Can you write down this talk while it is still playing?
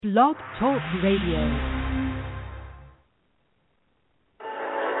Blog Talk Radio.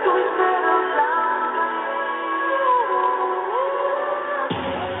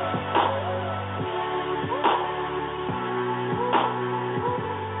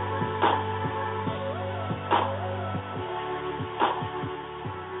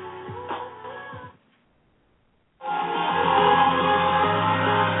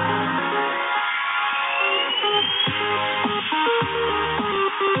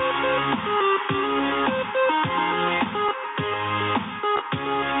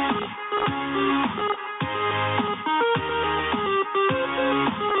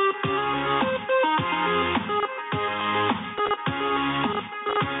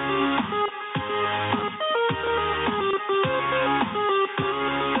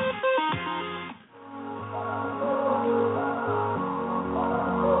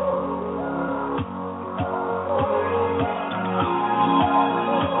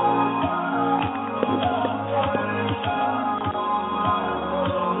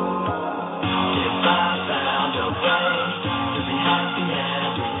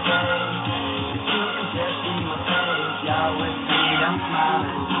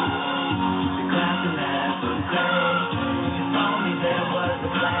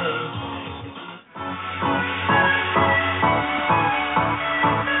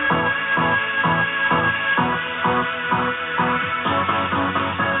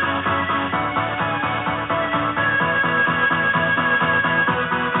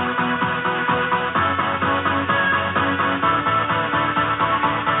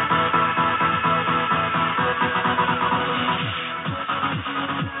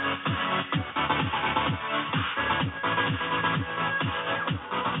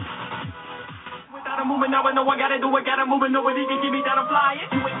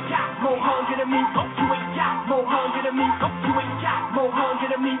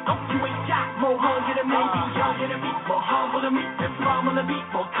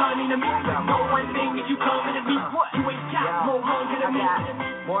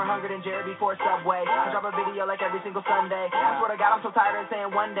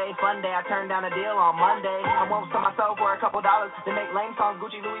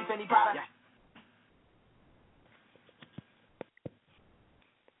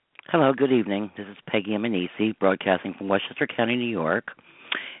 Hello, good evening. This is Peggy Amanisi, broadcasting from Westchester County, New York,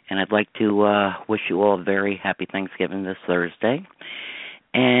 and I'd like to wish you all a very happy Thanksgiving this Thursday,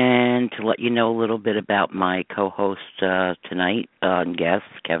 and to let you know a little bit about my co-host tonight and guest,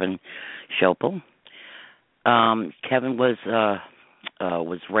 Kevin Schoeppel. Kevin was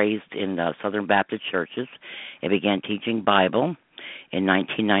raised in Southern Baptist churches and began teaching Bible in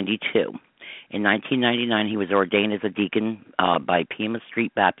 1992. In 1999, he was ordained as a deacon by Pima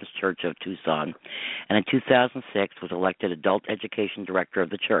Street Baptist Church of Tucson, and in 2006 was elected adult education director of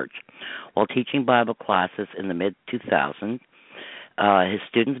the church. While teaching Bible classes in the mid-2000s, his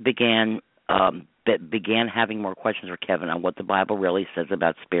students began having more questions for Kevin on what the Bible really says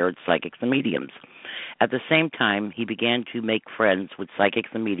about spirits, psychics, and mediums. At the same time, he began to make friends with psychics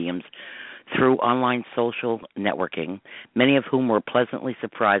and mediums through online social networking, many of whom were pleasantly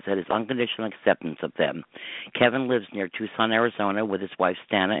surprised at his unconditional acceptance of them. Kevin lives near Tucson, Arizona, with his wife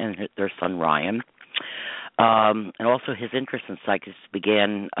Stanna and their son Ryan. And also his interest in psychics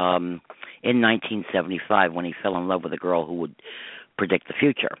began in 1975 when he fell in love with a girl who would predict the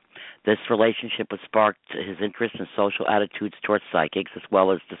future. This relationship was sparked his interest in social attitudes towards psychics, as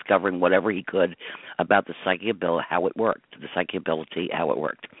well as discovering whatever he could about the psychic ability, how it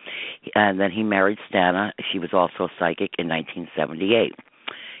worked. And then he married Stanna. She was also a psychic in 1978.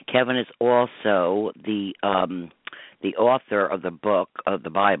 Kevin is also the author of the book of the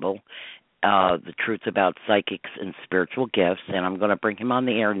Bible, The Truth About Psychics and Spiritual Gifts, and I'm going to bring him on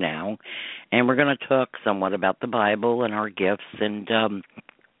the air now, and we're going to talk somewhat about the Bible and our gifts,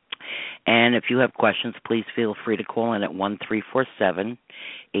 and if you have questions, please feel free to call in at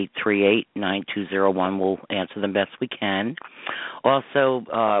 1-347-838-9201. We'll answer them best we can. Also,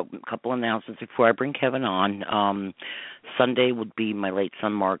 a couple announcements before I bring Kevin on. Sunday would be my late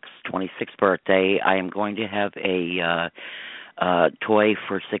son Mark's 26th birthday. I am going to have a Toy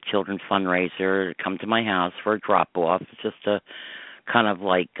for Sick Children fundraiser come to my house for a drop-off. It's just a kind of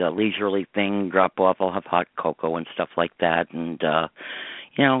like a leisurely thing, drop-off. I'll have hot cocoa and stuff like that, and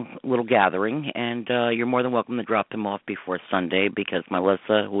little gathering, and you're more than welcome to drop them off before Sunday because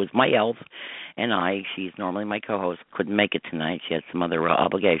Melissa, who is my elf, and she's normally my co-host, couldn't make it tonight. She had some other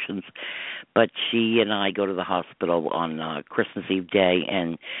obligations, but she and I go to the hospital on Christmas Eve day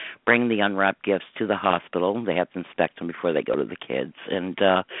and bring the unwrapped gifts to the hospital. They have to inspect them before they go to the kids, and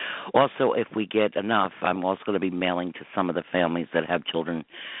also if we get enough, I'm also going to be mailing to some of the families that have children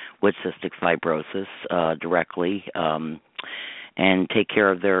with cystic fibrosis directly. And take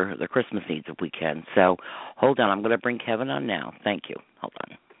care of their Christmas needs if we can. So hold on, I'm going to bring Kevin on now. Thank you. Hold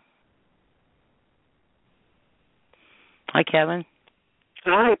on. Hi, Kevin.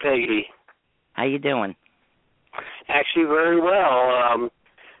 Hi, Peggy. How you doing? Actually, very well.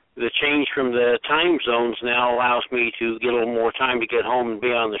 The change from the time zones now allows me to get a little more time to get home and be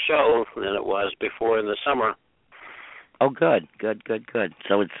on the show than it was before in the summer. Oh, good.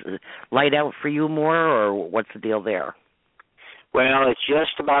 So it's light out for you more, or what's the deal there? Well, it's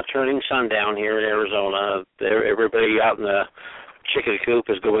just about turning sundown here in Arizona. Everybody out in the chicken coop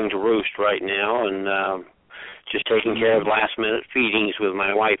is going to roost right now, and just taking care of last-minute feedings with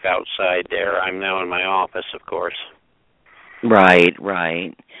my wife outside there. I'm now in my office, of course. Right.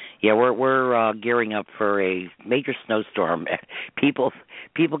 Yeah, we're gearing up for a major snowstorm. People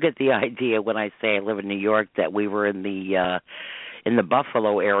get the idea when I say I live in New York that we were in the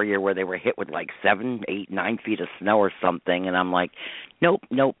Buffalo area where they were hit with like 7, 8, 9 feet of snow or something, and I'm like, nope,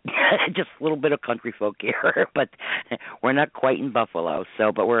 just a little bit of country folk here, but we're not quite in Buffalo.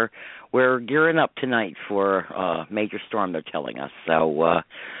 So, but we're gearing up tonight for a major storm, they're telling us. So,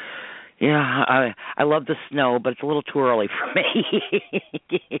 yeah, I love the snow, but it's a little too early for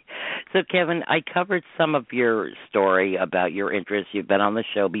me. So, Kevin, I covered some of your story about your interests. You've been on the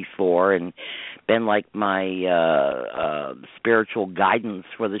show before and been like my spiritual guidance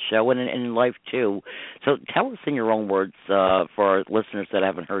for the show and in life, too. So tell us in your own words, for our listeners that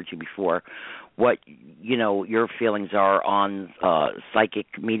haven't heard you before, what, your feelings are on psychic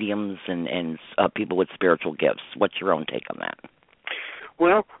mediums and people with spiritual gifts. What's your own take on that?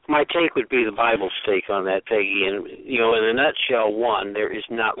 Well, my take would be the Bible's take on that, Peggy. And, in a nutshell, there is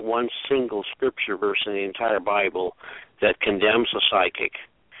not one single scripture verse in the entire Bible that condemns a psychic.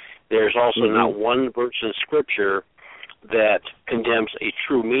 There's also not one verse in scripture that condemns a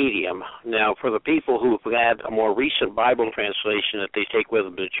true medium. Now, for the people who have had a more recent Bible translation that they take with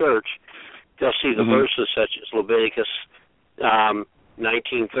them to church, they'll see the verses such as Leviticus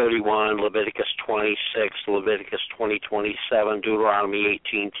 19:31, Leviticus 26, Leviticus 20:27, Deuteronomy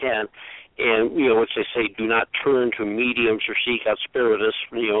 18:10, and which they say, do not turn to mediums or seek out spiritists,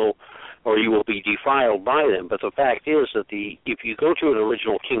 or you will be defiled by them. But the fact is that if you go to an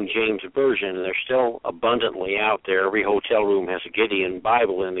original King James version, and they're still abundantly out there. Every hotel room has a Gideon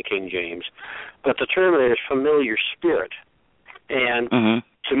Bible in the King James, but the term there is familiar spirit, and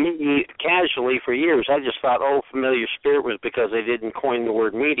to me, casually for years, I just thought, familiar spirit was because they didn't coin the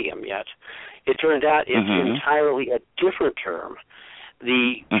word medium yet. It turned out it's entirely a different term.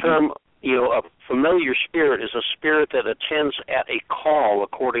 The term, a familiar spirit is a spirit that attends at a call,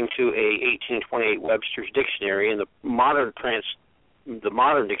 according to a 1828 Webster's dictionary, and the modern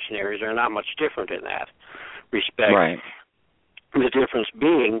dictionaries are not much different in that respect. Right. The difference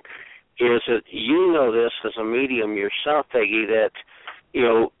being is that you know this as a medium yourself, Peggy, that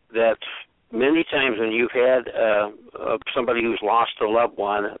that many times when you've had somebody who's lost a loved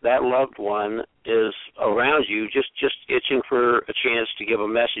one, that loved one is around you just itching for a chance to give a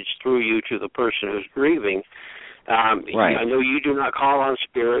message through you to the person who's grieving. Right. I know you do not call on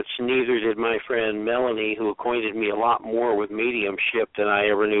spirits, neither did my friend Melanie, who acquainted me a lot more with mediumship than I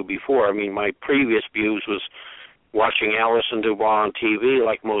ever knew before. I mean, my previous views was watching Alison Dubois on TV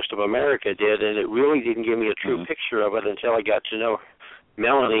like most of America did, and it really didn't give me a true picture of it until I got to know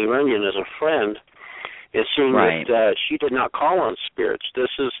Melanie Runyon as a friend, and seeing that she did not call on spirits. This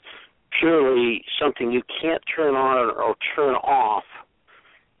is purely something you can't turn on or turn off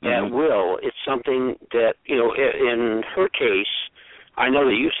at will. It's something that, in her case, I know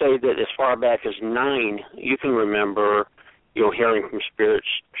that you say that as far back as 9, you can remember, hearing from spirits.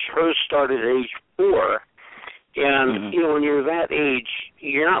 Hers started at age 4. And, when you're that age,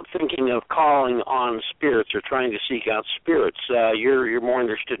 you're not thinking of calling on spirits or trying to seek out spirits. You're more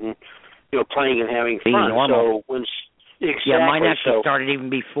interested in, playing and having fun. Normal. So Yeah, mine actually started even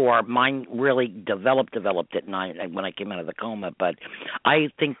before. Mine really developed at 9 when I came out of the coma. But I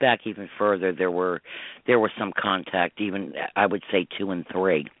think back even further. There was some contact, even I would say 2 and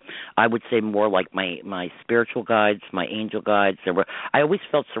 3. I would say more like my spiritual guides, my angel guides. I always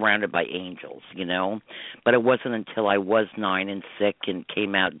felt surrounded by angels, but it wasn't until I was 9 and sick and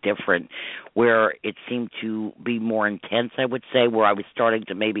came out different where it seemed to be more intense, I would say, where I was starting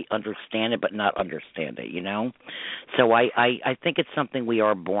to maybe understand it but not understand it, So I think it's something we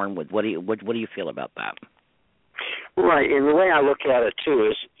are born with. What do you feel about that? Right, and the way I look at it too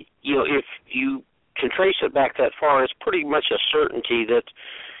is, if you can trace it back that far, it's pretty much a certainty that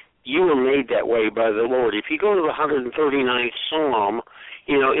you were made that way by the Lord. If you go to the 139th Psalm,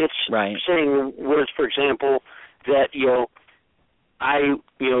 it's saying words, for example, that you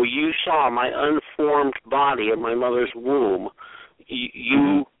saw my unformed body in my mother's womb.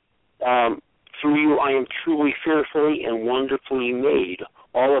 Through you I am truly fearfully and wonderfully made.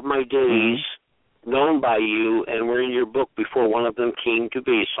 All of my days known by you, and were in your book before one of them came to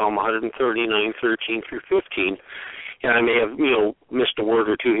be. Psalm 139, 13 through 15. And I may have, missed a word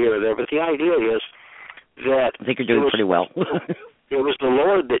or two here or there, but the idea is that I think you're doing pretty well. It was the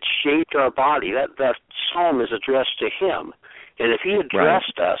Lord that shaped our body. That psalm is addressed to Him. And if He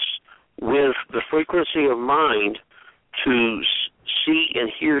addressed us with the frequency of mind to see and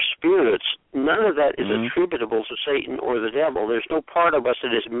hear spirits, none of that is attributable to Satan or the devil. There's no part of us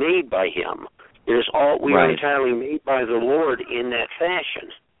that is made by Him. It is all we are entirely made by the Lord in that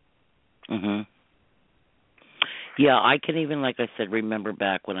fashion. Yeah, I can even, like I said, remember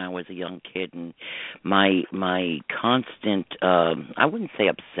back when I was a young kid and my constant, I wouldn't say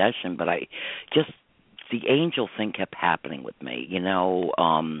obsession, but the angel thing kept happening with me,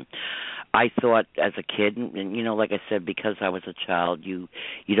 I thought as a kid, and like I said, because I was a child, you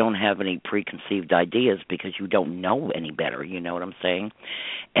don't have any preconceived ideas because you don't know any better, you know what I'm saying?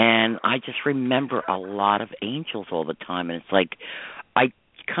 And I just remember a lot of angels all the time, and it's like, I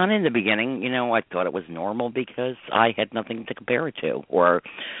kind of in the beginning, I thought it was normal because I had nothing to compare it to, or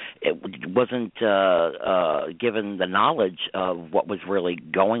it wasn't given the knowledge of what was really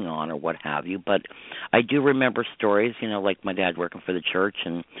going on or what have you. But I do remember stories, like my dad working for the church,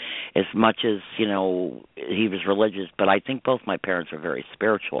 and as much as, he was religious, but I think both my parents were very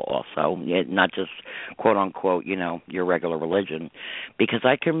spiritual also, not just quote-unquote, your regular religion, because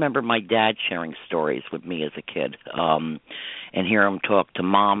I can remember my dad sharing stories with me as a kid, and hear him talk to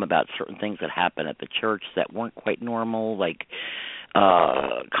Mom about certain things that happened at the church that weren't quite normal, like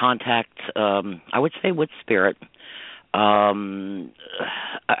contact, I would say, with spirit. I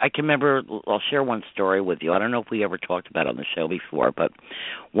can remember, I'll share one story with you. I don't know if we ever talked about it on the show before, but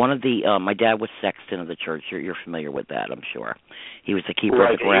one of the, my dad was sexton of the church. You're familiar with that, I'm sure. He was the keeper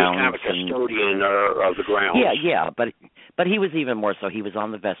of the grounds. He was kind of a custodian of the grounds. Yeah, but he was even more so. He was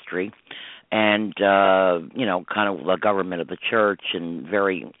on the vestry, and kind of the government of the church, and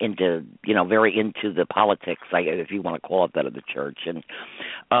very into the politics, if you want to call it that, of the church. And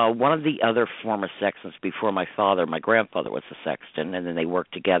one of the other former sextons before my father, my grandfather was a sexton, and then they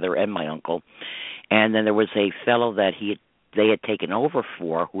worked together, and my uncle. And then there was a fellow that they had taken over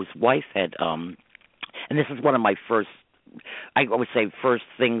for, whose wife had, and this is one of my first, I would say, first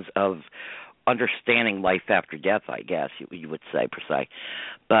things of understanding life after death, I guess you would say, per se.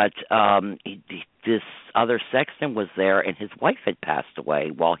 But this other sexton was there, and his wife had passed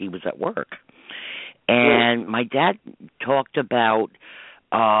away while he was at work. And my dad talked about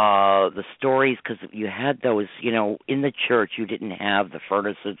the stories, because you had those, in the church, you didn't have the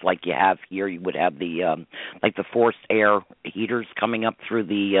furnaces like you have here. You would have the like the forced air heaters coming up through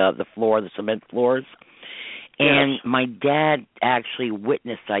the floor, the cement floors. And my dad actually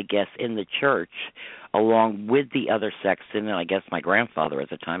witnessed, I guess, in the church, along with the other sexton, and I guess my grandfather at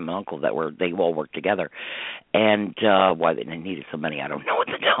the time, my uncle, they all worked together. And why they needed so many, I don't know at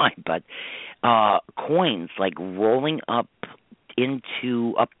the time, but coins like rolling up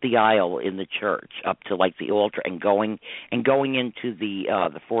the aisle in the church, up to like the altar, and going into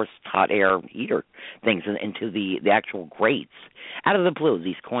the forced hot air heater things, and into the actual grates. Out of the blue,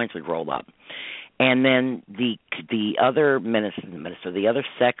 these coins would roll up. And then the other minister, the other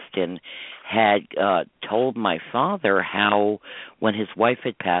sexton, had told my father how when his wife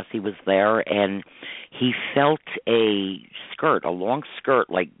had passed, he was there, and he felt a long skirt,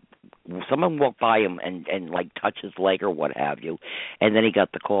 like someone walked by him and like touch his leg or what have you, and then he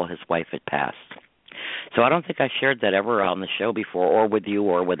got the call his wife had passed. So I don't think I shared that ever on the show before, or with you,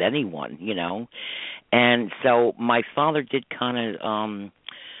 or with anyone, And so my father did kind of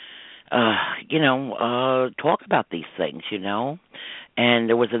talk about these things, And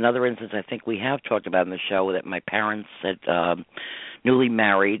there was another instance I think we have talked about in the show, that my parents had newly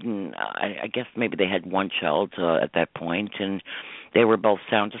married, and I guess maybe they had one child at that point, and They were both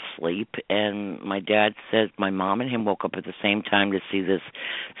sound asleep, and my dad said my mom and him woke up at the same time to see this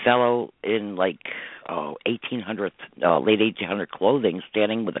fellow in like 1800 late 1800 clothing,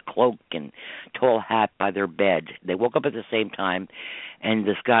 standing with a cloak and tall hat by their bed. They woke up at the same time, and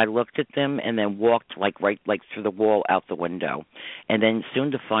this guy looked at them and then walked like through the wall out the window. And then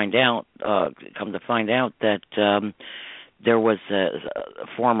come to find out that there was a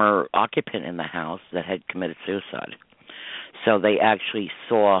former occupant in the house that had committed suicide. So they actually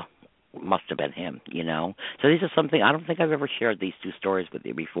saw, must have been him, you know. So these are something, I don't think I've ever shared these two stories with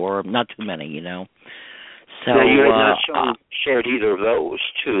you before, not too many, you know. So no, you had not shared either of those,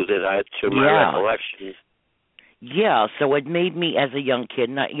 too, to my recollection. Yeah, so it made me as a young kid,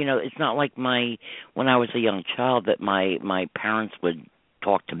 it's not like when I was a young child that my parents would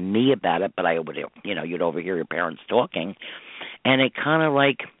talk to me about it, but I would, you'd overhear your parents talking, and it kind of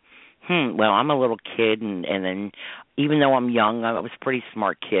like, well, I'm a little kid, and then even though I'm young, I was a pretty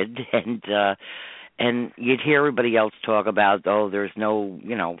smart kid, and you'd hear everybody else talk about, there's no,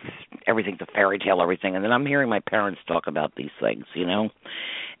 everything's a fairy tale, everything, and then I'm hearing my parents talk about these things,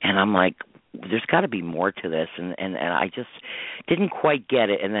 and I'm like, there's got to be more to this, and I just didn't quite get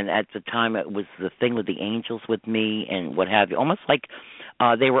it. And then at the time, it was the thing with the angels with me and what have you, almost like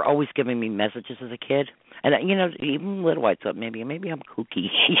they were always giving me messages as a kid. And even little, I thought maybe I'm kooky,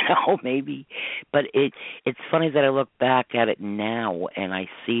 maybe. But it's funny that I look back at it now and I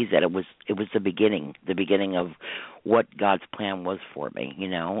see that it was the beginning of what God's plan was for me,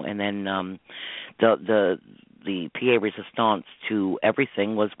 And then the PA resistance to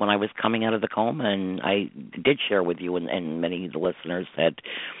everything was when I was coming out of the coma, and I did share with you and many of the listeners that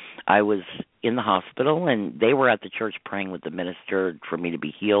I was in the hospital, and they were at the church praying with the minister for me to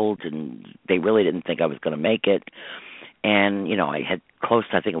be healed, and they really didn't think I was going to make it. And, I had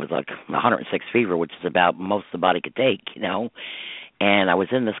I think it was like 106 fever, which is about most the body could take, and I was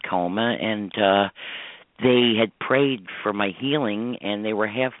in this coma, and they had prayed for my healing, and they were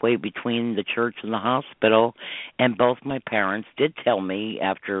halfway between the church and the hospital, and both my parents did tell me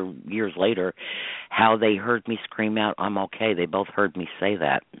after years later how they heard me scream out, "I'm okay." They both heard me say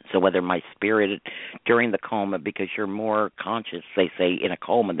that. So whether my spirit during the coma, because you're more conscious, they say, in a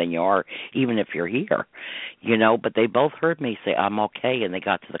coma than you are even if you're here, but they both heard me say, "I'm okay," and they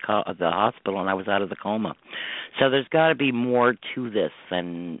got to the hospital, and I was out of the coma. So there's got to be more to this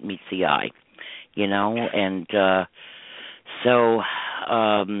than meets the eye. And so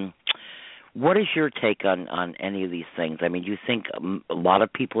what is your take on any of these things? I mean, do you think a lot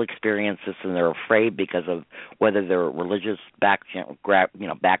of people experience this and they're afraid because of whether their religious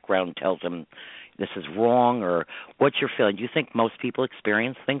background tells them this is wrong, or what's your feeling? Do you think most people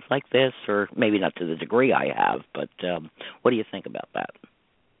experience things like this, or maybe not to the degree I have, but what do you think about that?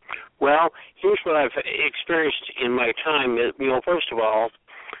 Well, here's what I've experienced in my time. First of all,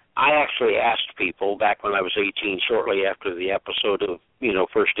 I actually asked people back when I was 18, shortly after the episode of,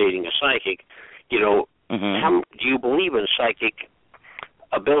 first dating a psychic, how do you believe in psychic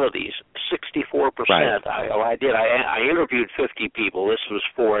abilities? 64%. Right. I did. I interviewed 50 people. This was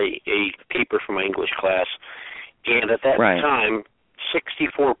for a paper for my English class. And at that time,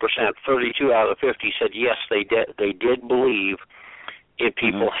 64%, 32 out of the 50 said yes, they did believe in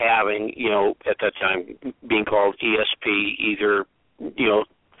people having, at that time being called ESP, either,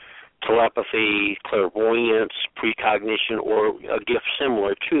 telepathy, clairvoyance, precognition, or a gift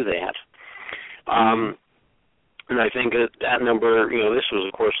similar to that. And I think that number, this was,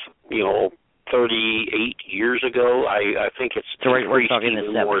 of course, 38 years ago. I think it's increased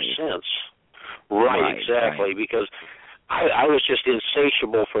even more since. Right, exactly, because I was just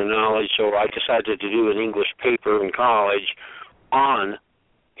insatiable for knowledge, so I decided to do an English paper in college on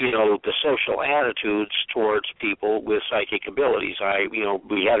the social attitudes towards people with psychic abilities.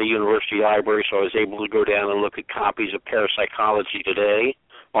 We had a university library, so I was able to go down and look at copies of Parapsychology Today,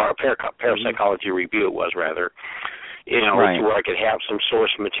 or Parapsychology Review it was, rather, where I could have some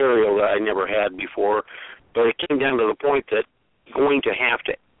source material that I never had before. But it came down to the point that going to have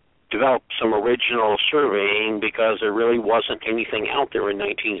to develop some original surveying, because there really wasn't anything out there in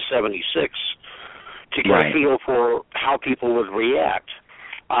 1976 to get a feel for how people would react.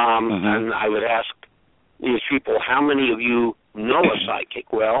 And I would ask these people, how many of you know a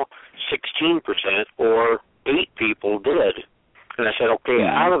psychic? Well, 16% or 8 people did. And I said, okay,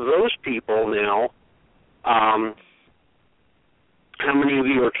 out of those people now, how many of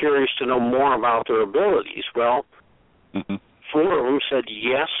you are curious to know more about their abilities? Well, 4 of them said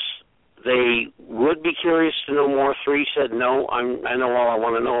yes, they would be curious to know more. 3 said no, I know all I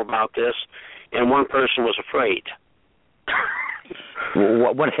want to know about this. And 1 person was afraid.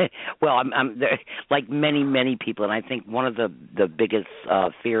 What? Well, I'm there, like many people, and I think one of the biggest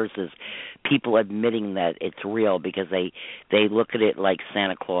fears is people admitting that it's real, because they look at it like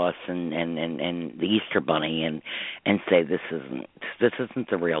Santa Claus and the Easter Bunny and say this isn't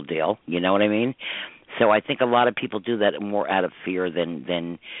the real deal. You know what I mean? So I think a lot of people do that more out of fear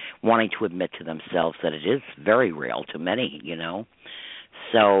than wanting to admit to themselves that it is very real to many. You know,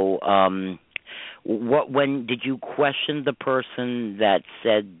 so. When did you question the person that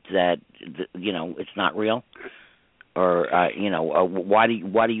said that it's not real, or why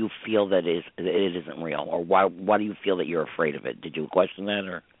do you feel that it isn't real, or why do you feel that you're afraid of it? Did you question that,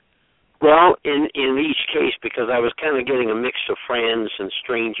 or? Well, in each case, because I was kind of getting a mix of friends and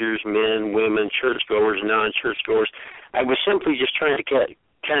strangers, men, women, churchgoers, non-churchgoers, I was simply just trying to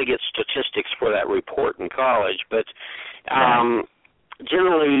get statistics for that report in college, but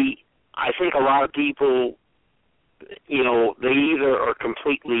generally. I think a lot of people, they either are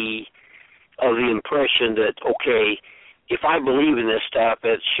completely of the impression that, okay, if I believe in this stuff,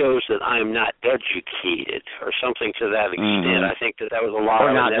 it shows that I'm not educated or something to that extent. I think that was a lot of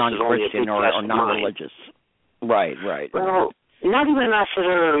it. Or not non-Christian or non-religious. Right. Well, not even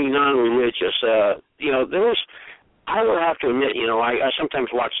necessarily non-religious. I would have to admit, I sometimes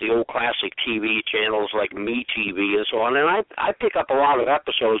watch the old classic TV channels like Me TV and so on, and I pick up a lot of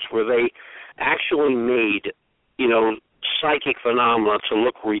episodes where they actually made, psychic phenomena to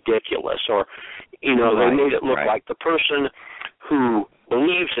look ridiculous, or, they made it look like the person who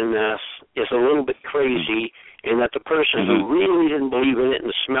believes in this is a little bit crazy, and that the person who really didn't believe in it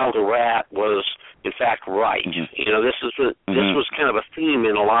and smelled a rat was, in fact, right. This was kind of a theme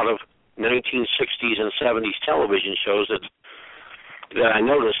in a lot of 1960s and 70s television shows that I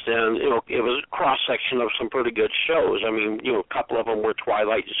noticed, and it was a cross section of some pretty good shows. I mean, a couple of them were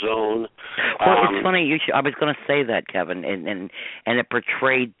Twilight Zone. Well, it's funny. I was going to say that, Kevin, and it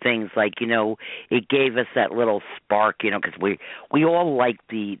portrayed things like it gave us that little spark, because we all like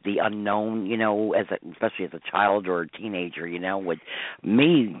the unknown, especially as a child or a teenager, with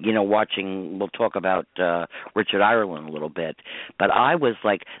me, watching. We'll talk about Richard Ireland a little bit, but I was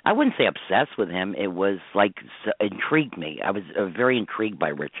like, I wouldn't say obsessed with him. It was like intrigued me. I was very intrigued by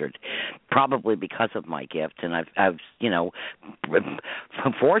Richard, probably because of my gift, and I've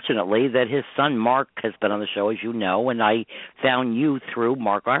fortunately that his son Mark has been on the show, as you know, and I found you through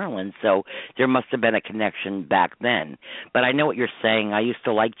Mark Ireland, so there must have been a connection back then. But I know what you're saying. I used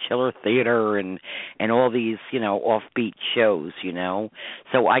to like Chiller Theater and all these offbeat shows,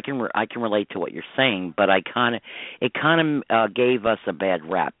 so I can relate to what you're saying. But it kind of gave us a bad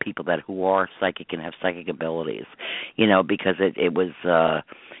rap, people who are psychic and have psychic abilities, because it was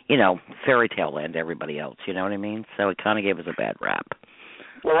fairy tale land to everybody else, you know what I mean? So it kind of gave us a bad rap.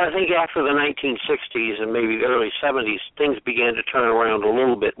 Well, I think after the 1960s and maybe the early 70s, things began to turn around a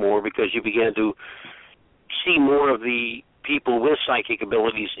little bit more, because you began to see more of the people with psychic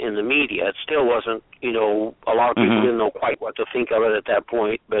abilities in the media. It still wasn't, a lot of people didn't know quite what to think of it at that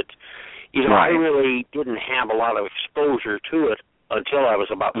point, but, I really didn't have a lot of exposure to it until I was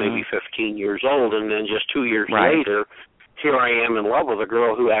about maybe 15 years old, and then just 2 years later, here I am in love with a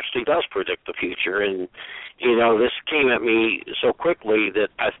girl who actually does predict the future. And, this came at me so quickly that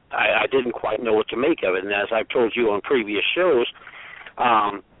I didn't quite know what to make of it. And as I've told you on previous shows,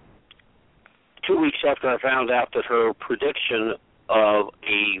 2 weeks after I found out that her prediction of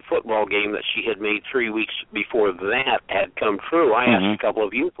a football game that she had made 3 weeks before that had come true, I asked a couple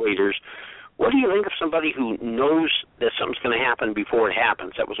of youth leaders, what do you think of somebody who knows that something's going to happen before it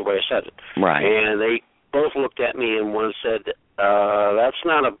happens? That was the way I said it. Right. And they both looked at me, and one said, that's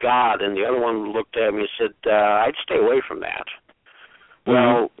not of God, and the other one looked at me and said, I'd stay away from that.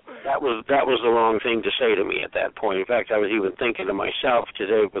 Well, that was the wrong thing to say to me at that point. In fact, I was even thinking to myself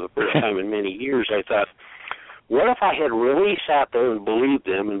today for the first time in many years, I thought, what if I had really sat there and believed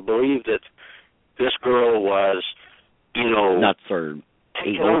them and believed that this girl was, nuts or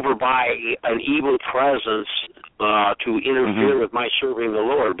taken over by an evil presence to interfere with my serving the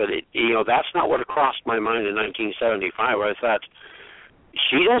Lord. But, that's not what crossed my mind in 1975. I thought,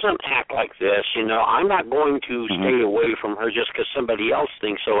 she doesn't act like this. I'm not going to stay away from her just because somebody else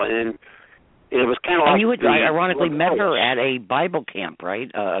thinks so. And it was kind of like... And you had ironically met her at a Bible camp, right?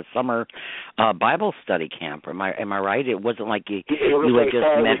 A summer Bible study camp. Am I right? It wasn't like you had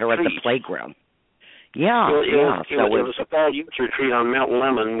just met her at the playground. Yeah, it was a fall youth retreat on Mount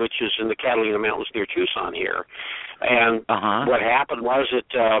Lemmon, which is in the Catalina Mountains near Tucson here. And what happened was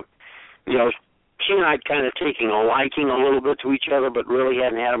that, she and I had kind of taken a liking a little bit to each other, but really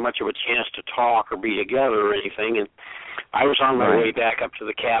hadn't had much of a chance to talk or be together or anything. And I was on my way back up to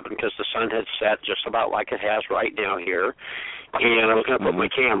the cabin because the sun had set just about like it has right now here. And I was going to put my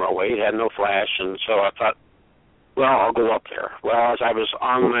camera away. It had no flash, and so I thought, well, I'll go up there. Well, as I was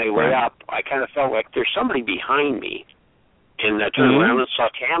on my way up, I kind of felt like there's somebody behind me. And I turned around and saw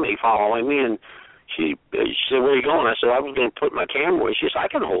Tammy following me, and she said, where are you going? I said, I was going to put my camera away. She said,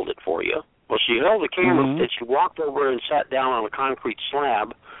 I can hold it for you. Well, she held the camera, and she walked over and sat down on a concrete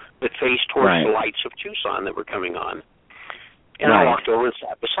slab that faced towards the lights of Tucson that were coming on. And I walked over and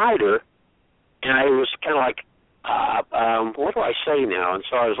sat beside her, and I was kind of like, what do I say now? And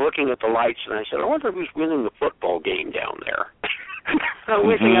so I was looking at the lights, and I said, I wonder who's winning the football game down there. The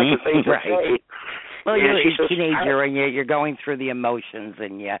only thing I could think to say. Well, you're a teenager, and you're going through the emotions,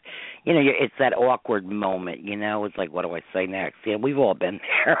 and it's that awkward moment. It's like, what do I say next? Yeah, we've all been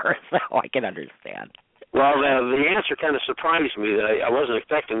there, so I can understand. Well, the answer kind of surprised me that I wasn't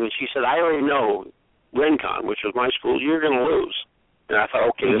expecting. When she said, I already know Rincon, which was my school, you're going to lose. And I thought,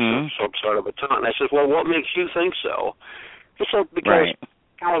 okay, this is some sort of a taunt. And I said, well, what makes you think so? He said, because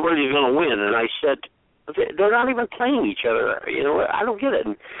Palo Verde's going to win. And I said, they're not even playing each other. I don't get it.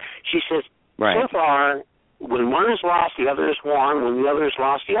 And she says, so far, when one is lost, the other is won. When the other is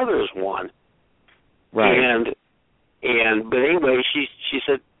lost, the other is won. Right. But anyway, she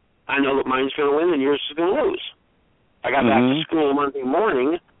said, I know that mine's going to win and yours is going to lose. I got back to school Monday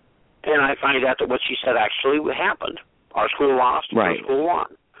morning, and I find out that what she said actually happened. Our school lost, our school won.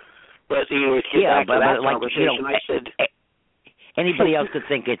 But to get back to that conversation, I said, anybody else could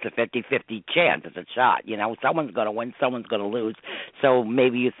think it's a 50-50 chance. It's a shot. Someone's going to win, someone's going to lose. So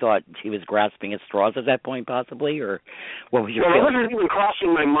maybe you thought she was grasping at straws at that point, possibly, or what was your feeling? It wasn't even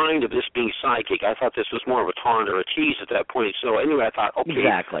crossing my mind of this being psychic. I thought this was more of a taunt or a tease at that point. So anyway, I thought, okay.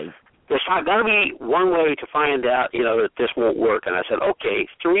 Exactly. There's got to be one way to find out, that this won't work. And I said, okay,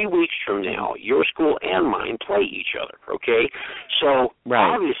 3 weeks from now, your school and mine play each other, okay? So,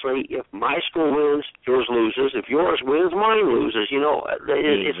 obviously, if my school wins, yours loses. If yours wins, mine loses.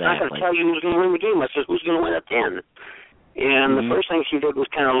 It's not going to tell you who's going to win the game. It says who's going to win at 10. And the first thing she did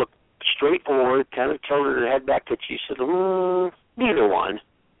was kind of look straight forward, kind of tilted her head back, and she said, neither one.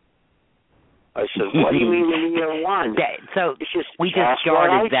 I said, what do you mean neither one? So we just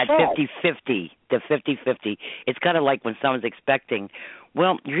started that 50-50, the 50-50. It's kind of like when someone's expecting,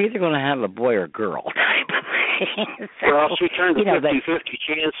 well, you're either going to have a boy or girl type of thing. Well, she turned the 50-50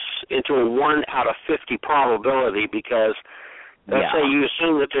 chance into a 1 out of 50 probability because let's say you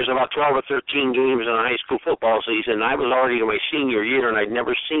assume that there's about 12 or 13 games in a high school football season. I was already in my senior year, and I'd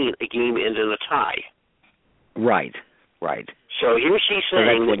never seen a game end in a tie. Right. So here she's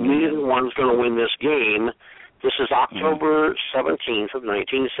saying that neither one's going to win this game. This is October 17th of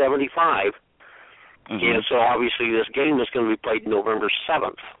 1975. And so obviously this game is going to be played November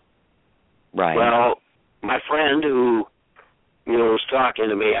 7th. Right. Well, my friend who, was talking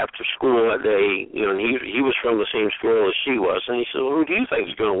to me after school that day, and he was from the same school as she was, and he said, well, who do you think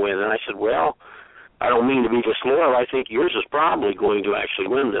is going to win? And I said, well, I don't mean to be disloyal. I think yours is probably going to actually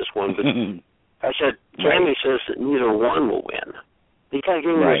win this one, but I said, Tammy says that neither one will win. He kind of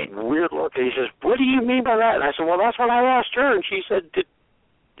gave me this weird look, and he says, what do you mean by that? And I said, well, that's what I asked her, and she said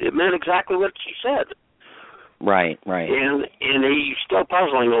it meant exactly what she said. Right. And he's still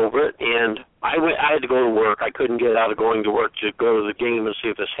puzzling over it, and I had to go to work. I couldn't get out of going to work to go to the game and see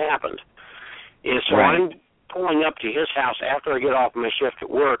if this happened. And so I'm pulling up to his house after I get off my shift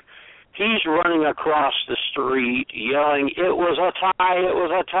at work. He's running across the street yelling, it was a tie, it was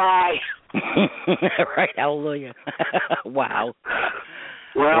a tie. Right, hallelujah. Wow.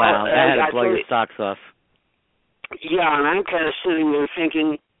 Well, that had to blow your socks off. Yeah, and I'm kind of sitting there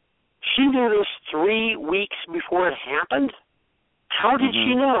thinking, she knew this 3 weeks before it happened? How did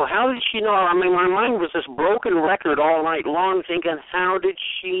she know? How did she know? I mean, my mind was this broken record all night long thinking, how did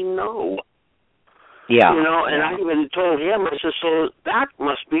she know? Yeah. And I even told him, I said, so that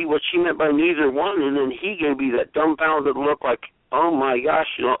must be what she meant by neither one. And then he gave me that dumbfounded look like, oh, my gosh.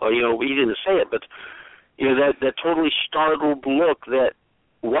 He didn't say it, but, that totally startled look that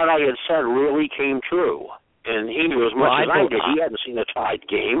what I had said really came true. And he knew as much as I did. He hadn't seen a tied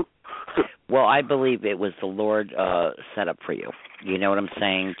game. Well, I believe it was the Lord set up for you. You know what I'm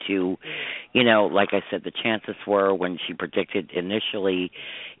saying? Like I said, the chances were when she predicted initially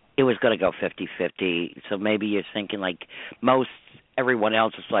it was going to go 50-50. So maybe you're thinking like everyone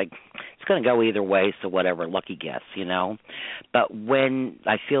else is like, it's going to go either way, so whatever, lucky guess, But when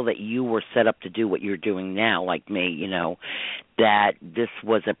I feel that you were set up to do what you're doing now, like me, that this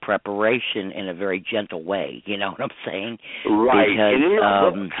was a preparation in a very gentle way, you know what I'm saying? Right.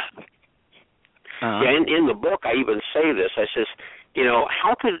 Because, Yeah, in the book, I even say this. I says,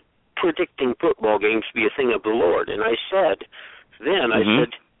 how could predicting football games be a thing of the Lord? And I said, then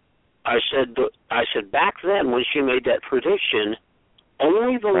I said back then when she made that prediction,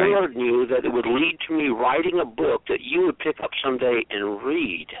 only the Lord knew that it would lead to me writing a book that you would pick up someday and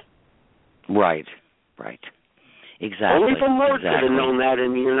read. Right. Exactly. Only the Lord could have known that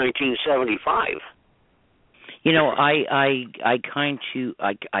in the year 1975.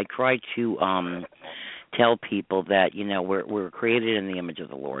 I try to tell people that we're created in the image of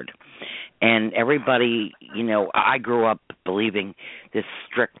the Lord, and everybody. I grew up believing this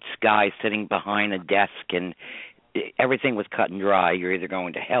strict guy sitting behind a desk and everything was cut and dry. You're either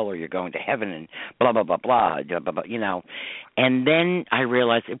going to hell or you're going to heaven, and blah blah blah blah, And then I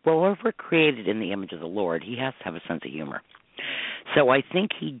realized, well, if we're created in the image of the Lord, He has to have a sense of humor. So I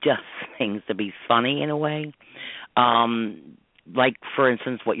think He does things to be funny in a way. Like, for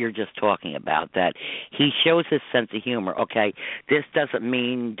instance, what you're just talking about, that He shows His sense of humor. Okay, this doesn't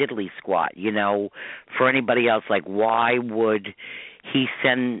mean diddly squat, For anybody else, like, why would He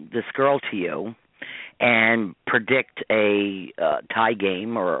send this girl to you and predict a tie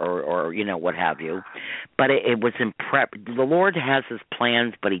game or what have you? But it was in prep. The Lord has His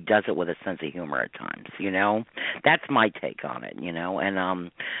plans, but He does it with a sense of humor at times, That's my take on it, And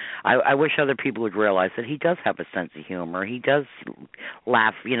I wish other people would realize that He does have a sense of humor. He does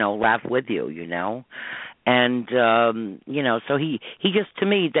laugh with you, And, so he just, to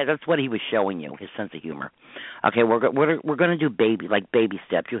me, that's what He was showing you, His sense of humor. Okay, we're going to do baby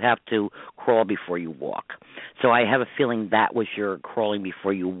steps. You have to crawl before you walk. So I have a feeling that was your crawling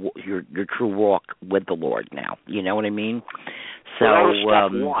before your true walk with the Lord now. You know what I mean? So that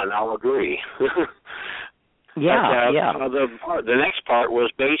was step one, I'll agree. Yeah. The next part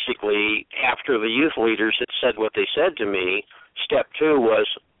was basically after the youth leaders had said what they said to me, step two was,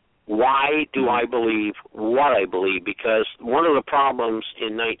 why do I believe what I believe? Because one of the problems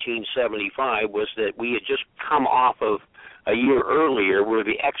in 1975 was that we had just come off of a year earlier where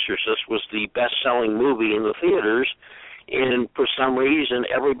The Exorcist was the best-selling movie in the theaters, and for some reason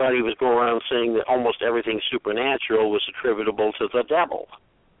everybody was going around saying that almost everything supernatural was attributable to the devil.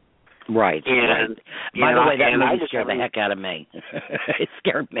 Right. And by the way, that movie scared the heck out of me. It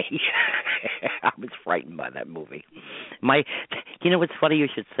scared me. I was frightened by that movie. What's funny? You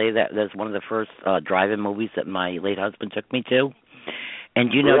should say that. That's one of the first drive-in movies that my late husband took me to. And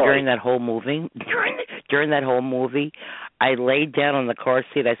really? during that whole movie, I laid down on the car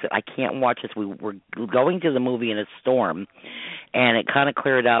seat. I said, I can't watch this. We were going to the movie in a storm, and it kind of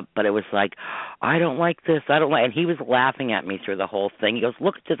cleared up, but it was like, I don't like this. And he was laughing at me through the whole thing. He goes,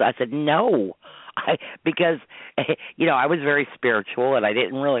 look at this. I said, no. Because I was very spiritual, and I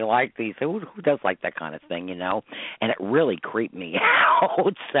didn't really like these. Who does like that kind of thing, And it really creeped me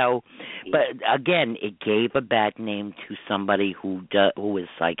out. So, but again, it gave a bad name to somebody who is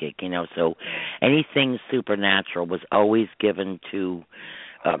psychic, So anything supernatural was always given to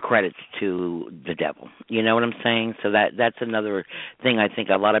credits to the devil. You know what I'm saying? So that's another thing. I think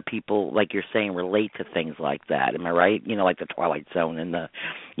a lot of people, like you're saying, relate to things like that. Am I right? Like the Twilight Zone and the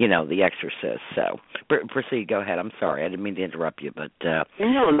Exorcist. So proceed. Go ahead. I'm sorry. I didn't mean to interrupt you, but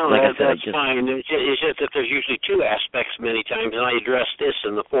no, like that's fine. It's just that there's usually two aspects many times, and I address this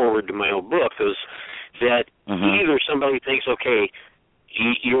in the foreword to my own book, is that either somebody thinks, okay,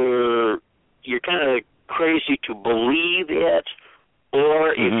 you're kind of crazy to believe it,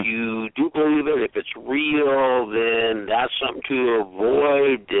 or if you do believe it, if it's real, then that's something to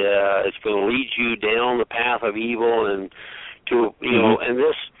avoid. It's going to lead you down the path of evil, and to and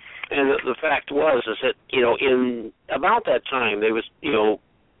this, and the fact is that in about that time, there was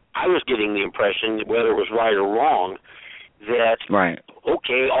I was getting the impression, whether it was right or wrong, that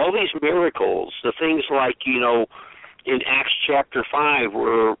okay, all these miracles, the things like in Acts chapter 5,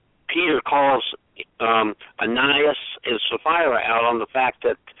 where Peter calls Ananias and Sapphira out on the fact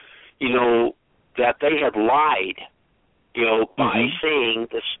that that they had lied by saying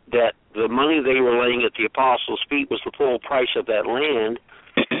this, that the money they were laying at the apostles' feet was the full price of that land.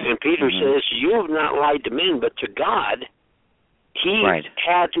 And Peter says, you have not lied to men but to God. He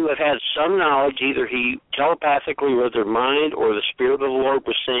had to have had some knowledge. Either he telepathically read their mind, or the Spirit of the Lord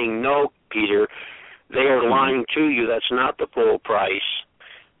was saying, no, Peter, they are lying to you. That's not the full price.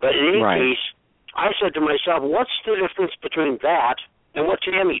 But in any case, I said to myself, what's the difference between that and what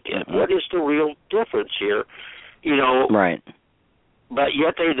Tammy did? What is the real difference here? But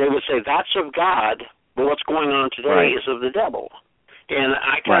yet they would say, that's of God, but what's going on today is of the devil. And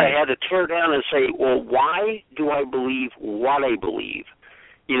I kind of had to tear down and say, well, why do I believe what I believe?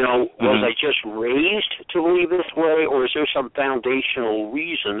 Was I just raised to believe this way, or is there some foundational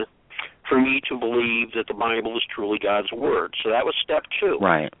reason for me to believe that the Bible is truly God's Word. So that was step 2.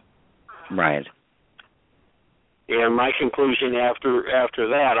 Right. And my conclusion after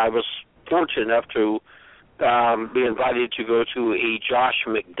that, I was fortunate enough to be invited to go to a Josh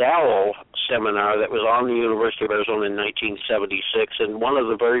McDowell seminar that was on the University of Arizona in 1976, and one of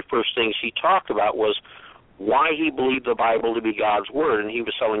the very first things he talked about was why he believed the Bible to be God's Word, and he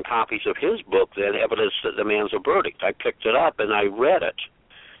was selling copies of his book then, Evidence That Demands a Verdict. I picked it up and I read it,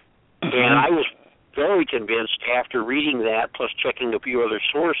 and I was very convinced after reading that, plus checking a few other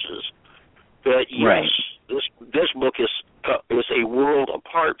sources, that yes, this book is a world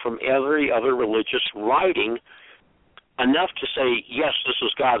apart from every other religious writing, enough to say, yes, this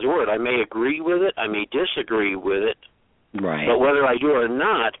is God's Word. I may agree with it, I may disagree with it, but whether I do or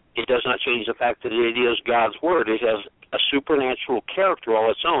not, it does not change the fact that it is God's Word. It has a supernatural character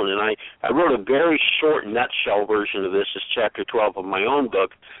all its own, and I wrote a very short nutshell version of this as Chapter 12 of my own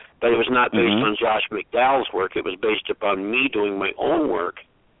book, but it was not based on Josh McDowell's work. It was based upon me doing my own work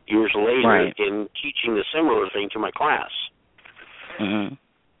years later in teaching the similar thing to my class.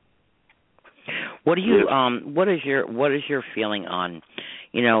 What do you what is your feeling on,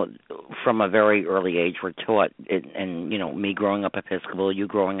 from a very early age we're taught, and me growing up Episcopal, you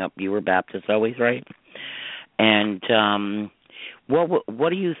growing up, you were Baptist always, right? And what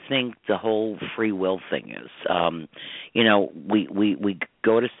do you think the whole free will thing is? We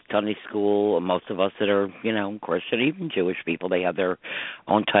go to Sunday school, most of us that are, Christian, even Jewish people, they have their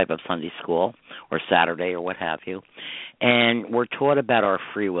own type of Sunday school or Saturday or what have you. And we're taught about our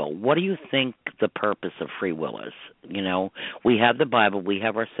free will. What do you think the purpose of free will is? We have the Bible, we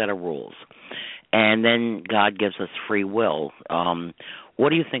have our set of rules, and then God gives us free will. What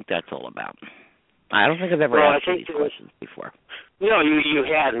do you think that's all about? I don't think I've ever asked you these questions before. No, you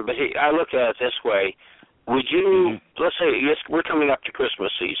hadn't, but I look at it this way. Would you, let's say, we're coming up to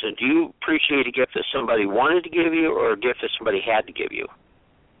Christmas season, do you appreciate a gift that somebody wanted to give you or a gift that somebody had to give you?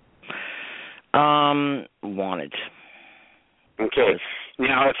 Wanted. Okay.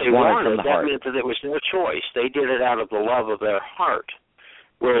 Now, if they wanted, that meant that it was their choice. They did it out of the love of their heart.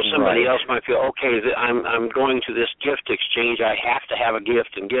 Whereas somebody else might feel, okay, I'm going to this gift exchange, I have to have a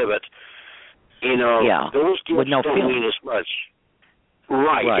gift and give it. Those gifts don't mean as much.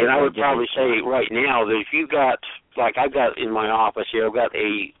 Right, and I would probably say right now that if you got, like I've got in my office here, I've got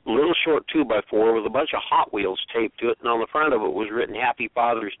a little short 2x4 with a bunch of Hot Wheels taped to it, and on the front of it was written, Happy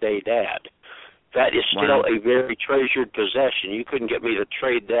Father's Day, Dad. That is still a very treasured possession. You couldn't get me to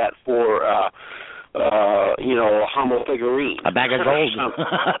trade that for, a humble figurine. A bag of gold.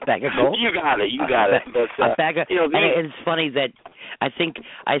 A bag of gold? You got it. But, a bag of, and it's funny that I think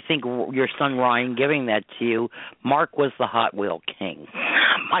your son Ryan giving that to you, Mark was the Hot Wheel king.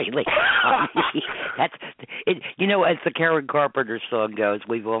 That's it. As the Karen Carpenter song goes,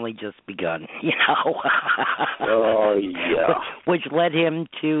 we've only just begun. Oh yeah. Which led him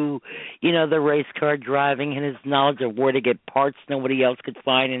to, the race car driving and his knowledge of where to get parts nobody else could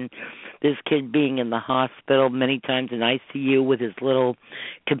find, and this kid being in the hospital many times in ICU with his little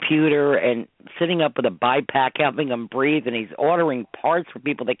computer and sitting up with a BiPAP helping him breathe, and he's ordering parts for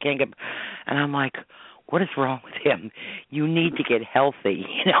people that can't get. And I'm like, what is wrong with him? You need to get healthy.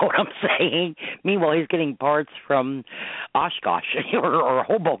 You know what I'm saying? Meanwhile, he's getting parts from Oshkosh or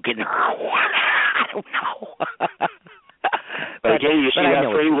Hoboken. I don't know. But again, you see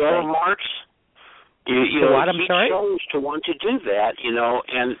that free will, Marks? You know, what? I'm sorry? He chose to want to do that,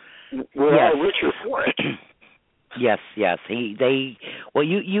 and we're all richer for it. Yes.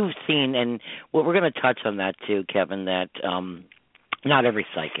 You've seen, and we're going to touch on that too, Kevin, that not every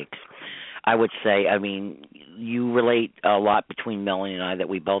psychic, I would say. I mean, you relate a lot between Melanie and I that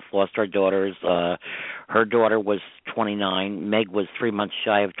we both lost our daughters. Her daughter was 29. Meg was 3 months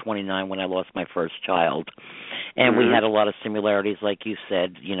shy of 29 when I lost my first child. And we had a lot of similarities, like you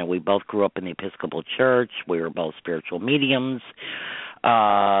said. We both grew up in the Episcopal Church. We were both spiritual mediums.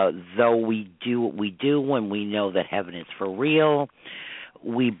 Though we do what we do when we know that heaven is for real,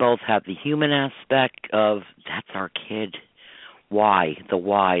 we both have the human aspect of, that's our kid. Why? The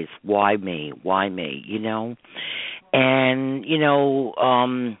whys. Why me? And,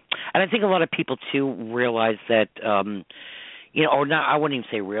 and I think a lot of people, too, realize that, or not, I wouldn't even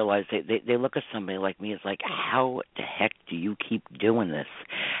say realize, they look at somebody like me, it's like, how the heck do you keep doing this?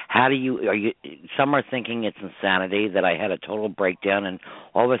 Some are thinking it's insanity, that I had a total breakdown and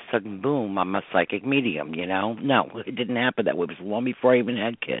all of a sudden, boom, I'm a psychic medium, No, it didn't happen that way. It was long before I even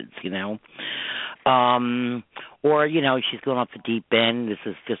had kids, Or, she's going off the deep end. This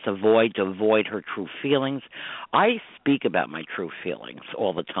is just to avoid her true feelings. I speak about my true feelings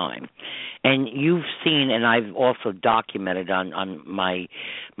all the time. And you've seen, and I've also documented on my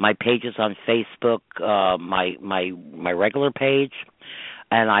pages on Facebook, my regular page,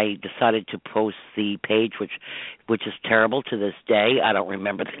 and I decided to post the page, which is terrible to this day. I don't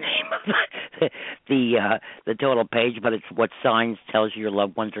remember the name of the total page, but it's What Signs Tells You Your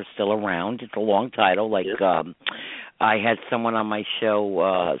Loved Ones Are Still Around. It's a long title. I had someone on my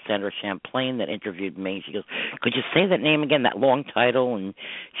show, Sandra Champlain, that interviewed me. She goes, "Could you say that name again, that long title?" And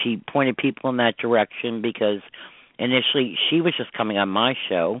she pointed people in that direction because initially she was just coming on my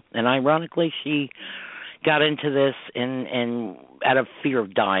show, and ironically she got into this and out of fear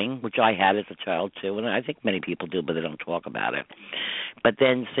of dying, which I had as a child too, and I think many people do, but they don't talk about it. But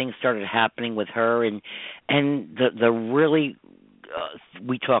then things started happening with her, and the really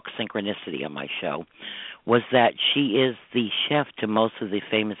we talk synchronicity on my show was that she is the chef to most of the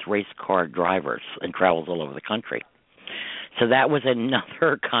famous race car drivers and travels all over the country. So that was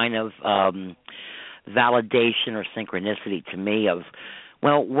another kind of validation or synchronicity to me of,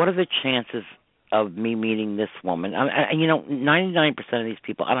 well, what are the chances of me meeting this woman? 99% of these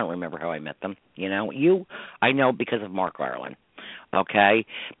people, I don't remember how I met them. I know because of Mark Ireland, okay?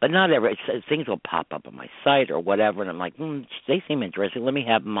 But not ever. Things will pop up on my site or whatever, and I'm like, they seem interesting. Let me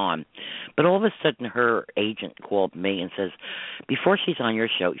have them on. But all of a sudden, her agent called me and says, before she's on your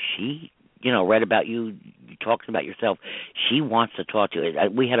show, she read about you talking about yourself. She wants to talk to you.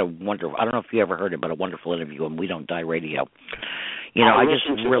 We had a wonderful, I don't know if you ever heard it, but a wonderful interview on We Don't Die Radio. I just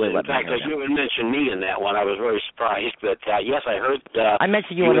really let me hear. In fact, you mentioned me in that one. I was very surprised, but yes, I heard. I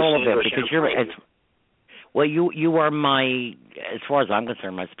mentioned you in all of it because you are my, as far as I'm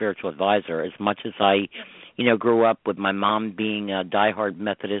concerned, my spiritual advisor. As much as I, grew up with my mom being a diehard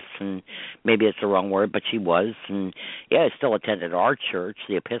Methodist, and maybe it's the wrong word, but she was, and I still attended our church,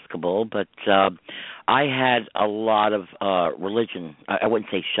 the Episcopal, but I had a lot of religion. I wouldn't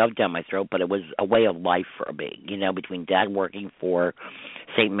say shoved down my throat, but it was a way of life for me. Between Dad working for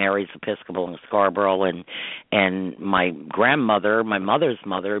St. Mary's Episcopal in Scarborough, and my grandmother, my mother's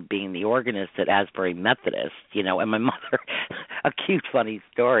mother, being the organist at Asbury Methodist, and my mother, a cute, funny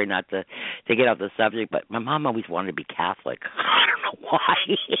story, not to get off the subject, but my mom always wanted to be Catholic. I don't know why.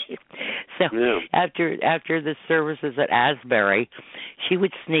 After the services at Asbury, she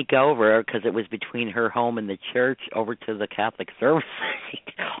would sneak over, because it was between her home and the church, over to the Catholic services.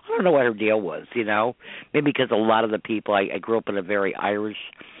 I don't know what her deal was, maybe because a lot of the people, I grew up in a very Irish,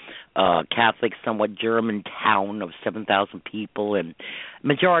 Catholic, somewhat German town of 7,000 people, and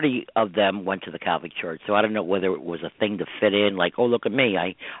majority of them went to the Catholic Church. So I don't know whether it was a thing to fit in, like, oh, look at me,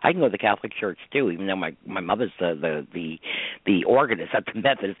 I can go to the Catholic Church too, even though my mother's the organist at the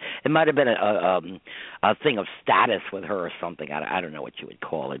Methodist. It might have been a thing of status with her or something. I don't know what you would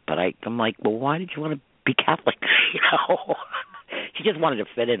call it, but I'm like, well, why did you want to be Catholic? She just wanted to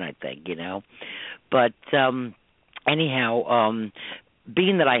fit in, I think, But anyhow,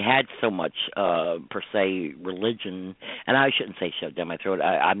 being that I had so much, per se, religion, and I shouldn't say shoved down my throat,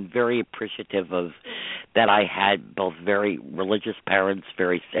 I'm very appreciative of that I had both very religious parents,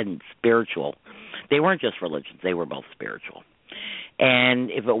 and spiritual. They weren't just religious, they were both spiritual. And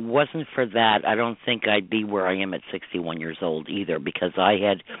if it wasn't for that, I don't think I'd be where I am at 61 years old either, because I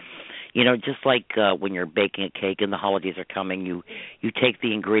had... just like when you're baking a cake and the holidays are coming, you take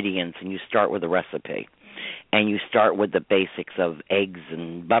the ingredients and you start with a recipe. And you start with the basics of eggs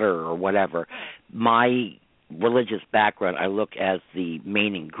and butter or whatever. My religious background, I look as the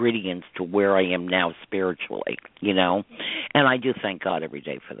main ingredients to where I am now spiritually, And I do thank God every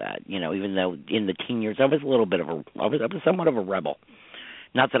day for that, even though in the teen years I was I was somewhat of a rebel.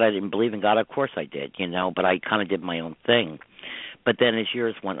 Not that I didn't believe in God, of course I did, but I kind of did my own thing. But then as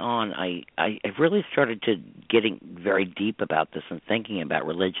years went on, I really started to getting very deep about this and thinking about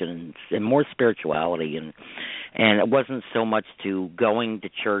religion and more spirituality. And it wasn't so much to going to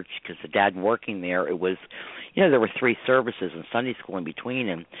church because the dad working there. It was, there were 3 services and Sunday school in between.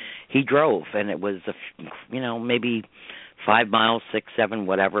 And he drove, and it was, maybe 5 miles, 6, 7,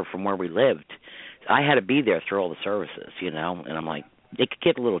 whatever from where we lived. I had to be there through all the services, and I'm like, it could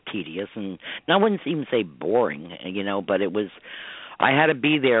get a little tedious, and I wouldn't even say boring, but it was, I had to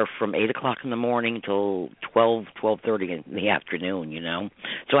be there from 8 o'clock in the morning till 12:30 in the afternoon,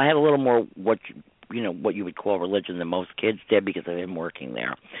 So I had a little more what you would call religion than most kids did because I've been working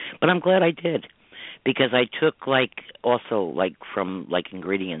there. But I'm glad I did, because I took from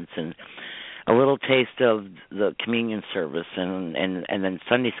ingredients, and a little taste of the communion service and then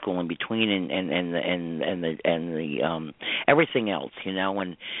Sunday school in between and the everything else, you know,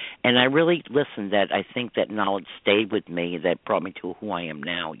 and I really listened. That I think that knowledge stayed with me, that brought me to who I am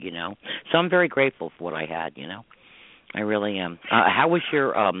now, you know. So I'm very grateful for what I had, you know. I really am. How was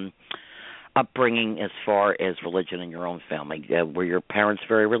your upbringing as far as religion in your own family? Were your parents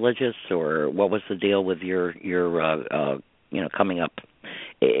very religious, or what was the deal with your you know, coming up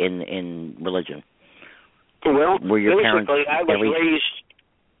in religion? Well, were your parents I was raised.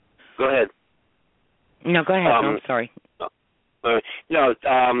 Go ahead. No, go ahead. I'm sorry. No,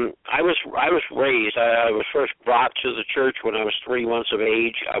 I was raised. I was first brought to the church when I was 3 months of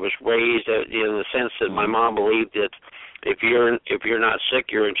age. I was raised in the sense that my mom believed that if you're not sick,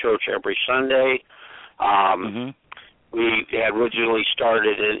 you're in church every Sunday. We had originally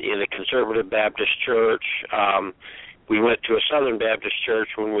started in a conservative Baptist church. We went to a Southern Baptist church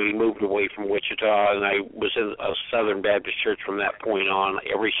when we moved away from Wichita, and I was in a Southern Baptist church from that point on.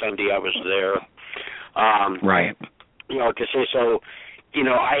 Every Sunday I was there. Right. You know, to say so, you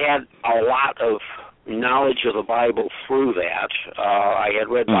know, I had a lot of knowledge of the Bible through that. I had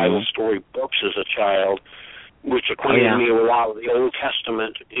read Bible story books as a child, which acquainted me with a lot of the Old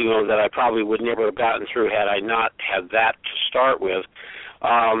Testament, you know, that I probably would never have gotten through had I not had that to start with.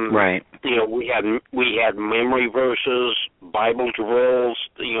 Right. You know, we had memory verses, Bible drills,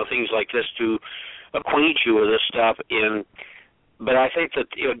 you know, things like this to acquaint you with this stuff. But I think that,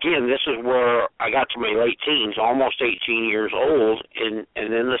 again, this is where I got to my late teens, almost 18 years old, and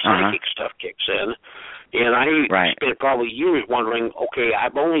then the psychic stuff kicks in. And I spent probably years wondering, okay,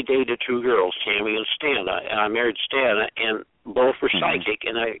 I've only dated 2 girls, Tammy and Stanna, and I married Stanna, and both were psychic.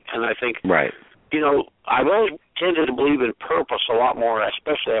 And I think, you know, I've always tended to believe in purpose a lot more,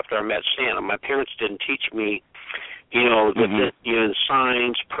 especially after I met Stanna. My parents didn't teach me, you know, in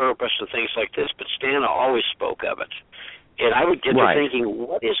signs, purpose, and things like this, but Stanna always spoke of it. And I would get to thinking,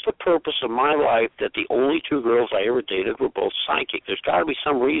 what is the purpose of my life that the only 2 girls I ever dated were both psychic? There's got to be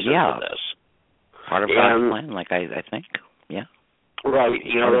some reason for this. Part of God's plan, like I think. Yeah. Right.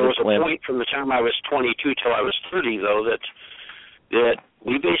 You know, there was a point from the time I was 22 till I was 30, though, that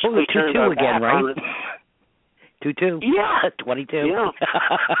we basically turned our back on it. 22. Yeah. 22. Yeah.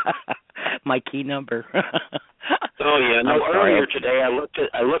 My key number. Oh yeah. No. Earlier today, I looked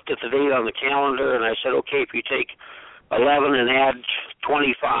at the date on the calendar, and I said, okay, if you take 11 and add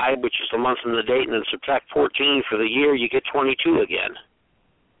 25, which is the month and the date, and then subtract 14 for the year, you get 22 again.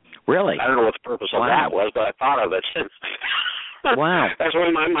 Really? I don't know what the purpose of that was, but I thought of it. Wow. That's the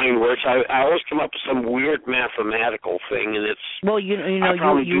way my mind works. I always come up with some weird mathematical thing, and it's... Well, you know,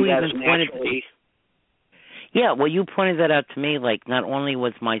 you even pointed... Yeah, well, you pointed that out to me. Like, not only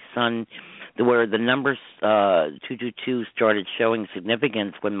was my son, where the numbers 222 started showing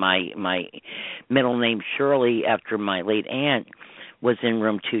significance when my middle name Shirley, after my late aunt, was in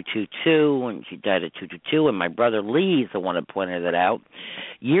room 222, and she died at 222, and my brother Lee is the one that pointed it out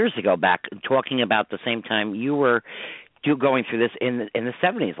years ago, back talking about the same time you were going through this in the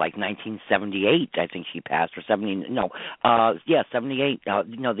 70s, like 1978, I think she passed, or 78.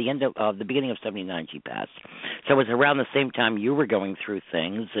 The beginning of 79 she passed. So it was around the same time you were going through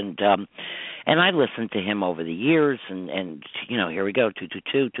things, and I listened to him over the years, and you know, here we go,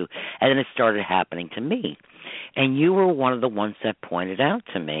 222, and then it started happening to me. And you were one of the ones that pointed out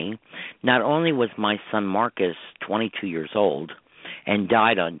to me, not only was my son Marcus 22 years old and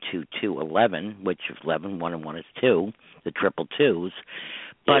died on 2/2/11, which is 11, 1 and 1 is 2, the triple twos,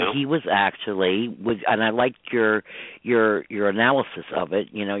 but he was actually, and I liked your analysis of it.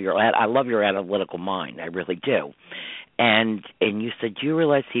 You know, I love your analytical mind, I really do. And you said, do you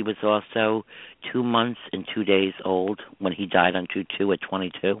realize he was also 2 months and 2 days old when he died on 2/2 at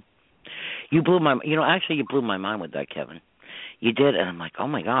 22? You blew my mind with that, Kevin. You did, and I'm like, oh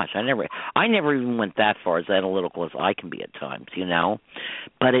my gosh, I never even went that far, as analytical as I can be at times, you know.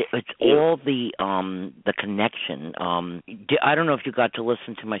 But it's all the connection. I don't know if you got to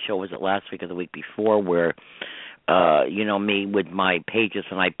listen to my show. Was it last week or the week before? Where, you know, me with my pages,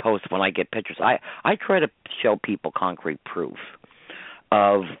 and I post when I get pictures. I try to show people concrete proof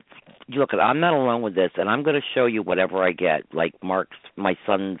of. Look, I'm not alone with this, and I'm going to show you whatever I get, like my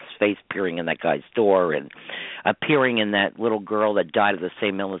son's face peering in that guy's door, and appearing in that little girl that died of the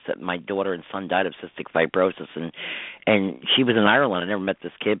same illness that my daughter and son died of, cystic fibrosis, and she was in Ireland. I never met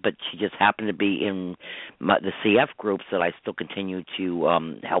this kid, but she just happened to be in the CF groups that I still continue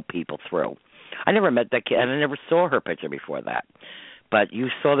to help people through. I never met that kid, and I never saw her picture before that. But you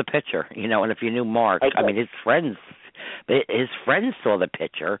saw the picture, you know, and if you knew Mark, I mean, his friends saw the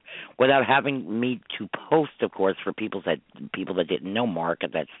picture without having me to post, of course, for people that didn't know Mark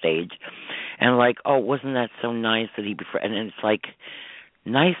at that stage. And like, oh, wasn't that so nice that he and it's like,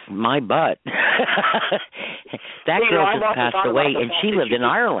 nice my butt. That girl just passed away, and she lived in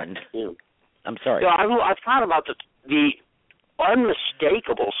Ireland. Yeah. I'm sorry. Yeah, I've thought about the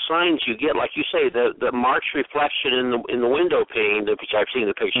unmistakable signs you get, like you say, the Mark's reflection in the window pane, which I've seen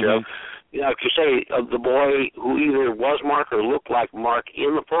the picture of. You know, like you say, of the boy who either was Mark or looked like Mark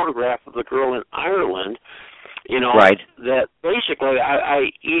in the photograph of the girl in Ireland. You know, right. That basically,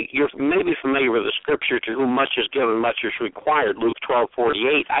 you're maybe familiar with the scripture, to whom much is given, much is required, Luke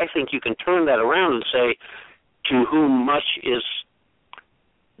 12:48. I think you can turn that around and say, to whom much is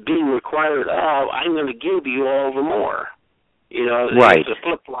being required of, I'm going to give you all the more. You know, right. It's a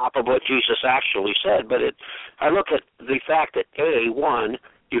flip-flop of what Jesus actually said, but I look at the fact that, one,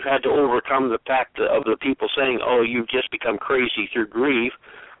 you had to overcome the fact of the people saying, oh, you've just become crazy through grief,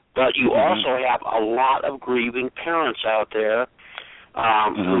 but you also have a lot of grieving parents out there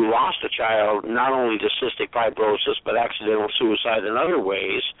who lost a child, not only to cystic fibrosis, but accidental suicide in other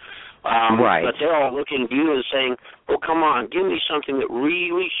ways. Right. But they're all looking at you and saying, oh, come on, give me something that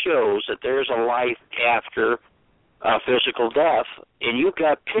really shows that there's a life after physical death. And you've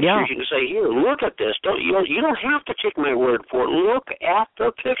got pictures. Yeah. You can say, here, look at this. You don't have to take my word for it. Look at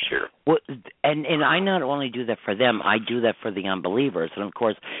the picture. Well, and I not only do that for them, I do that for the unbelievers. And, of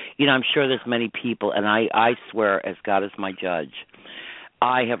course, you know, I'm sure there's many people, and I swear, as God is my judge,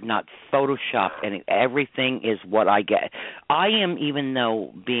 I have not photoshopped any. Everything is what I get. I am, even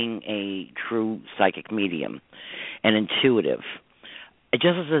though being a true psychic medium and intuitive, it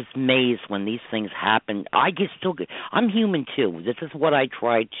just is amazed when these things happen. I'm human too. This is what I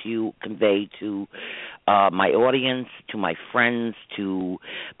try to convey to my audience, to my friends, to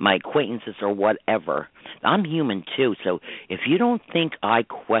my acquaintances or whatever. I'm human too. So if you don't think I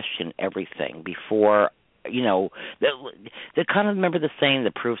question everything before, you know, they kind of remember the saying,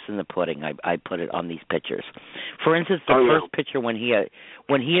 the proof's in the pudding. I put it on these pictures. For instance, the first picture when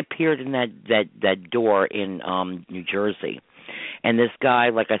he appeared in that door in New Jersey. And this guy,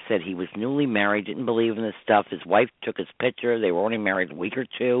 like I said, he was newly married, didn't believe in this stuff. His wife took his picture. They were only married a week or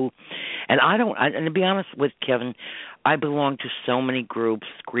two. And and to be honest with Kevin, I belong to so many groups,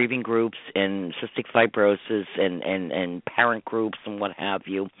 grieving groups and cystic fibrosis and parent groups and what have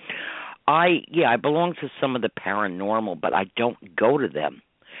you. I belong to some of the paranormal, but I don't go to them.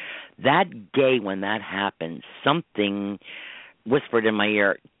 That day when that happened, something whispered in my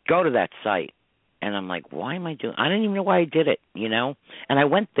ear, go to that site. And I'm like, why am I doing? I didn't even know why I did it, you know. And I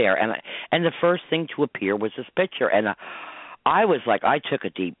went there, and the first thing to appear was this picture, and I was like, I took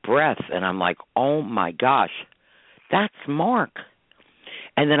a deep breath, and I'm like, oh my gosh, that's Mark.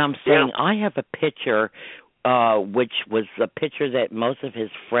 And then I'm saying, I have a picture, which was a picture that most of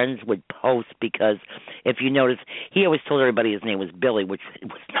his friends would post, because if you notice, he always told everybody his name was Billy, which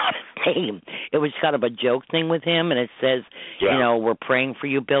was not his name. It was kind of a joke thing with him, and it says, you know, we're praying for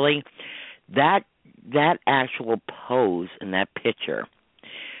you, Billy. That actual pose in that picture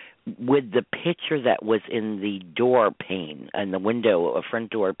with the picture that was in the door pane and the window, a front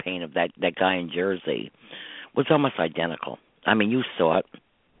door pane of that guy in Jersey was almost identical. I mean, you saw it.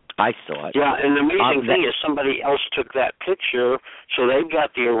 I saw it. Yeah, and the amazing thing is somebody else took that picture, so they've got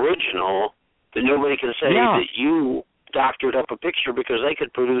the original, that nobody can say that you doctored up a picture, because they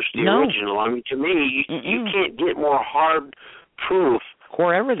could produce the original. I mean, to me, you can't get more hard proof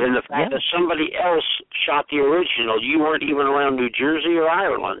than the fact that somebody else shot the original. You weren't even around New Jersey or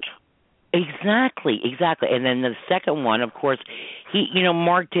Ireland. Exactly. And then the second one, of course,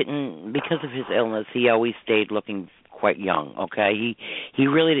 Mark didn't, because of his illness, he always stayed looking quite young, okay? He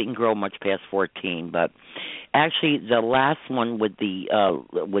really didn't grow much past 14, but actually the last one with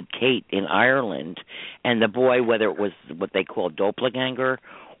Kate in Ireland, and the boy, whether it was what they call doppelganger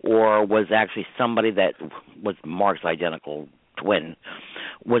or was actually somebody that was Mark's identical twin,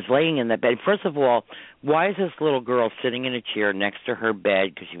 was laying in that bed. First of all, why is this little girl sitting in a chair next to her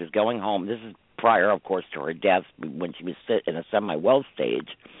bed, because she was going home? This is prior, of course, to her death, when she was in a semi-well stage.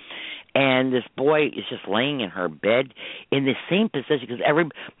 And this boy is just laying in her bed in the same position,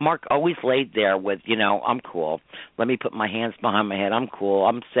 because Mark always laid there with, I'm cool. Let me put my hands behind my head. I'm cool.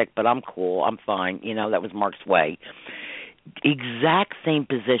 I'm sick, but I'm cool. I'm fine. That was Mark's way. Exact same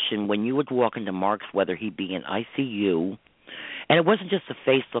position when you would walk into Mark's, whether he be in ICU. And it wasn't just the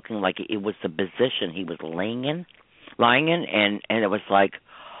face looking like it was the position he was lying in, and it was like,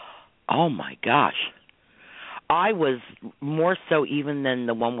 oh my gosh. I was more so even than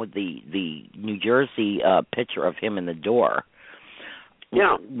the one with the New Jersey picture of him in the door.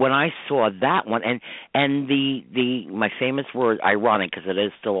 Yeah. When I saw that one, and the my famous word, ironic, because it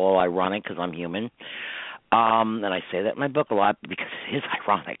is still all ironic, because I'm human, and I say that in my book a lot because it is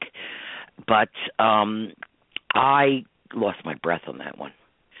ironic. But I lost my breath on that one.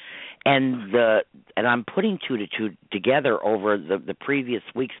 And I'm putting two to two together over the previous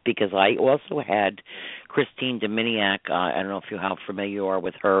weeks because I also had Christine Dominiak. I don't know if how familiar you are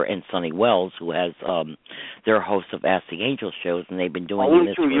with her, and Sonny Wells, who has their host of Ask the Angel shows, and they've been doing only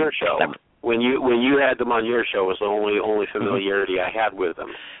this through your show. When you had them on your show was the only familiarity I had with them.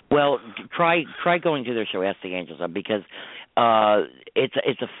 Well, try going to their show, Ask the Angels, because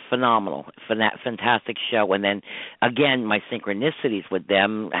it's a phenomenal, fantastic show. And then again, my synchronicities with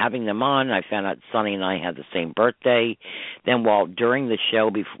them, having them on, I found out Sonny and I had the same birthday. Then during the show,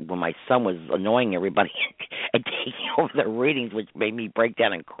 when my son was annoying everybody and taking over the readings, which made me break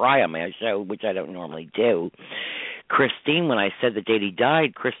down and cry on my show, which I don't normally do. Christine, when I said the date he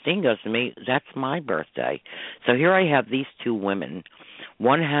died, Christine goes to me, "That's my birthday." So here I have these two women.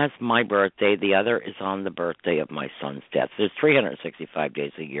 One has my birthday, the other is on the birthday of my son's death. There's 365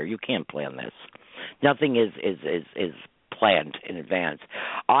 days a year. You can't plan this. Nothing is planned in advance.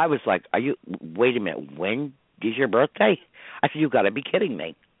 I was like, wait a minute, when is your birthday? I said, you've got to be kidding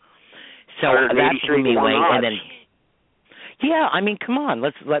me. So that's when me wait, and then yeah, I mean, come on,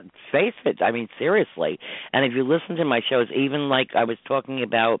 let's face it. I mean, seriously. And if you listen to my shows, even like I was talking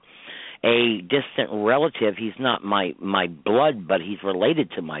about a distant relative, he's not my blood, but he's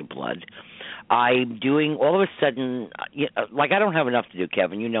related to my blood. I'm doing all of a sudden, like I don't have enough to do,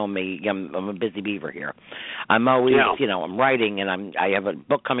 Kevin. You know me. I'm a busy beaver here. I'm always, I'm writing, and I have a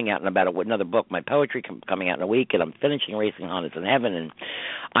book coming out in another book, my poetry coming out in a week, and I'm finishing Racing Hondas in Heaven, and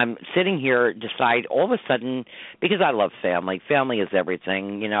I'm sitting here, decide all of a sudden, because I love family. Family is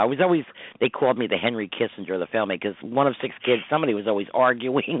everything. They called me the Henry Kissinger of the family because one of 6 kids, somebody was always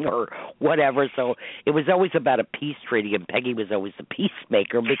arguing or whatever, so it was always about a peace treaty, and Peggy was always the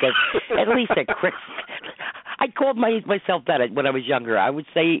peacemaker because at least at Christmas, I called myself that when I was younger. I would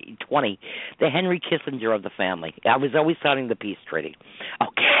say 20, the Henry Kissinger of the family. I was always signing the peace treaty.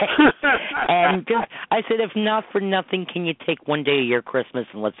 Okay. And I said, if not for nothing, can you take one day a year Christmas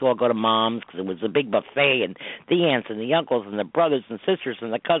and let's all go to Mom's, because it was a big buffet and the aunts and the uncles and the brothers and sisters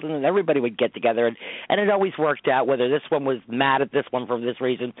and the cousins and everybody would get together. And it always worked out, whether this one was mad at this one for this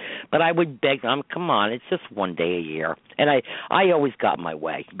reason. But I would beg them, come on, it's just one day a year. And I always got my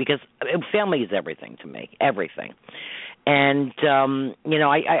way because family is everything to me, everything. And,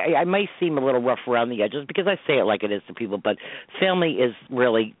 I may seem a little rough around the edges because I say it like it is to people, but family is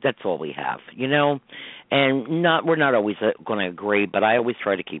really, that's all we have, and we're not always going to agree, but I always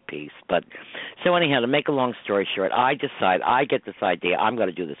try to keep peace. But so anyhow, to make a long story short, I get this idea, I'm going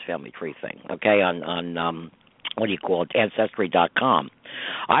to do this family tree thing, okay, on what do you call it, Ancestry.com.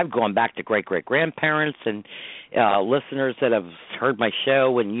 I've gone back to great-great-grandparents and listeners that have heard my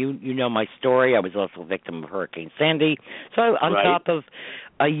show, and you know my story. I was also a victim of Hurricane Sandy. So on top of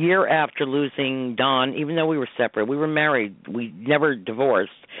a year after losing Don, even though we were separate, we were married. We never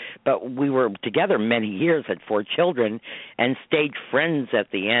divorced, but we were together many years, had 4 children, and stayed friends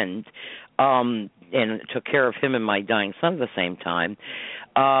at the end, and took care of him and my dying son at the same time.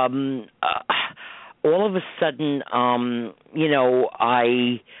 All of a sudden,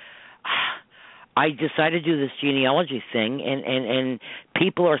 I decided to do this genealogy thing, and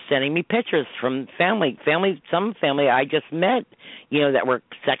people are sending me pictures from some family I just met, that were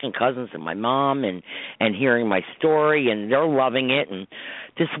second cousins of my mom, and hearing my story, and they're loving it. And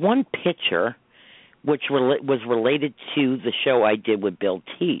this one picture, which was related to the show I did with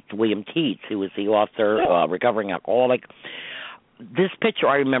William Teets, who was the author, recovering alcoholic. This picture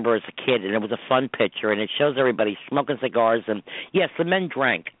I remember as a kid, and it was a fun picture, and it shows everybody smoking cigars, and yes, the men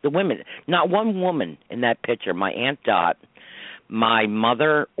drank. The women, not one woman in that picture, my Aunt Dot, my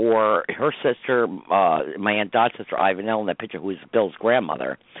mother, or her sister, my Aunt Dot's sister, Ivanelle, in that picture, who was Bill's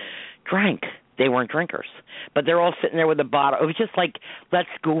grandmother, drank. They weren't drinkers, but they're all sitting there with a bottle. It was just like, let's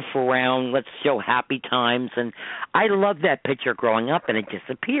goof around, let's show happy times, and I loved that picture growing up, and it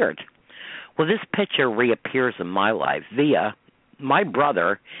disappeared. Well, this picture reappears in my life via my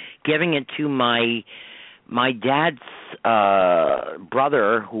brother giving it to my dad's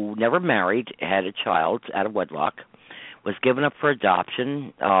brother, who never married, had a child out of wedlock, was given up for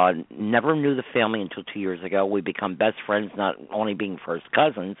adoption, never knew the family until 2 years ago. We become best friends, not only being first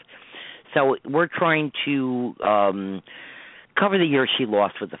cousins. So we're trying to cover the years she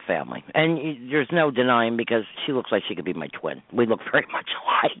lost with the family. And there's no denying, because she looks like she could be my twin. We look very much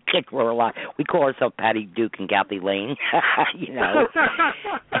alike. We call ourselves Patty Duke and Kathy Lane,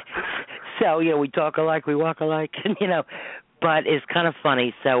 So, we talk alike, we walk alike, But it's kind of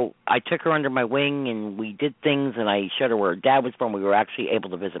funny. So I took her under my wing, and we did things, and I showed her where her dad was from. We were actually able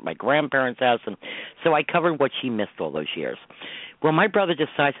to visit my grandparents' house, and so I covered what she missed all those years. Well, my brother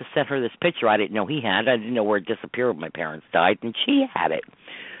decides to send her this picture I didn't know he had. I didn't know where it disappeared when my parents died, and she had it.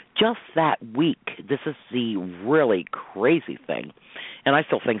 Just that week. This is the really crazy thing. And I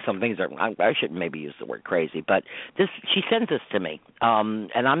still think some things are, I shouldn't maybe use the word crazy, but she sends this to me.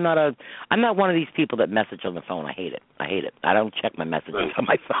 And I'm not one of these people that message on the phone. I hate it. I don't check my messages on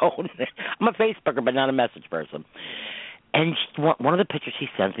my phone. I'm a Facebooker, but not a message person. And one of the pictures she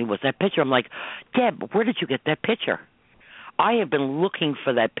sends me was that picture. I'm like, Deb, where did you get that picture? I have been looking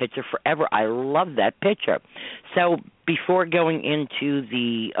for that picture forever. I love that picture. So before going into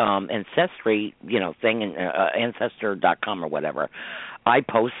the ancestry, thing, ancestor.com or whatever, I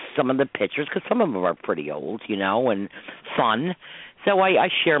post some of the pictures because some of them are pretty old, and fun. So I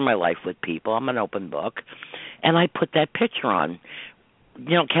share my life with people. I'm an open book. And I put that picture on.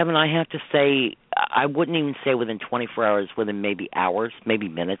 Kevin, I have to say, I wouldn't even say within 24 hours, within maybe hours, maybe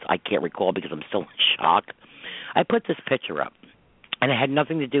minutes. I can't recall because I'm still in shock. I put this picture up, and it had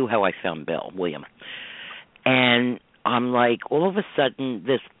nothing to do how I found William. And I'm like, all of a sudden,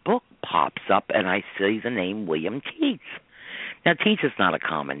 this book pops up, and I see the name William Teets. Now, Teets is not a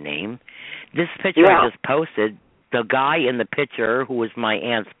common name. This picture I just posted, the guy in the picture, who was my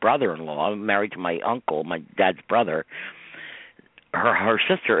aunt's brother-in-law, married to my uncle, my dad's brother, her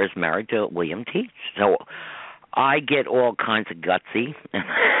sister is married to William Teets. So I get all kinds of gutsy,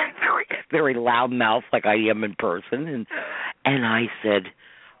 very, very loud mouth like I am in person, and I said,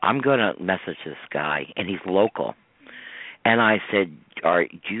 I'm going to message this guy, and he's local. And I said,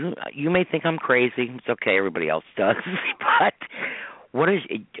 you may think I'm crazy. It's okay, everybody else does. But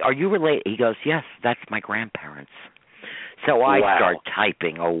are you related? He goes, yes, that's my grandparents. So I start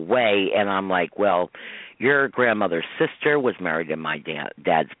typing away, and I'm like, well, your grandmother's sister was married to my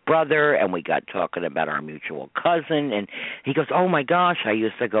dad's brother, and we got talking about our mutual cousin. And he goes, oh, my gosh, I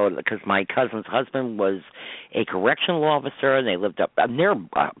used to go, because my cousin's husband was a correctional officer, and they lived up near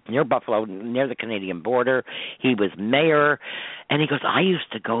Buffalo, near the Canadian border. He was mayor. And he goes, I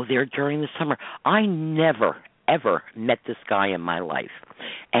used to go there during the summer. I never, ever met this guy in my life.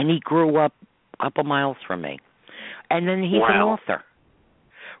 And he grew up a couple miles from me. And then he's an author,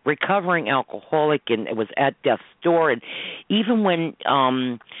 recovering alcoholic, and it was at death's door. And even when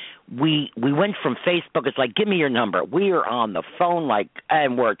we went from Facebook, it's like, give me your number. We are on the phone,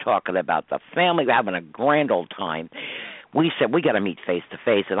 and we're talking about the family, we're having a grand old time. We said, we got to meet face to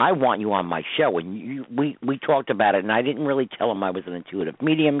face, and I want you on my show. And we talked about it, and I didn't really tell him I was an intuitive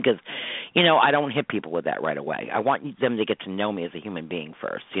medium because, I don't hit people with that right away. I want them to get to know me as a human being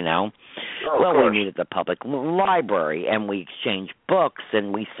first, Oh, well, we meet at the public library, and we exchange books,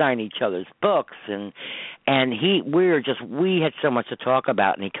 and we sign each other's books, and we had so much to talk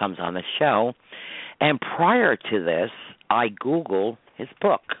about, and he comes on the show. And prior to this, I Googled his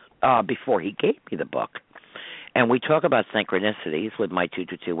book before he gave me the book. And we talk about synchronicities with my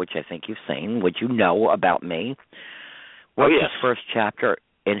 222, which I think you've seen, which you know about me. What's his first chapter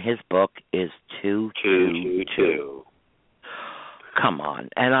in his book is 222. Come on.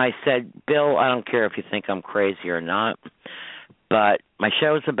 And I said, Bill, I don't care if you think I'm crazy or not, but my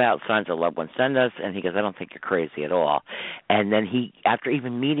show is about signs a loved ones send us. And he goes, I don't think you're crazy at all. And then after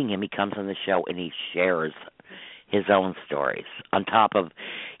even meeting him, he comes on the show and he shares his own stories on top of,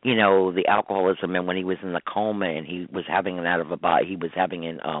 the alcoholism, and when he was in the coma and he was having an out of body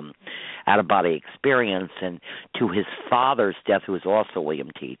experience, and to his father's death, who was also William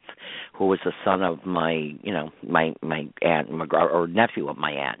Teets, who was the son of my aunt or nephew of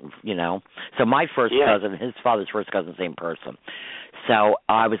my aunt, So my first cousin, his father's first cousin, same person. So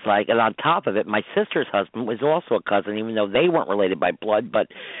I was like, and on top of it, my sister's husband was also a cousin, even though they weren't related by blood, but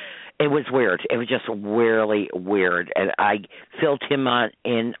it was weird. It was just really weird. And I filled him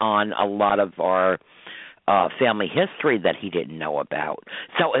in on a lot of our family history that he didn't know about.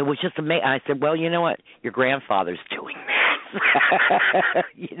 So it was just amazing. I said, well, you know what? Your grandfather's doing this.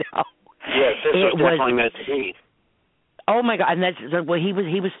 Yes, this was definitely meant to be. Oh, my God. And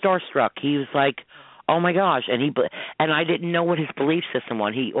he was starstruck. He was like, oh my gosh! And I didn't know what his belief system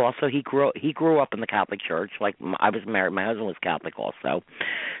was. He grew up in the Catholic Church. Like I was married, my husband was Catholic also,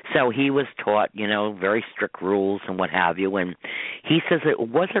 so he was taught, very strict rules and what have you. And he says it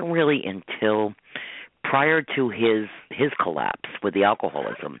wasn't really until prior to his collapse with the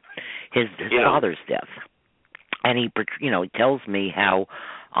alcoholism, his father's death, and he tells me how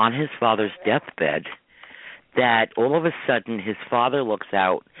on his father's deathbed that all of a sudden his father looks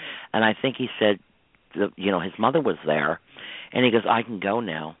out, and I think he said, his mother was there, and he goes, I can go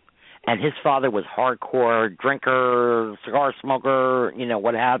now. And his father was hardcore drinker, cigar smoker,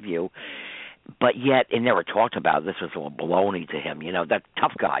 what have you. But yet, it never talked about it. This was all baloney to him, that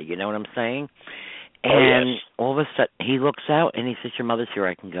tough guy, you know what I'm saying? And all of a sudden, he looks out and he says, "Your mother's here.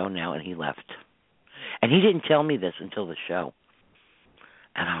 I can go now." And he left. And he didn't tell me this until the show.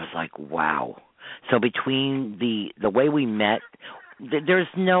 And I was like, wow. So between the way we met, there's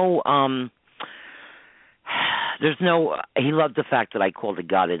no, he loved the fact that I called it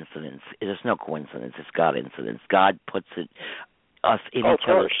God incidents. There's no coincidence. It's God incidents. God puts us in each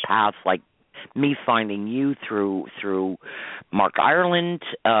other's paths, like me finding you through Mark Ireland,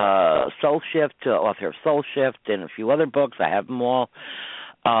 Soul Shift, author of Soul Shift, and a few other books. I have them all.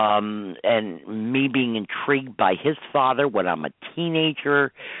 And me being intrigued by his father when I'm a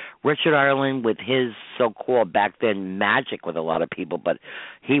teenager, Richard Ireland with his so-called back then magic with a lot of people, but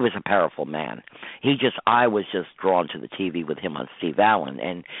he was a powerful man. I was just drawn to the TV with him on Steve Allen,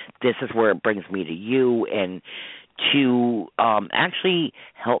 and this is where it brings me to you and to actually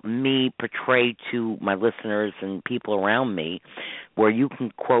help me portray to my listeners and people around me where you can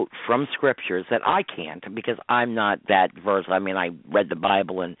quote from scriptures that I can't because I'm not that versed. I mean, I read the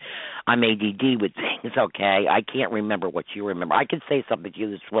Bible and I'm ADD with things, okay? I can't remember what you remember. I can say something to you.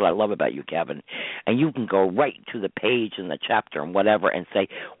 This is what I love about you, Kevin. And you can go right to the page and the chapter and whatever and say,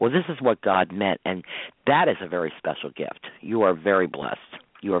 well, this is what God meant. And that is a very special gift. You are very blessed.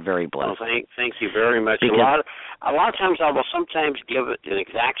 You are very blessed. Well, thank you very much. A lot of times I will sometimes give it an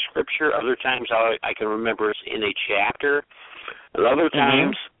exact scripture. Other times I can remember it's in a chapter. And other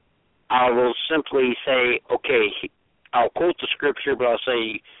times I will simply say, okay, I'll quote the scripture, but I'll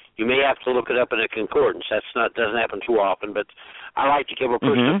say you may have to look it up in a concordance. Doesn't happen too often, but I like to give a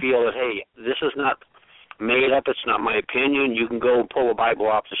person a feel that, hey, this is not made up. It's not my opinion. You can go and pull a Bible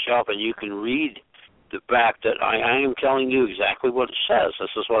off the shelf and you can read the fact that I am telling you exactly what it says. This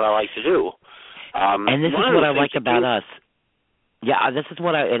is what I like to do. And this is what I like about us. Yeah, this is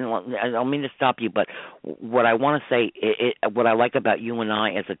what I don't mean to stop you, but what I want to say, what I like about you and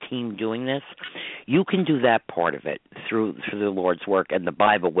I as a team doing this, you can do that part of it through the Lord's work and the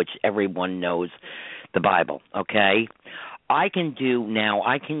Bible, which everyone knows the Bible, okay? I can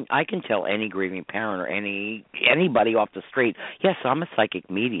tell any grieving parent or anybody off the street, yes, I'm a psychic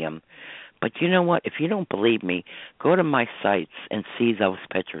medium, but you know what? If you don't believe me, go to my sites and see those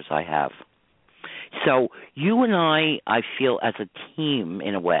pictures I have. So you and I feel as a team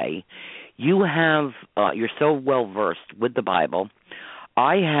in a way, you're so well versed with the Bible.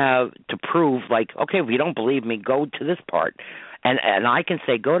 I have to prove, like, okay, if you don't believe me, go to this part, and I can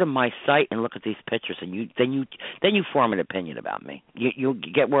say, go to my site and look at these pictures, and then you form an opinion about me. You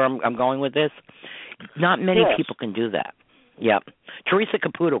get where I'm going with this? Not many people can do that. Yeah, Teresa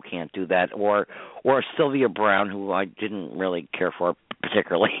Caputo can't do that, or Sylvia Brown, who I didn't really care for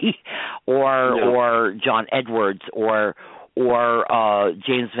particularly, or John Edwards, or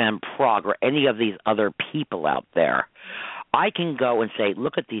James Van Prague, or any of these other people out there. I can go and say,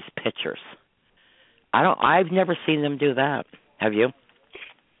 look at these pictures. I've never seen them do that. Have you?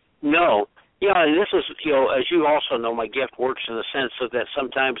 No. Yeah, and this is, as you also know, my gift works in the sense of that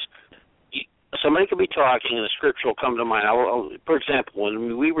sometimes somebody could be talking and a scripture will come to mind. For example,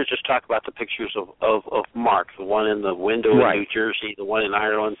 when we were just talking about the pictures of Mark, the one in the window in New Jersey, the one in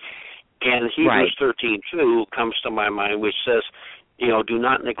Ireland, and Hebrews 13:2 comes to my mind, which says, do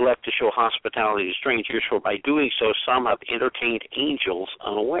not neglect to show hospitality to strangers, for by doing so some have entertained angels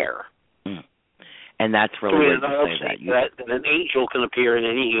unaware. Mm. And that's really weird to say that an angel can appear in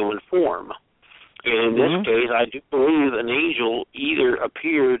any human form. And in this case, I do believe an angel either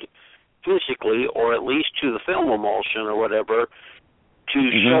appeared physically or at least to the film emulsion or whatever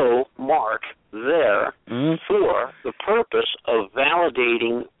to show Mark there for the purpose of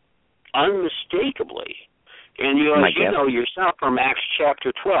validating unmistakably. And as you know yourself from Acts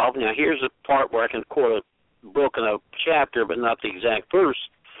chapter 12, now here's a part where I can quote a book and a chapter but not the exact verse.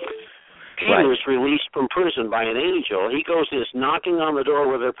 Peter was released from prison by an angel. He goes and is knocking on the door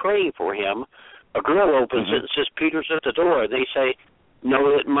where they're praying for him. A girl opens it and says, Peter's at the door. They say,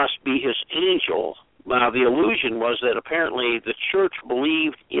 no, it must be his angel. Now, the illusion was that apparently the church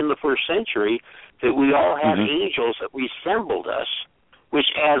believed in the first century that we all had angels that resembled us, which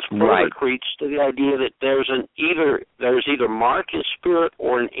adds further credence to the idea that there's either Mark in spirit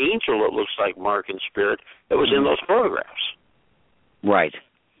or an angel that looks like Mark in spirit that was in those photographs. Right.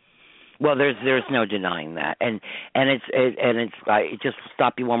 Well, there's no denying that, and it's I just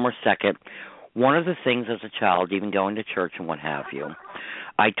stop you one more second. One of the things as a child, even going to church and what have you,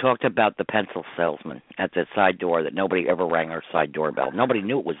 I talked about the pencil salesman at the side door that nobody ever rang our side doorbell. Nobody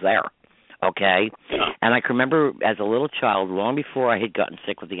knew it was there, okay? Yeah. And I can remember as a little child, long before I had gotten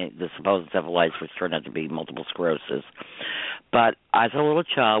sick with the supposed encephalitis, which turned out to be multiple sclerosis, but as a little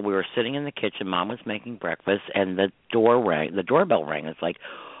child, we were sitting in the kitchen. Mom was making breakfast, and the doorbell rang. It's like,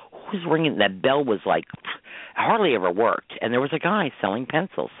 who was ringing. That bell was like hardly ever worked, and there was a guy selling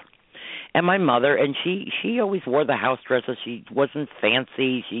pencils. And my mother, and she always wore the house dresses. She wasn't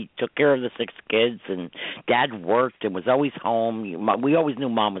fancy. She took care of the 6 kids, and Dad worked and was always home. We always knew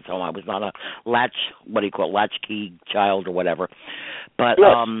Mom was home. I was not a latchkey child or whatever. But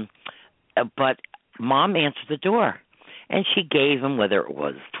yes. But Mom answered the door, and she gave him, whether it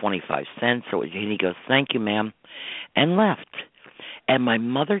was 25 cents or, and he goes, "Thank you, ma'am," and left. And my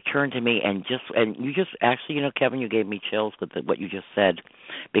mother turned to me and you just actually, Kevin, you gave me chills with what you just said,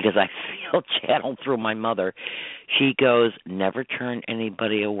 because I feel channeled through my mother. She goes, "Never turn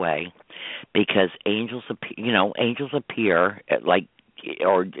anybody away, because angels appear like,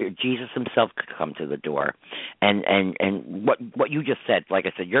 or Jesus himself could come to the door." And what you just said, like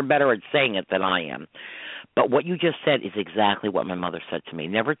I said, you're better at saying it than I am. But what you just said is exactly what my mother said to me.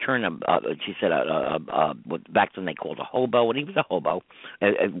 Never turn she said, back then they called a hobo, and he was a hobo,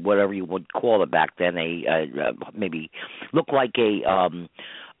 whatever you would call it back then, maybe looked like he had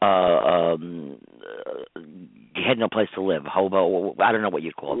no place to live, hobo, I don't know what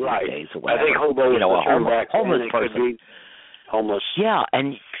you call it these days or whatever. I think hobo is a homeless person. Homeless. Yeah,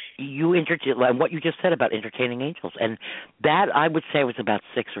 and and what you just said about entertaining angels, and that I would say was about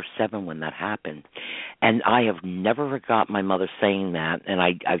 6 or 7 when that happened, and I have never forgot my mother saying that, and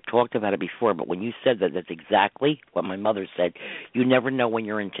I've talked about it before, but when you said that, that's exactly what my mother said. You never know when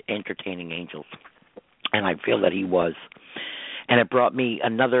you're entertaining angels, and I feel that he was. And it brought me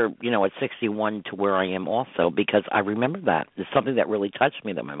another, at 61 to where I am also, because I remember that. It's something that really touched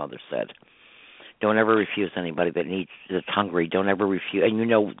me that my mother said. Don't ever refuse anybody that's hungry. Don't ever refuse. And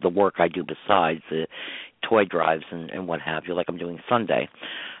the work I do besides the toy drives and what have you, like I'm doing Sunday.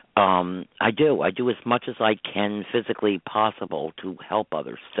 I do as much as I can physically possible to help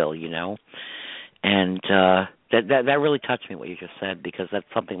others still, And that really touched me, what you just said, because that's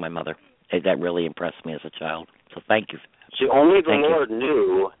something my mother, that really impressed me as a child. So thank you. See, only the Lord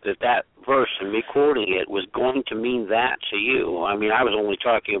knew that verse, and me quoting it, was going to mean that to you. I mean, I was only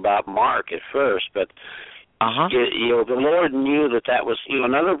talking about Mark at first, but the Lord knew that was,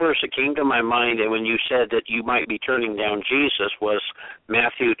 another verse that came to my mind, and when you said that you might be turning down Jesus, was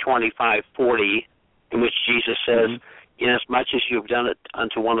Matthew 25:40, in which Jesus says, "Inasmuch as you have done it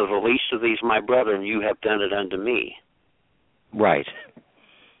unto one of the least of these, my brethren, you have done it unto me." Right.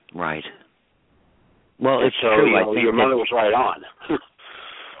 Well, it's true. I think your mother was right on.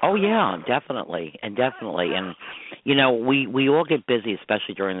 Oh yeah, definitely. And we all get busy,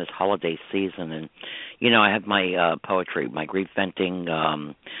 especially during this holiday season. And I have my poetry, my grief venting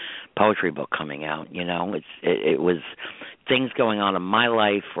poetry book coming out. It was things going on in my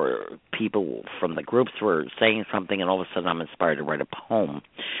life, or people from the groups were saying something, and all of a sudden I'm inspired to write a poem.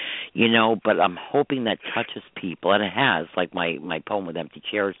 But I'm hoping that touches people, and it has, like my poem with empty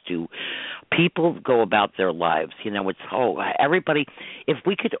chairs do. People go about their lives, everybody, if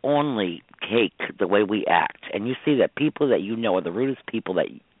we could only take the way we act, and you see that people that are the rudest people that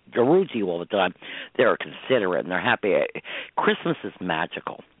are rude to you all the time, they're considerate and they're happy. Christmas is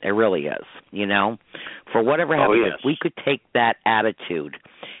magical. It really is, For whatever happens, if we could take that attitude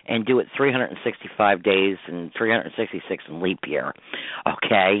and do it 365 days and 366 in leap year,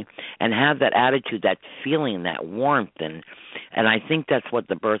 okay, and have that attitude, that feeling, that warmth, and I think that's what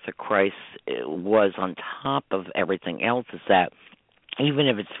the birth of Christ was, on top of everything else, is that even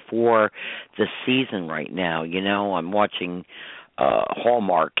if it's for the season right now, I'm watching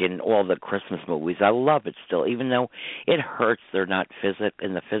Hallmark and all the Christmas movies. I love it still, even though it hurts they're not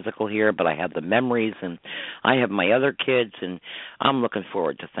in the physical here, but I have the memories, and I have my other kids, and I'm looking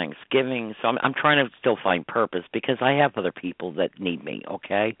forward to Thanksgiving. So I'm trying to still find purpose, because I have other people that need me,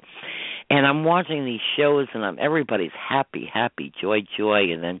 okay? And I'm watching these shows, and everybody's happy, joy,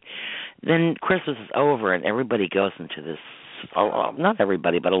 and then Christmas is over, and everybody goes into this, not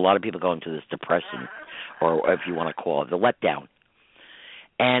everybody, but a lot of people go into this depression, or if you want to call it, the letdown.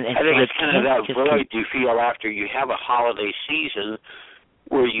 And I think it's kind of that void you feel after you have a holiday season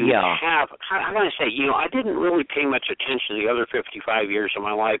where you have, how can I say, I didn't really pay much attention the other 55 years of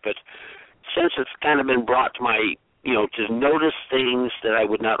my life, but since it's kind of been brought to my, to notice things that I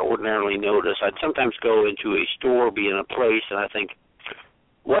would not ordinarily notice, I'd sometimes go into a store, be in a place, and I think,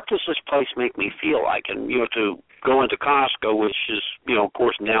 what does this place make me feel like? And, to go into Costco, which is, of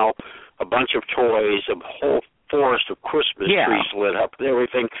course, now a bunch of toys, a whole forest of Christmas trees lit up and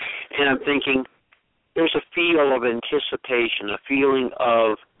everything, and I'm thinking there's a feel of anticipation, a feeling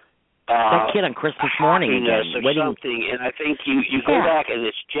of that kid on Christmas morning again, or something, and I think you go back and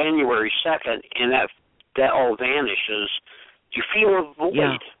it's January 2nd, and that all vanishes. You feel a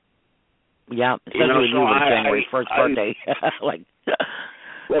void. Yeah, especially with January 1st birthday.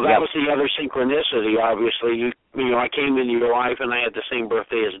 Well, that was the other synchronicity, obviously. You know, I came into your life and I had the same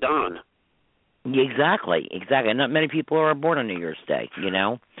birthday as Don. Exactly. Not many people are born on New Year's Day, you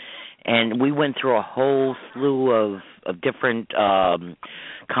know. And we went through a whole slew of different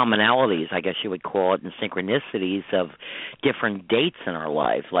commonalities, I guess you would call it, and synchronicities of different dates in our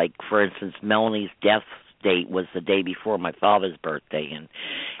life. Like, for instance, Melanie's death date was the day before my father's birthday,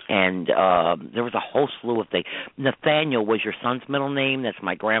 and there was a whole slew of things. Nathaniel was your son's middle name. That's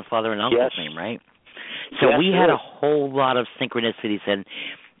my grandfather and uncle's name, right? So we had a whole lot of synchronicities, and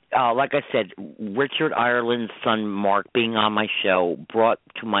like I said, Richard Ireland's son, Mark, being on my show brought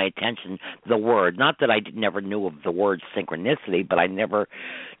to my attention the word. Not that I never knew of the word synchronicity, but I never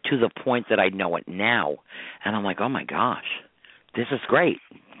to the point that I know it now. And I'm like, oh, my gosh, this is great.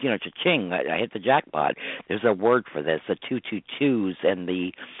 You know, cha-ching, I hit the jackpot. There's a word for this, the 222s and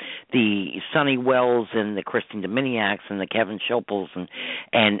the Sonny Wells and the Christine Dominiacs and the Kevin Schoeppels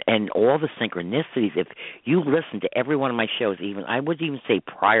and all the synchronicities. If you listen to every one of my shows, even I would even say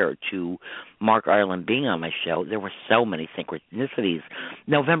prior to Mark Ireland being on my show, there were so many synchronicities.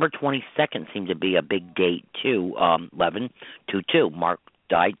 November 22nd seemed to be a big date, too, 11/22. Mark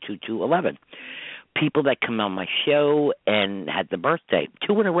died 2/2/11. People that come on my show and had the birthday,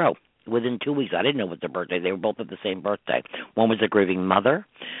 2 in a row, within 2 weeks. I didn't know what their birthday. They were both at the same birthday. One was a grieving mother.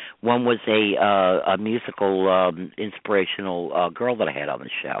 One was a musical, inspirational girl that I had on the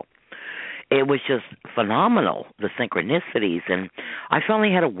show. It was just phenomenal, the synchronicities, and I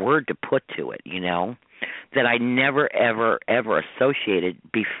finally had a word to put to it, you know, that I never, ever, ever associated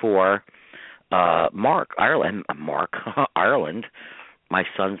before Mark Ireland. My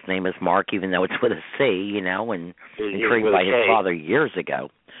son's name is Mark, even though it's with a C, you know, and intrigued by his father years ago.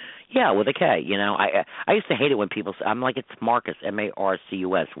 Yeah, with a K, you know. I used to hate it when people say, I'm like, it's Marcus,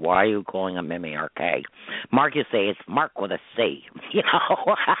 Marcus. Why are you calling him Mark? Mark, you say it's Mark with a C, you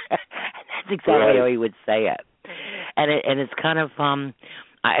know. That's exactly how he would say it. And it's kind of,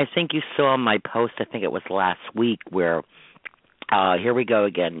 I think you saw my post, I think it was last week, where here we go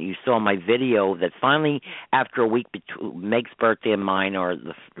again. You saw my video that finally, after a week between Meg's birthday and mine, or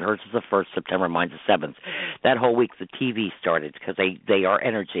hers is the 1st September, mine's the 7th, that whole week the TV started because they are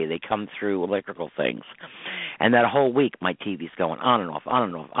energy. They come through electrical things. And that whole week my TV's going on and off, on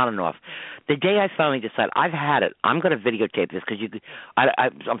and off, on and off. The day I finally decided, I've had it, I'm going to videotape this because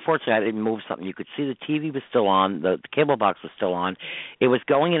unfortunately I didn't move something. You could see the TV was still on, the cable box was still on. It was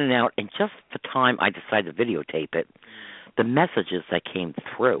going in and out, and just the time I decided to videotape it, the messages that came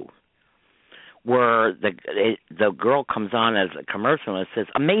through were the girl comes on as a commercial and it says,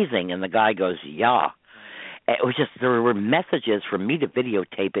 amazing, and the guy goes, yeah. It was just, there were messages for me to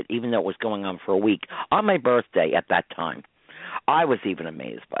videotape it, even though it was going on for a week, on my birthday at that time. I was even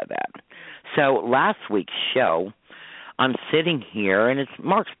amazed by that. So last week's show, I'm sitting here, and it's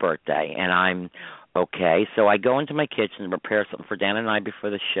Mark's birthday, and I'm okay. So I go into my kitchen and prepare something for Dan and I before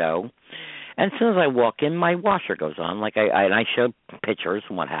the show. And as soon as I walk in, my washer goes on. Like I showed pictures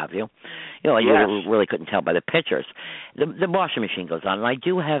and what have you. You know, you really couldn't tell by the pictures. The washing machine goes on, and I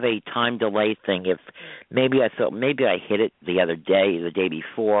do have a time delay thing. If maybe I thought maybe I hit it the other day, the day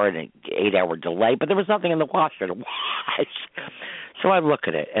before, and an 8-hour delay, but there was nothing in the washer to wash. So I look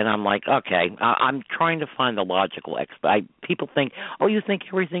at it, and I'm like, okay, I'm trying to find the logical people think, oh, you think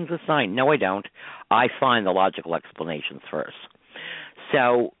everything's a sign. No, I don't. I find the logical explanations first.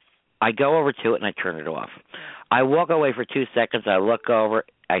 So I go over to it, and I turn it off. I walk away for 2 seconds. I look over.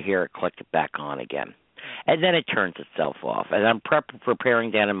 I hear it click back on again. And then it turns itself off. And I'm preparing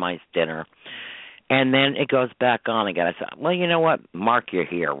Dan and my dinner. And then it goes back on again. I said, well, you know what? Mark, you're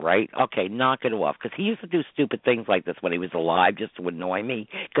here, right? Okay, knock it off. Because he used to do stupid things like this when he was alive just to annoy me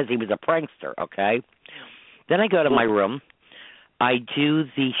because he was a prankster, okay? Then I go to my room. I do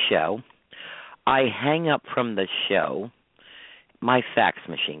the show. I hang up from the show. My fax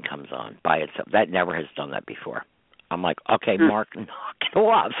machine comes on by itself. That never has done that before. I'm like, okay, Mark, knock it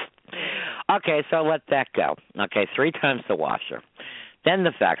off. Okay, so let that go. Okay, 3 times the washer. Then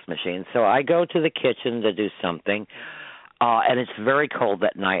the fax machine. So I go to the kitchen to do something, and it's very cold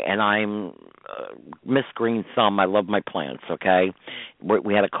that night, and I'm Miss Green Thumb. I love my plants, okay?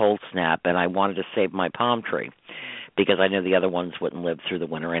 We had a cold snap, and I wanted to save my palm tree because I knew the other ones wouldn't live through the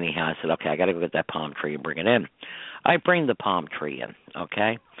winter anyhow. I said, okay, I got to go get that palm tree and bring it in. I bring the palm tree in,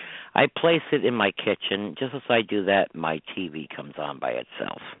 okay? I place it in my kitchen. Just as I do that, my TV comes on by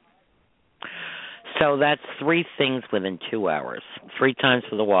itself. So that's 3 things within 2 hours. 3 times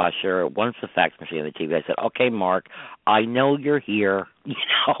for the washer, once the fax machine and the TV. I said, okay, Mark, I know you're here. You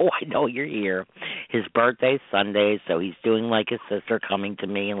know, I know you're here. His birthday's Sunday, so he's doing like his sister, coming to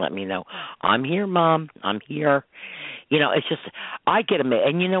me and let me know, I'm here, Mom, I'm here. It's just, I get amazed.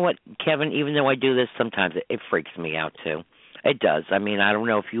 And you know what, Kevin, even though I do this, sometimes it freaks me out, too. It does. I mean, I don't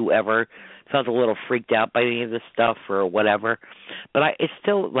know if you ever felt a little freaked out by any of this stuff or whatever, but it's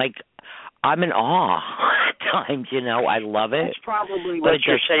still, like, I'm in awe at times, I love it. That's probably what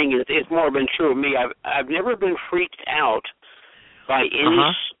you're saying. It's more been true of me. I've never been freaked out by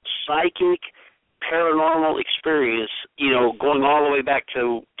any psychic, paranormal experience, going all the way back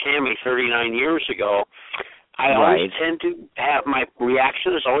to Tammy 39 years ago. I always tend to have, my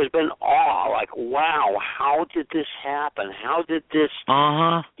reaction has always been awe, like, wow, how did this happen? How did this,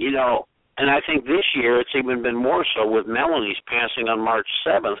 and I think this year it's even been more so with Melanie's passing on March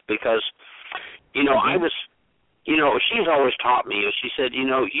 7th because, I was, she's always taught me, she said,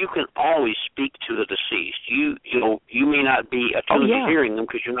 you can always speak to the deceased. You may not be attuned to hearing them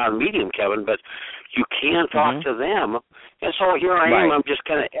because you're not a medium, Kevin, but you can talk to them. And so here I am, I'm just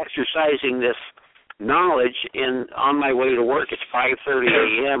kind of exercising this knowledge on my way to work. It's 5:30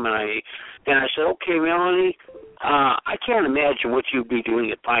 a.m. and I said, okay, Melanie, I can't imagine what you'd be doing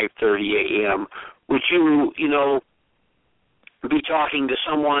at 5:30 a.m. Would you, be talking to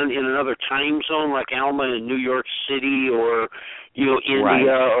someone in another time zone like Alma in New York City or,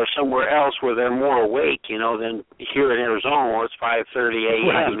 India or somewhere else where they're more awake, than here in Arizona where it's 5:30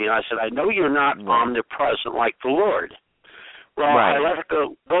 a.m. I said, I know you're not omnipresent like the Lord. Well, I let it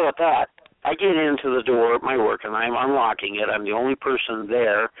go at that. I get into the door at my work, and I'm unlocking it. I'm the only person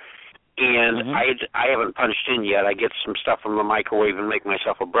there, and I haven't punched in yet. I get some stuff from the microwave and make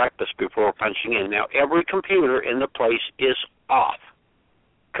myself a breakfast before punching in. Now, every computer in the place is off,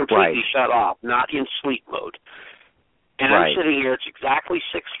 completely shut off, not in sleep mode. And I'm sitting here. It's exactly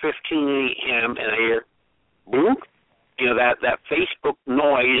 6:15 a.m., and I hear, boom, that Facebook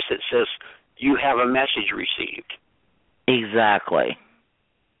noise that says, you have a message received. Exactly.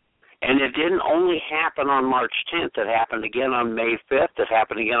 And it didn't only happen on March 10th. It happened again on May 5th. It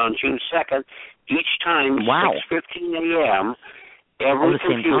happened again on June 2nd. Each time, 6:15 a.m., every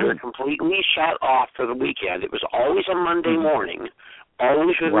computer completely shut off for the weekend. It was always a Monday morning.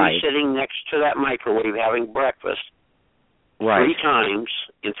 Always with me sitting next to that microwave having breakfast 3 times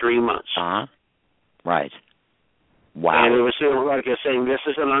in 3 months. Right. Wow. And it was like I was saying, this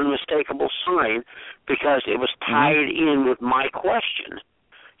is an unmistakable sign because it was tied in with my question.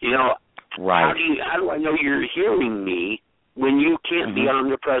 How do I know you're hearing me when you can't be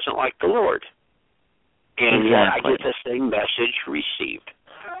omnipresent like the Lord? And yet I get the same message received.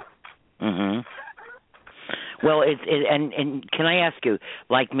 Well, and can I ask you,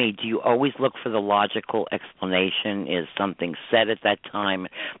 like me, do you always look for the logical explanation? Is something said at that time?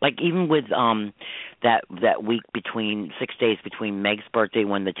 Like even with that week between 6 days between Meg's birthday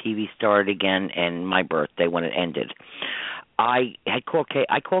when the TV started again and my birthday when it ended. I called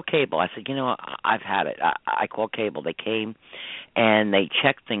cable. I said, I've had it. I called cable. They came and they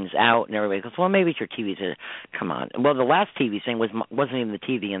checked things out, and everybody goes, well, maybe it's your TV. I said, come on. Well, the last TV thing wasn't even the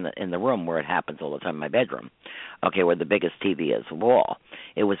TV in the room where it happens all the time in my bedroom. Okay, where the biggest TV is, wall.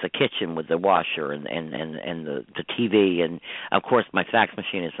 It was the kitchen with the washer and the TV, and of course my fax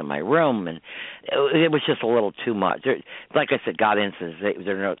machine is in my room, and it was just a little too much. Like I said, God instance,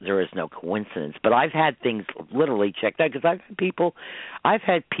 there is no coincidence. But I've had things literally checked out because I've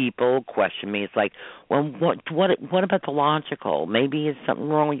had people question me. It's like, well, what about the logical? Maybe it's something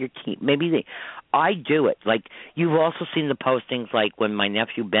wrong with your team. I do it. Like, you've also seen the postings, like when my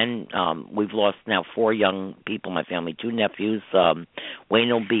nephew Ben, we've lost now 4 young people in my family, 2 nephews. Wayne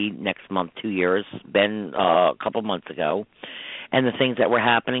will be next month 2 years, Ben a couple months ago, and the things that were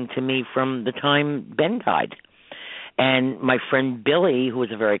happening to me from the time Ben died. And my friend Billy, who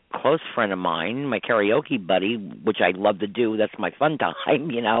is a very close friend of mine, my karaoke buddy, which I love to do, that's my fun time,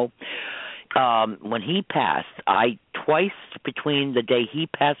 when he passed, twice between the day he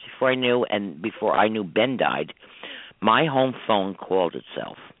passed before I knew and before I knew Ben died, my home phone called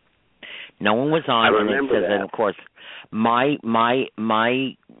itself. No one was on, and it says, and of course, my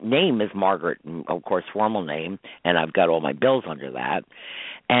name is Margaret, of course, formal name, and I've got all my bills under that.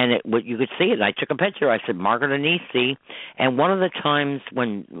 And you could see it. And I took a picture. I said, Margaret Anisi. And one of the times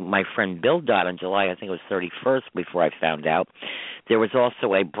when my friend Bill died on July, I think it was 31st before I found out, there was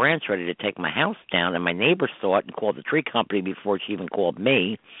also a branch ready to take my house down, and my neighbor saw it and called the tree company before she even called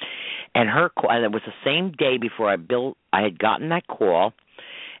me. And it was the same day before I had gotten that call,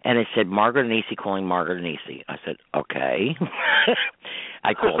 and it said, Margaret Anisi calling Margaret Anisi. I said, okay.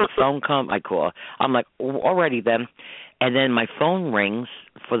 I call the phone I'm like, alrighty then. And then my phone rings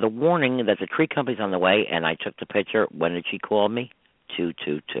for the warning that the tree company's on the way, and I took the picture. When did she call me?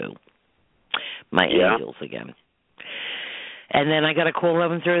 222. My angels again. And then I got a call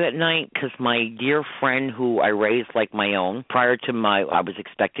 11:30 that night because my dear friend who I raised like my own, prior to I was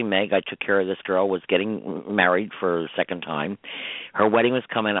expecting Meg. I took care of this girl, was getting married for a second time. Her wedding was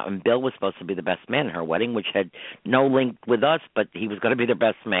coming up, and Bill was supposed to be the best man in her wedding, which had no link with us, but he was going to be their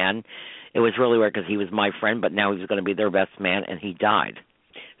best man. It was really weird because he was my friend, but now he was going to be their best man, and he died.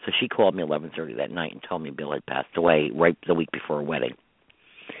 So she called me 11:30 that night and told me Bill had passed away right the week before her wedding.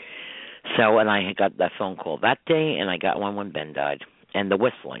 So, and I got that phone call that day, and I got one when Ben died. And the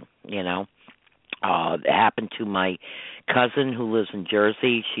whistling, it happened to my cousin who lives in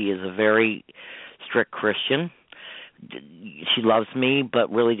Jersey. She is a very strict Christian. She loves me,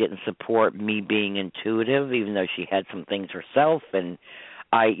 but really didn't support me being intuitive, even though she had some things herself. And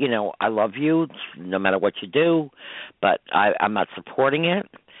I love you no matter what you do, but I'm not supporting it.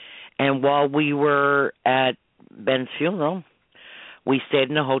 And while we were at Ben's funeral, we stayed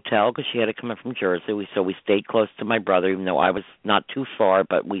in a hotel because she had to come in from Jersey. So we stayed close to my brother, even though I was not too far,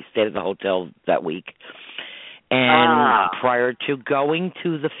 but we stayed at the hotel that week. And prior to going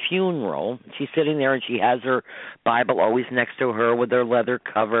to the funeral, she's sitting there and she has her Bible always next to her with her leather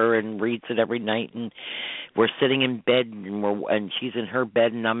cover and reads it every night. And we're sitting in bed and she's in her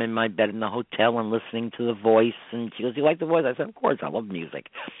bed and I'm in my bed in the hotel and listening to the voice. And she goes, "You like the voice?" I said, "Of course, I love music."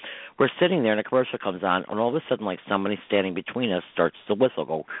 We're sitting there and a commercial comes on, and all of a sudden, like somebody standing between us starts to whistle,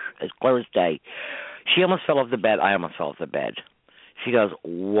 go as clear as day. She almost fell off the bed. I almost fell off the bed. She goes,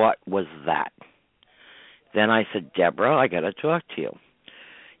 "What was that?" Then I said, "Deborah, I got to talk to you.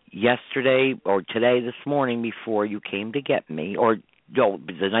 Yesterday or today, this morning, before you came to get me, or no,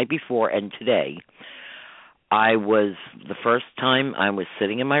 the night before and today, the first time I was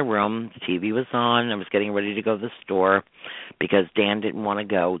sitting in my room, the TV was on, I was getting ready to go to the store because Dan didn't want to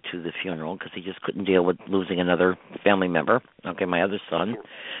go to the funeral because he just couldn't deal with losing another family member, my other son,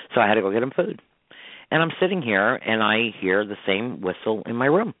 so I had to go get him food. And I'm sitting here, and I hear the same whistle in my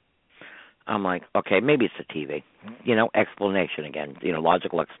room. I'm like, okay, maybe it's the TV, explanation again,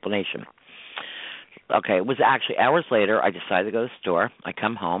 logical explanation. Okay, it was actually hours later, I decided to go to the store. I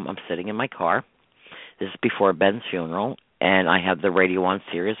come home, I'm sitting in my car. This is before Ben's funeral, and I have the radio on,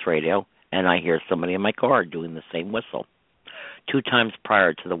 Sirius Radio, and I hear somebody in my car doing the same whistle 2 times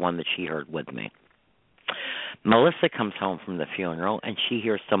prior to the one that she heard with me. Melissa comes home from the funeral, and she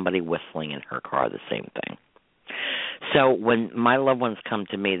hears somebody whistling in her car, the same thing. So when my loved ones come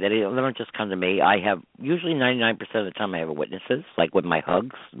to me, they don't just come to me. I have, usually 99% of the time I have witnesses, like with my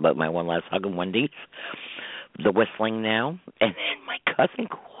hugs, but my one last hug in Wendy's, the whistling now. And then my cousin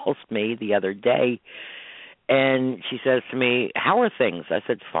calls me the other day, and she says to me, "How are things?" I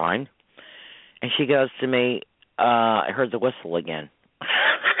said, "Fine." And she goes to me, "I heard the whistle again."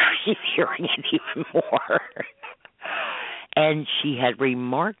 She's hearing it even more. And she had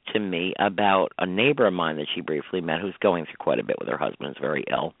remarked to me about a neighbor of mine that she briefly met who's going through quite a bit with her husband, is very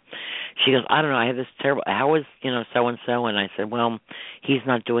ill. She goes, "I don't know, I have this terrible, how is, so-and-so?" And I said, "Well, he's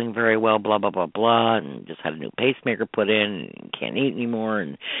not doing very well, blah, blah, blah, blah, and just had a new pacemaker put in and can't eat anymore."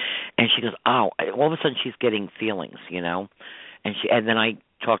 And she goes, "Oh," all of a sudden she's getting feelings, And then I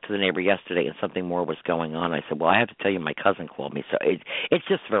talked to the neighbor yesterday, and something more was going on. I said, "Well, I have to tell you, my cousin called me." So it's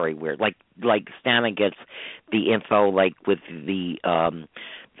just very weird. Like Stanna gets the info, like with the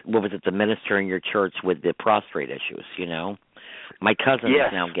what was it, the minister in your church with the prostate issues. My cousin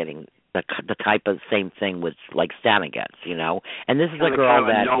is now getting the type of same thing with like Stanna gets. And this is a girl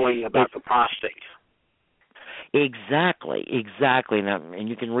that knowing about the prostate. Exactly. And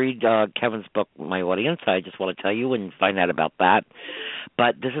you can read Kevin's book, My Audience. I just want to tell you and find out about that.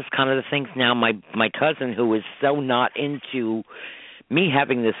 But this is kind of the things now. My cousin, who is so not into me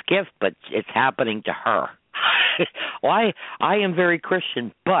having this gift, but it's happening to her. Well, I am very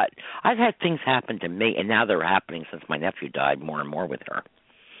Christian, but I've had things happen to me, and now they're happening since my nephew died more and more with her.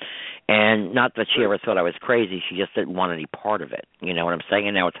 And not that she ever thought I was crazy. She just didn't want any part of it. You know what I'm saying?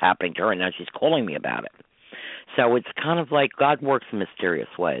 And now it's happening to her, and now she's calling me about it. So it's kind of like God works in mysterious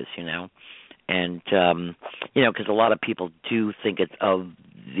ways, And, because a lot of people do think it's of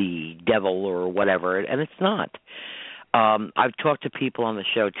the devil or whatever, and it's not. I've talked to people on the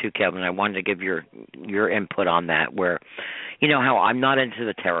show, too, Kevin. I wanted to give your input on that, where, how I'm not into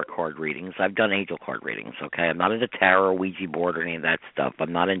the tarot card readings. I've done angel card readings, okay? I'm not into tarot, Ouija board, or any of that stuff. I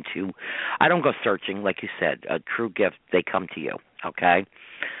don't go searching, like you said. A true gift, they come to you, okay?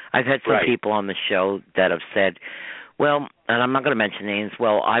 I've had some people on the show that have said, well, and I'm not going to mention names,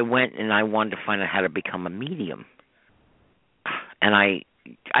 well, I went and I wanted to find out how to become a medium. And I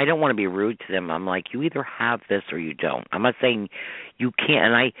don't want to be rude to them. I'm like, you either have this or you don't. I'm not saying you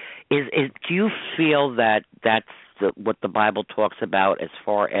can't. And do you feel that that's what the Bible talks about as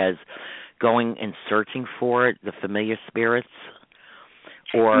far as going and searching for it, the familiar spirits?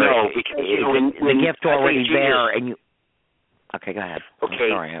 Or no, because the gift already there, and you... Okay, go ahead. Okay.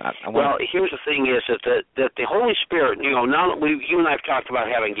 I'm sorry. Well, here's the thing: is that the Holy Spirit, now that you and I've talked about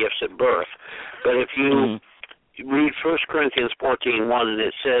having gifts at birth, but if you read 1 Corinthians 14:1, and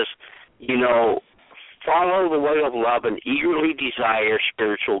it says, follow the way of love and eagerly desire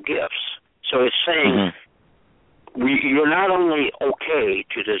spiritual gifts. So it's saying you're not only okay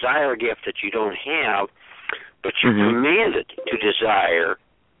to desire a gift that you don't have, but you're commanded to desire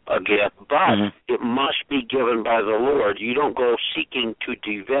a gift, but it must be given by the Lord. You don't go seeking to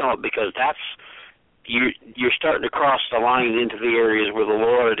develop, because you're starting to cross the line into the areas where the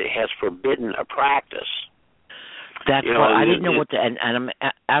Lord has forbidden a practice. That's why I didn't know what to, and I'm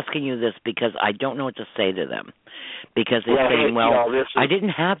asking you this because I don't know what to say to them, because they're saying, I didn't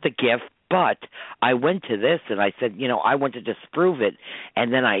have the gift, but I went to this and I said, I want to disprove it,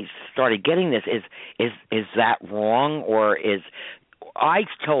 and then I started getting this. Is that wrong, or is... I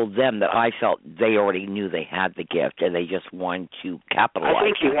told them that I felt they already knew they had the gift and they just wanted to capitalize. I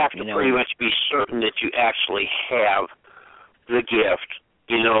think you have to pretty much be certain that you actually have the gift.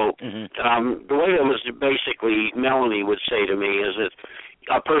 The way it was basically Melanie would say to me is that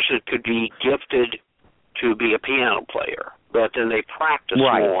a person could be gifted to be a piano player, but then they practice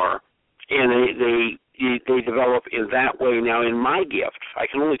more and they develop in that way. Now, in my gift, I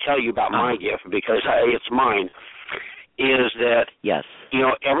can only tell you about my gift because it's mine. Is that,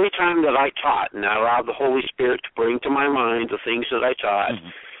 every time that I taught, and I allowed the Holy Spirit to bring to my mind the things that I taught,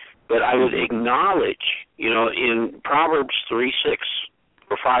 but I would acknowledge, in Proverbs 3:6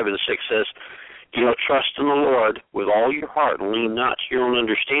 or 5 and 6 says, trust in the Lord with all your heart and lean not to your own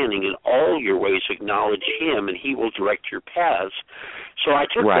understanding. In all your ways acknowledge Him, and He will direct your paths. So I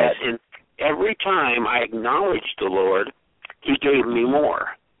took that, and every time I acknowledged the Lord, He gave me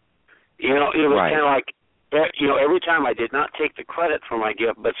more. It was kind of like, every time I did not take the credit for my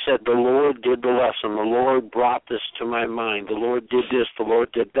gift, but said, the Lord did the lesson, the Lord brought this to my mind, the Lord did this, the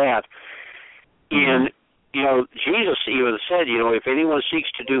Lord did that. And, Jesus even said, if anyone seeks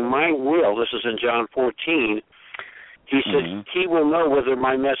to do my will, this is in John 14, He said, he will know whether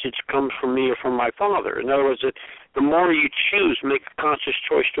my message comes from me or from my Father. In other words, the more you choose, make a conscious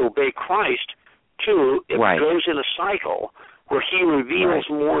choice to obey Christ, too, it goes in a cycle where He reveals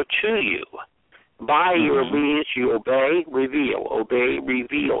more to you. By your obedience, you obey,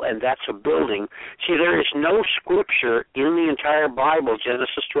 reveal, and that's a building. See, there is no scripture in the entire Bible,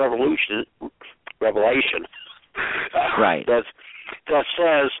 Genesis to Revelation, that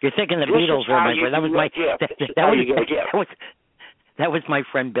says. You're thinking the Beatles were my friend. That was my that was my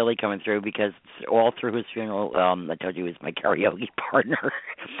friend Billy coming through, because all through his funeral, I told you he was my karaoke partner,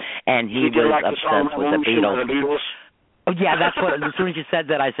 and he was obsessed with the Beatles. Oh yeah, that's what. As soon as you said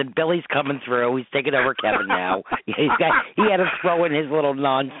that, I said Billy's coming through. He's taking over Kevin now. He had to throw in his little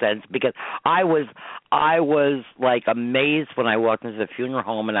nonsense, because I was like amazed when I walked into the funeral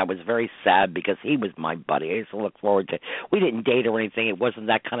home, and I was very sad because he was my buddy. I used to look forward to. We didn't date or anything. It wasn't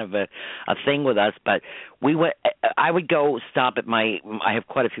that kind of a thing with us, but we went. I would go stop at I have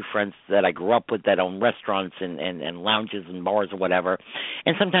quite a few friends that I grew up with that own restaurants and lounges and bars or whatever,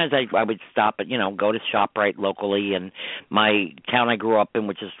 and sometimes I would stop at go to ShopRite locally, and my town I grew up in,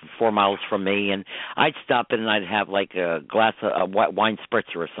 which is 4 miles from me, and I'd stop in and I'd have like a glass of wine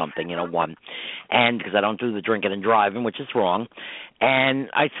spritzer or something, one, and because I don't do the drinking and driving, which is wrong, and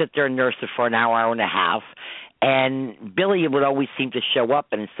I'd sit there and nurse it for an hour and a half, and Billy would always seem to show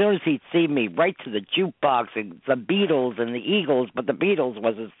up, and as soon as he'd see me, right to the jukebox, and the Beatles and the Eagles, but the Beatles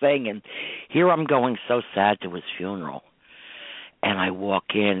was his thing, and here I'm going so sad to his funeral. And I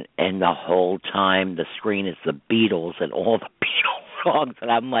walk in, and the whole time the screen is the Beatles and all the Beatles songs. And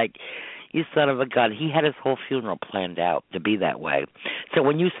I'm like, you son of a gun. He had his whole funeral planned out to be that way. So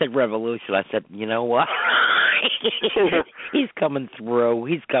when you said revolution, I said, you know what? He's coming through.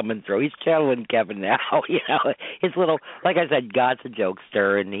 He's channeling Kevin now. His little, like I said, God's a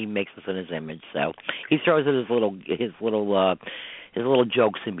jokester, and He makes us in His image. So he throws in his little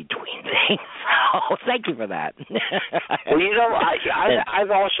jokes in between things. So thank you for that. Well,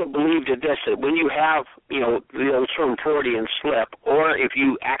 I've also believed in this, that when you have, the old term Freudian slip, or if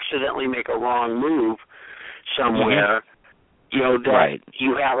you accidentally make a wrong move somewhere, you have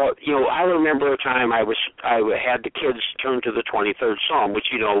I remember a time I had the kids turn to the 23rd Psalm,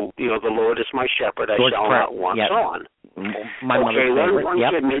 which, the Lord is my shepherd, I shall not want on. One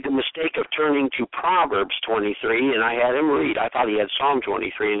kid made the mistake of turning to Proverbs 23, and I had him read. I thought he had Psalm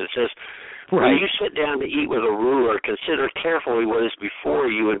 23, and it says, when you sit down to eat with a ruler, consider carefully what is before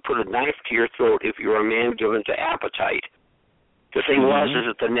you, and put a knife to your throat if you are a man given to appetite. The thing was is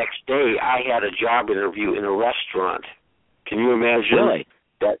that the next day I had a job interview in a restaurant. Can you imagine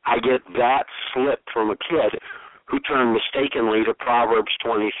that I get that slip from a kid who turned mistakenly to Proverbs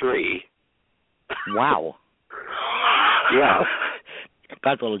 23? Wow. Yeah.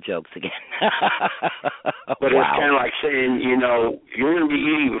 That's little jokes again. But it's kind of like saying, you know, you're going to be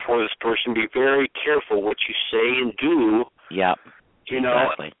eating before this person. Be very careful what you say and do. Yeah. You know,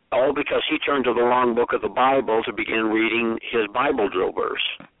 exactly. All because he turned to the wrong book of the Bible to begin reading his Bible drill verse.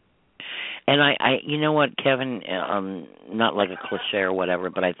 And I you know what, Kevin, not like a cliche or whatever,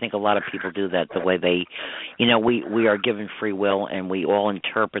 but I think a lot of people do that the way they, you know, we are given free will and we all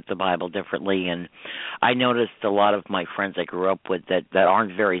interpret the Bible differently. And I noticed a lot of my friends I grew up with that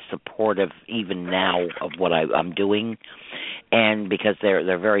aren't very supportive even now of what I'm doing. And because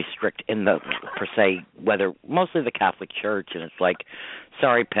they're very strict in the, per se, whether, mostly the Catholic Church, and it's like,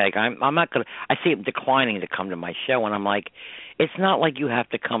 sorry, Peg, I'm not going to, I see them declining to come to my show, and I'm like, it's not like you have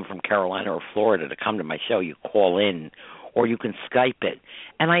to come from Carolina or Florida to come to my show. You call in, or you can Skype it.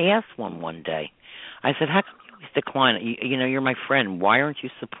 And I asked one day, I said, how come you always decline? You know, you're my friend. Why aren't you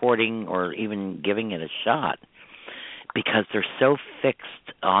supporting or even giving it a shot? Because they're so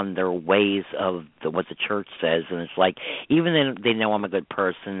fixed on their ways of what the church says, and it's like, even then they know I'm a good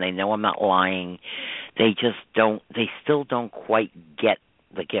person, they know I'm not lying, they still don't quite get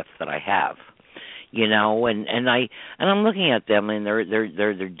the gift that I have, you know. And I'm looking at them, and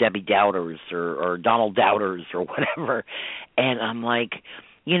they're Debbie Doubters or Donald Doubters or whatever, and I'm like,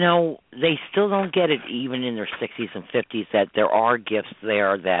 you know, they still don't get it even in their 60s and 50s that there are gifts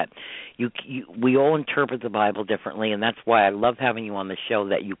there that we all interpret the Bible differently, and that's why I love having you on the show,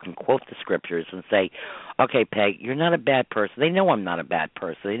 that you can quote the scriptures and say, okay, Peg, you're not a bad person. They know I'm not a bad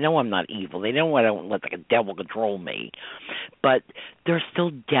person. They know I'm not evil. They know I don't let the devil control me. But they're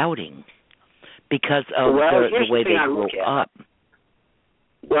still doubting because of the way they grew up.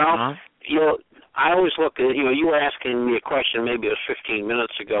 Well, you know, I always look at, you know, you were asking me a question maybe it was 15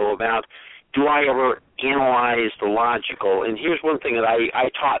 minutes ago about, do I ever analyze the logical? And here's one thing that I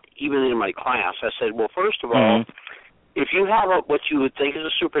taught even in my class. I said, well, first of all, if you have what you would think is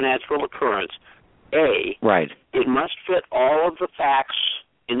a supernatural occurrence, it must fit all of the facts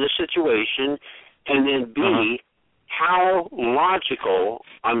in the situation, and then B, how logical,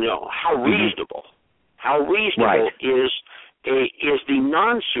 how reasonable is the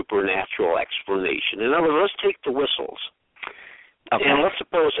non-supernatural explanation. In other words, let's take the whistles. Okay. And let's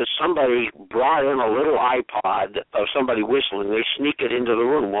suppose that somebody brought in a little iPod of somebody whistling. They sneak it into the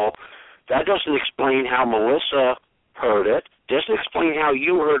room. Well, that doesn't explain how Melissa heard it. Doesn't explain how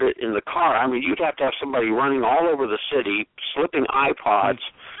you heard it in the car. I mean, you'd have to have somebody running all over the city, slipping iPods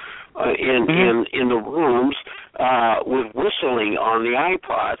in the rooms with whistling on the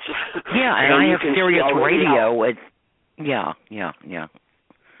iPods. Yeah, and I have Sirius radio. Yeah.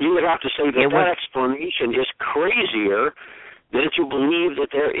 You would have to say that explanation is crazier than to believe that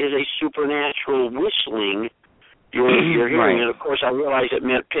there is a supernatural whistling you're hearing. Right. And, of course, I realized it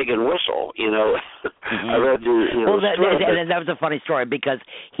meant pig and whistle, you know. I read that was a funny story because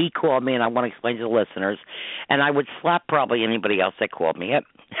he called me, and I want to explain to the listeners, and I would slap probably anybody else that called me it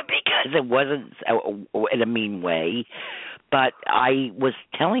because it wasn't in a mean way. But I was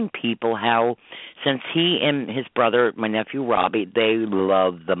telling people how, since he and his brother, my nephew Robbie, they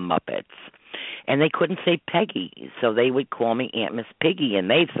love the Muppets. And they couldn't say Peggy, so they would call me Aunt Miss Piggy, and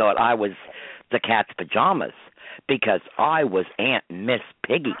they thought I was the cat's pajamas because I was Aunt Miss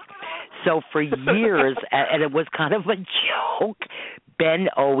Piggy. So for years, and it was kind of a joke, Ben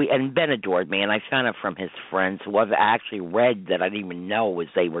adored me, and I found out from his friends who I've actually read that I didn't even know as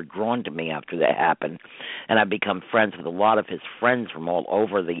they were drawn to me after that happened, and I've become friends with a lot of his friends from all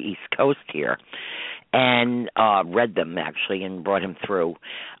over the East Coast here, and read them actually and brought him through,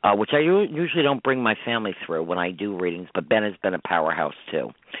 which I usually don't bring my family through when I do readings, but Ben has been a powerhouse too.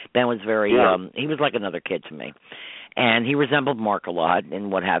 Ben was very, he was like another kid to me. And he resembled Mark a lot and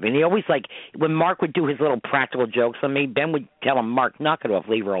what have you. And he always, like, when Mark would do his little practical jokes on me, Ben would tell him, Mark, knock it off,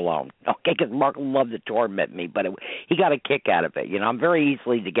 leave her alone. Okay, because Mark loved to torment me, but he got a kick out of it. You know, I'm very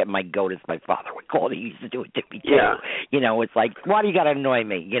easily to get my goat, as my father would call it. He used to do it to me, too. Yeah. You know, it's like, why do you got to annoy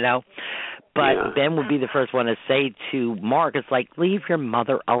me, you know? But Ben would be the first one to say to Mark, it's like, leave your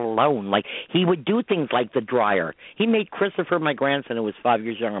mother alone. Like, he would do things like the dryer. He made Christopher, my grandson, who was 5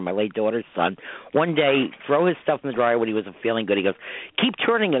 years younger, my late daughter's son, one day throw his stuff in the dryer when he wasn't feeling good. He goes, keep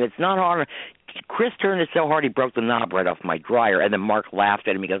turning it. It's not hard. Chris turned it so hard he broke the knob right off my dryer. And then Mark laughed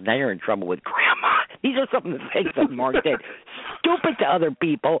at him. He goes, now you're in trouble with Grandma. These are some of the things that Mark did. stupid to other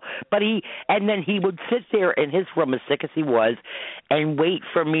people, but then he would sit there in his room, as sick as he was, and wait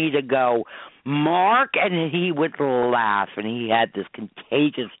for me to go, Mark, and he would laugh, and he had this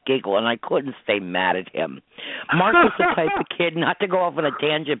contagious giggle, and I couldn't stay mad at him. Mark was the type of kid, not to go off on a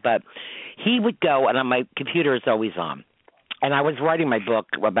tangent, but he would go, and my computer is always on. And I was writing my book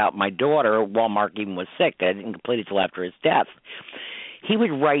about my daughter while Mark even was sick. I didn't complete it until after his death. He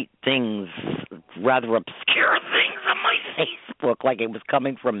would write things, rather obscure things on my Facebook, like it was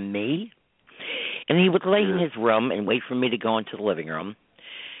coming from me. And he would lay in his room and wait for me to go into the living room.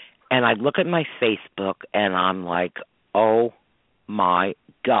 And I'd look at my Facebook, and I'm like, oh, my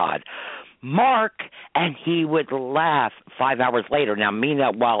God. Mark, and he would laugh 5 hours later. Now,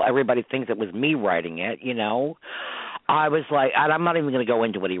 while everybody thinks it was me writing it, I was like, and I'm not even going to go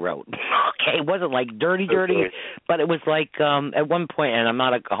into what he wrote. Okay, it wasn't like dirty, but it was like at one point, and I'm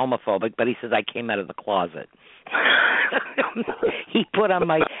not a homophobic, but he says I came out of the closet. He put on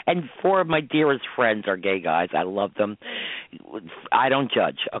and 4 of my dearest friends are gay guys. I love them. I don't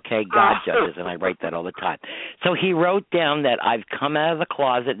judge, okay? God judges, and I write that all the time. So he wrote down that I've come out of the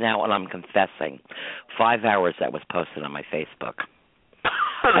closet now and I'm confessing. 5 hours that was posted on my Facebook.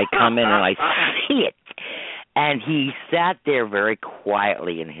 I come in and I see it. And he sat there very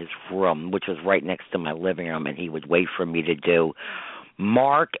quietly in his room, which was right next to my living room, and he would wait for me to do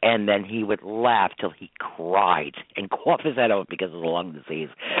Mark, and then he would laugh till he cried and cough his head out because of the lung disease.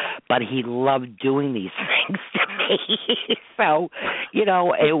 But he loved doing these things to me. So,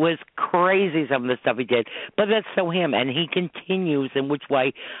 it was crazy some of the stuff he did. But that's so him. And he continues, in which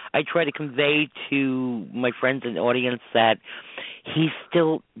way I try to convey to my friends and audience that he's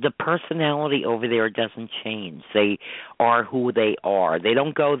still, the personality over there doesn't change. They are who they are. They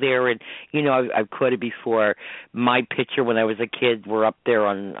don't go there and, I've quoted before, my picture when I was a kid, we're up there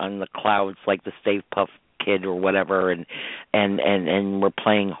on the clouds like the Stay Puft Kid or whatever, and we're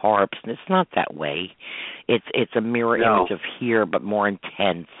playing harps, and it's not that way. It's a mirror image of here, but more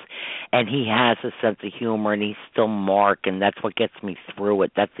intense. And he has a sense of humor, and he's still Mark, and that's what gets me through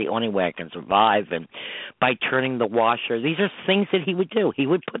it. That's the only way I can survive. And by turning the washer, these are things that he would do. He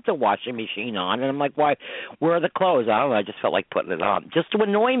would put the washing machine on, and I'm like, why? Where are the clothes? I don't know. I just felt like putting it on just to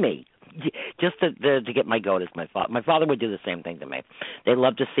annoy me. Just to get my goat, as my father. My father would do the same thing to me. They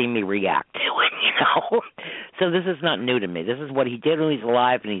love to see me react to it, So this is not new to me. This is what he did when he's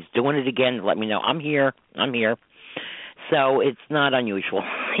alive, and he's doing it again to let me know I'm here. So it's not unusual,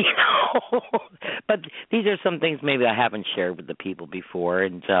 But these are some things maybe I haven't shared with the people before,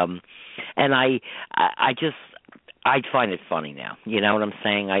 and I find it funny now. You know what I'm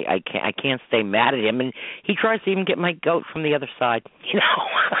saying? I can't stay mad at him, and he tries to even get my goat from the other side.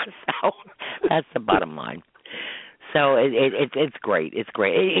 So that's the bottom line. So it's great. It's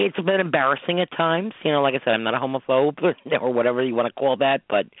great. It's a bit embarrassing at times. Like I said, I'm not a homophobe or whatever you want to call that,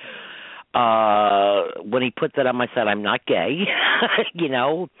 but when he puts that on my side, I'm not gay.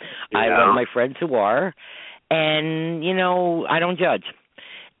 I love my friends who are, and I don't judge.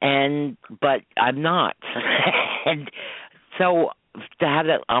 But I'm not. And so to have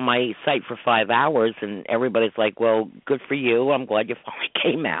that on my site for 5 hours, and everybody's like, well, good for you. I'm glad you finally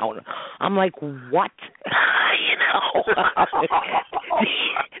came out. I'm like, what?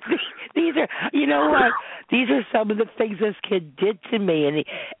 These are, what? These are some of the things this kid did to me. And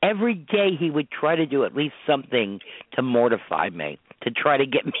every day he would try to do at least something to mortify me, to try to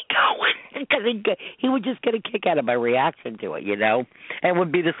get me going. Because he would just get a kick out of my reaction to it, And it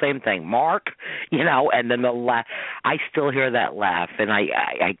would be the same thing. Mark, and then the laugh. I still hear that laugh, and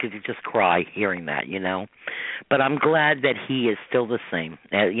I could just cry hearing that, But I'm glad that he is still the same.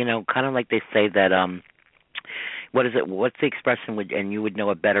 Kind of like they say that, what is it? What's the expression? And you would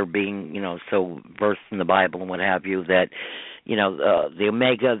know it better, being so versed in the Bible and what have you. That the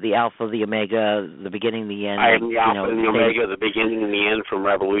Omega, the Alpha, the Omega, the beginning, the end. I am the Alpha and the Omega, the beginning and the end from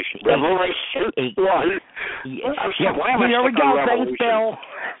Revelation. Revelation 1. Here we go. Thanks, Bill.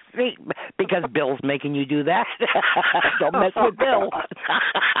 Because Bill's making you do that. Don't mess with Bill.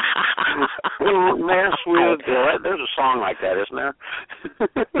 Don't mess with Bill. There's a song like that, isn't there?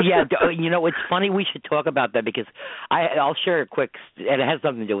 Yeah, it's funny we should talk about that, because I'll share it quick, and it has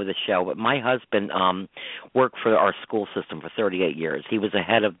nothing to do with the show, but my husband worked for our school system for 38 years. He was the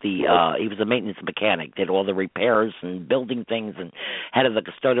head of he was a maintenance mechanic, did all the repairs and building things, and head of the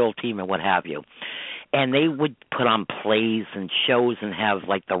custodial team and what have you. And they would put on plays and shows and have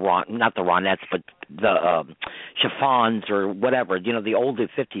like not the Ronettes, but the chiffons or whatever, the older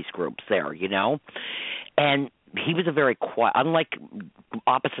 50s groups there, And he was a very quiet, unlike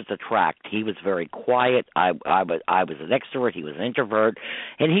opposites attract. He was very quiet. I was an extrovert. He was an introvert,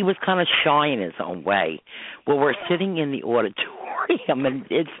 and he was kind of shy in his own way. Well, we're sitting in the auditorium, and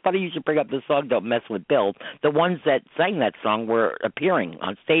it's funny you should bring up the song "Don't Mess with Bill." The ones that sang that song were appearing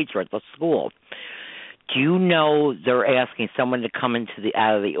on stage or at the school. Do you know they're asking someone to come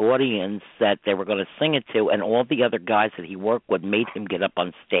out of the audience that they were going to sing it to, and all the other guys that he worked with made him get up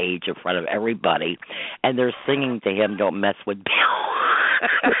on stage in front of everybody, and they're singing to him, "Don't Mess with Bill."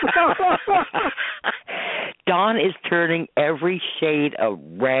 Don is turning every shade of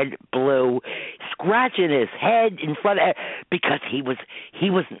red, blue, scratching his head in front of, because he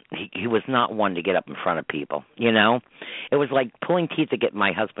was not one to get up in front of people. You know, it was like pulling teeth to get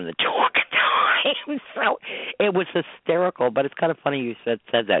my husband to talk. So it was hysterical, but it's kind of funny you said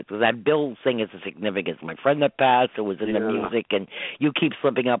that, because that Bill thing is a significance. My friend that passed, who was in the music, and you keep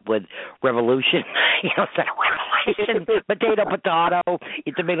slipping up with revolution, instead of revelation, potato,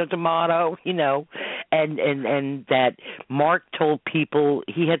 tomato, and that Mark told people,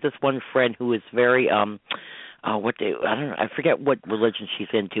 he had this one friend who was very I forget what religion she's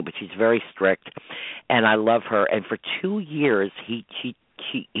into, but she's very strict, and I love her. And for 2 years, he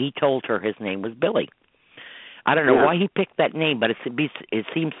told her his name was Billy. I don't know why he picked that name, but it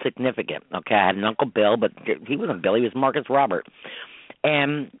seems significant. Okay, I had an Uncle Bill, but he wasn't Billy. He was Marcus Robert.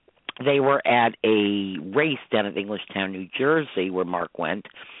 And they were at a race down at Englishtown, New Jersey, where Mark went.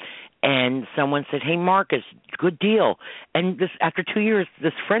 And someone said, "Hey, Marcus, good deal." And after 2 years,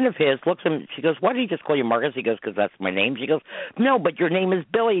 this friend of his looks at him. She goes, "Why did he just call you Marcus?" He goes, "Because that's my name." She goes, "No, but your name is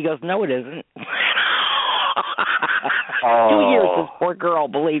Billy." He goes, "No, it isn't." 2 years, this poor girl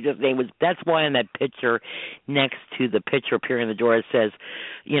believed his name was. That's why in that picture, next to the picture appearing in the door, it says,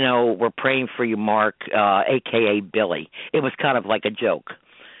 "We're praying for you, Mark, a.k.a. Billy." It was kind of like a joke.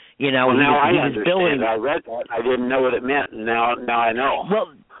 Well, now I understand. Billy. I read that. I didn't know what it meant. Now I know.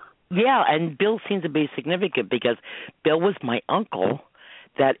 Well, yeah, and Bill seems to be significant because Bill was my uncle.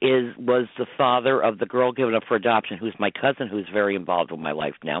 That was the father of the girl given up for adoption, who's my cousin, who's very involved with my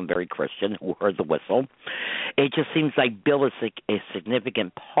life now. I'm very Christian, who heard the whistle. It just seems like Bill is a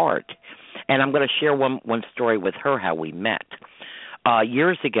significant part. And I'm going to share one story with her, how we met.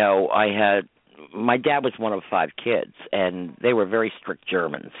 Years ago, my dad was one of 5 kids, and they were very strict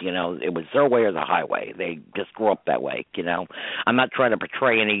Germans. It was their way or the highway. They just grew up that way, I'm not trying to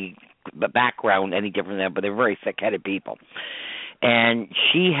portray any background any different than that, but they're very thick-headed people. And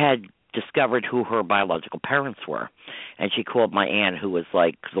she had discovered who her biological parents were, and she called my aunt, who was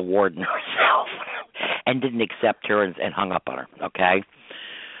like the warden herself, and didn't accept her and hung up on her, okay?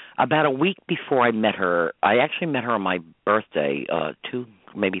 About a week before I met her, I actually met her on my birthday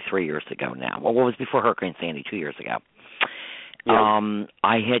maybe 3 years ago now. Well, it was before Hurricane Sandy, 2 years ago. Yeah.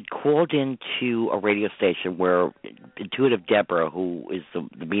 I had called into a radio station where Intuitive Deborah, who is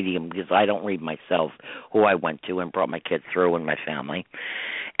the medium, because I don't read myself, who I went to and brought my kids through and my family.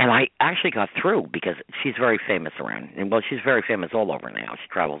 And I actually got through because she's very famous around. And, well, she's very famous all over now. She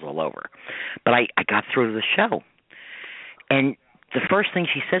travels all over. But I got through to the show. And the first thing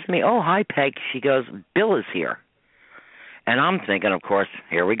she says to me, "Oh, hi, Peg." She goes, "Bill is here." And I'm thinking, of course,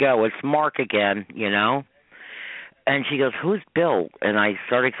 here we go. It's Mark again, And she goes, "Who's Bill?" And I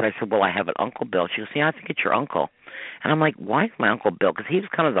said, "Well, I have an Uncle Bill." She goes, "Yeah, I think it's your uncle." And I'm like, "Why is my Uncle Bill?" Because he was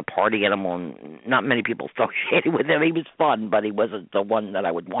kind of the party animal, and not many people associated with him. He was fun, but he wasn't the one that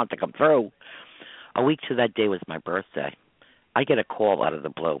I would want to come through. A week to that day was my birthday. I get a call out of the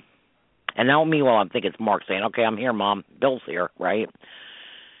blue. And now, meanwhile, I'm thinking it's Mark saying, "Okay, I'm here, Mom. Bill's here," right?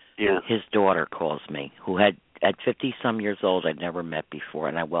 Yeah. His daughter calls me, who at 50-some years old, I'd never met before,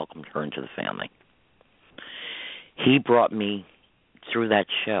 and I welcomed her into the family. He brought me through that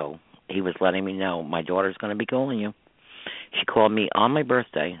show. He was letting me know, "My daughter's going to be calling you." She called me on my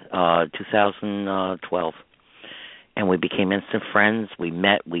birthday, 2012, and we became instant friends. We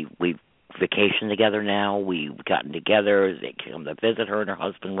met. We vacation together now. We've gotten together. They come to visit her and her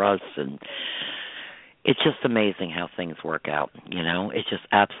husband, Russ, and it's just amazing how things work out, It's just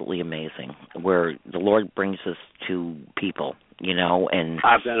absolutely amazing where the Lord brings us to people, and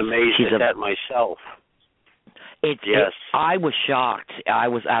I've been amazed at that myself. Yes. I was shocked. I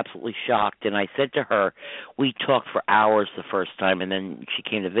was absolutely shocked, and I said to her, we talked for hours the first time, and then she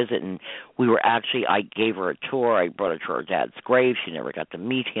came to visit, and I gave her a tour. I brought her to her dad's grave. She never got to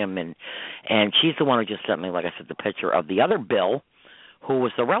meet him, and she's the one who just sent me, like I said, the picture of the other Bill, who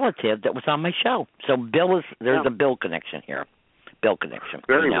was the relative that was on my show. So there's a Bill connection here. Bill connection.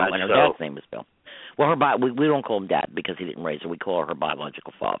 Very much and her so. dad's name is Bill. Well, we don't call him Dad because he didn't raise her. We call her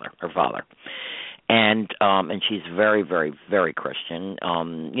biological father, her father. And she's very, very, very Christian,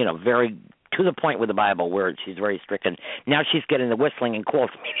 very to the point with the Bible where she's very strict. And now she's getting the whistling and calls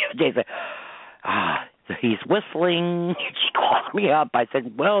me the other day. He's whistling. She called me up. I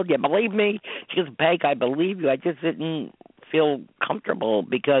said, well, you believe me? She goes, Peg, I believe you. I just didn't feel comfortable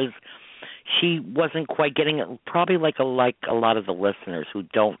because she wasn't quite getting it, probably like a lot of the listeners who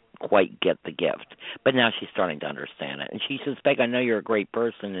don't quite get the gift. But now she's starting to understand it. And she says, Peg, I know you're a great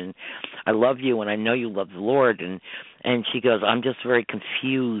person, and I love you, and I know you love the Lord. And she goes, I'm just very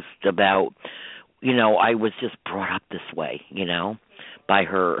confused about, I was just brought up this way, by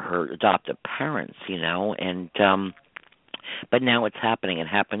her adoptive parents, and but now it's happening. It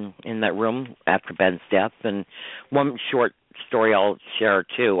happened in that room after Ben's death. And one short story I'll share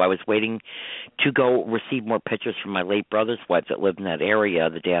too. I was waiting to go receive more pictures from my late brother's wife that lived in that area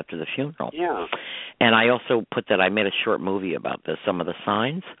the day after the funeral. Yeah. And I also put that I made a short movie about this, some of the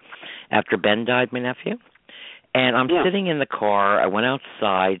signs after Ben died, my nephew. And I'm sitting in the car. I went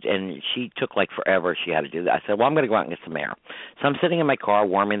outside, and she took like forever. She had to do that. I said, well, I'm going to go out and get some air. So I'm sitting in my car,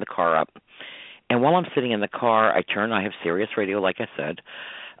 warming the car up. And while I'm sitting in the car, I have Sirius Radio, like I said.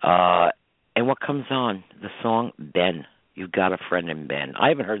 And what comes on? The song, Ben. You've Got a Friend in Ben. I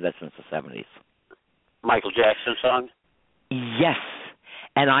haven't heard that since the 70s. Michael Jackson song? Yes.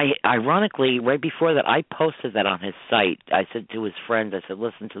 And ironically, right before that, I posted that on his site. I said to his friends, I said,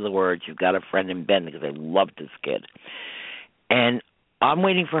 listen to the words, You've Got a Friend in Ben, because I loved this kid. And I'm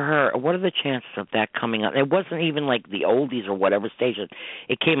waiting for her. What are the chances of that coming on? It wasn't even like the oldies or whatever station.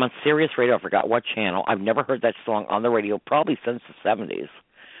 It came on Sirius Radio. I forgot what channel. I've never heard that song on the radio probably since the 70s.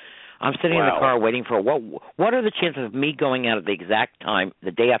 I'm sitting in the car waiting for what are the chances of me going out at the exact time,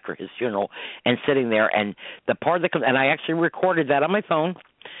 the day after his funeral, and sitting there, and the part that comes, and I actually recorded that on my phone,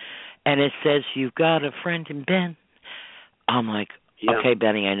 and it says, You've Got a Friend in Ben. I'm like, okay,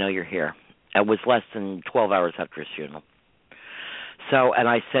 Benny, I know you're here. It was less than 12 hours after his funeral. So, and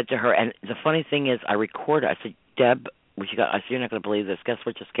I said to her, and the funny thing is, I recorded, I said, Deb, I said, you're not going to believe this. Guess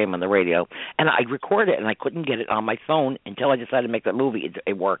what just came on the radio? And I recorded it, and I couldn't get it on my phone until I decided to make that movie.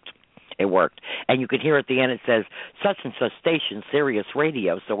 It worked. It worked. And you could hear at the end it says, such and such station, Sirius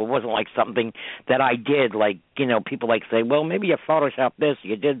Radio. So it wasn't like something that I did, like, people like say, well, maybe you photoshopped this,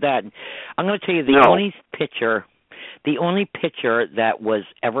 you did that. And I'm going to tell you the only picture that was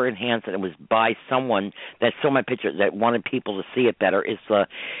ever enhanced, and it was by someone that saw my picture that wanted people to see it better, is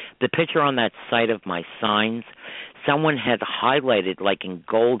the picture on that site of my signs. Someone had highlighted, like in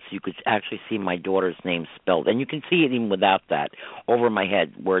gold, so you could actually see my daughter's name spelled. And you can see it even without that, over my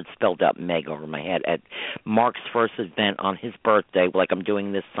head, where it's spelled out Meg over my head, at Mark's first event on his birthday, like I'm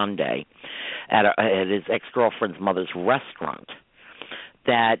doing this Sunday, at his ex-girlfriend's mother's restaurant.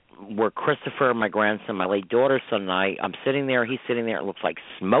 That were Christopher, my grandson, my late daughter's son, and I'm sitting there, he's sitting there, it looks like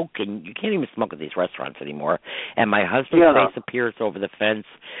smoke, and you can't even smoke at these restaurants anymore. And my husband's face appears over the fence,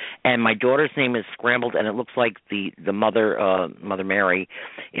 and my daughter's name is scrambled, and it looks like the mother, Mother Mary,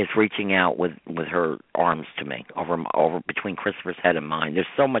 is reaching out with her arms to me, over between Christopher's head and mine. There's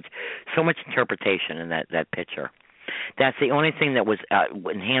so much interpretation in that picture. That's the only thing that was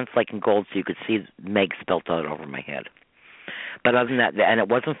enhanced like in gold, so you could see Meg spelled out over my head. But other than that, and it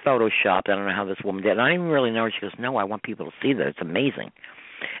wasn't photoshopped. I don't know how this woman did. And I didn't even really know her. She goes, no, I want people to see that. It's amazing.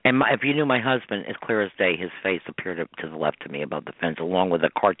 And if you knew my husband, as clear as day, his face appeared to the left of me above the fence, along with a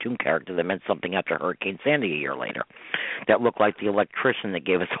cartoon character that meant something after Hurricane Sandy a year later. That looked like the electrician that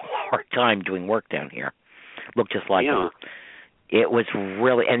gave us a hard time doing work down here. Looked just like him. It was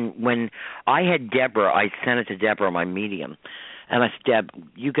really, and when I had Deborah, I sent it to Deborah, my medium. And I said, Deb,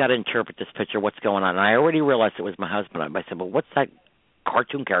 you got to interpret this picture, what's going on. And I already realized it was my husband. I said, well, what's that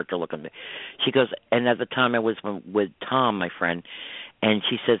cartoon character looking like? She goes, and at the time I was with Tom, my friend, and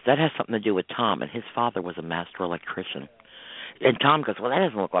she says, that has something to do with Tom. And his father was a master electrician. And Tom goes, well, that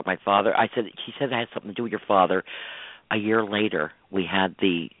doesn't look like my father. She said it has something to do with your father. A year later, we had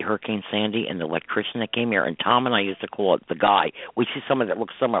the Hurricane Sandy and the electrician that came here, and Tom and I used to call it the guy. We see someone that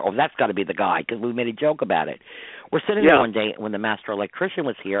looks similar. Oh, that's got to be the guy, because we made a joke about it. We're sitting there one day when the master electrician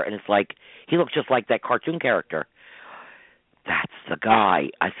was here, and it's like, he looked just like that cartoon character. That's the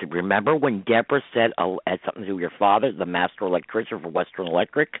guy. I said, remember when Deborah said it had something to do with your father, the master electrician for Western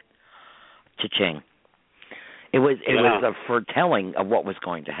Electric? Cha-ching. It was a foretelling of what was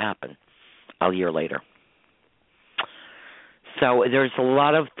going to happen a year later. So there's a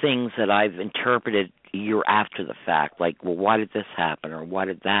lot of things that I've interpreted a year after the fact, like, well, why did this happen, or why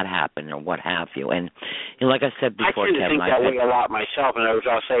did that happen, or what have you. And like I said before, I tend to think that way a lot myself, and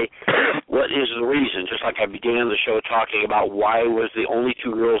I'll say, what is the reason? Just like I began the show talking about why was the only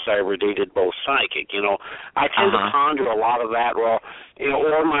two girls I ever dated both psychic, I tend to ponder a lot of that. Well,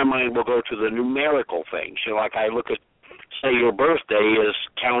 or my mind will go to the numerical things. Like I look at say your birthday is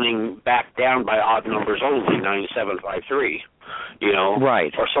counting back down by odd numbers only, 9753,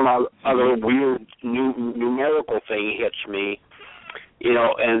 right, or some other weird numerical thing hits me,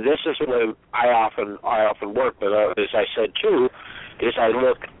 and this is the way I often work. But as I said too, is I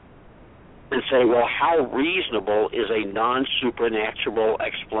look and say, well, how reasonable is a non-supernatural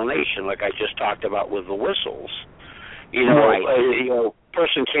explanation, like I just talked about with the whistles? Right.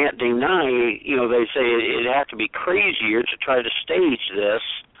 Person can't deny, they say it'd have to be crazier to try to stage this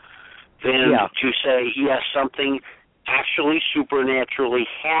than to say, yes, something actually supernaturally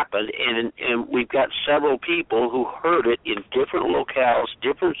happened, and we've got several people who heard it in different locales,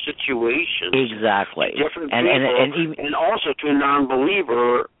 different situations. Exactly. Different people, and also to a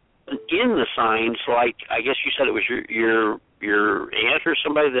non-believer in the signs, like I guess you said it was your aunt or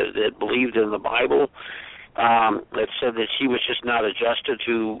somebody that believed in the Bible, that said that she was just not adjusted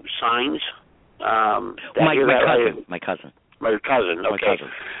to signs. My cousin. Okay.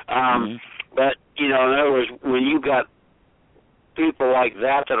 But in other words, when you got people like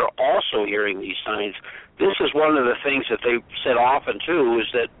that are also hearing these signs, this is one of the things that they've said often too,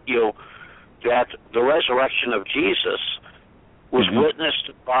 is that that the resurrection of Jesus was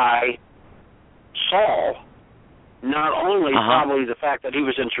witnessed by Saul. Not only probably the fact that he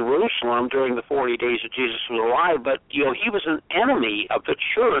was in Jerusalem during the 40 days that Jesus was alive, but he was an enemy of the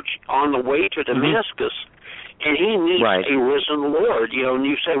church on the way to Damascus, and he meets a risen Lord. And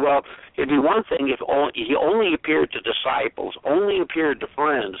you say, well, it'd be one thing if he only appeared to disciples, only appeared to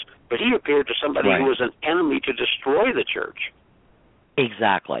friends, but he appeared to somebody who was an enemy to destroy the church.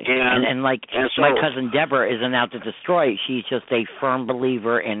 Exactly. And so, my cousin Deborah isn't out to destroy. She's just a firm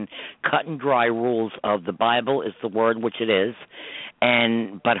believer in cut and dry rules of the Bible is the word, which it is,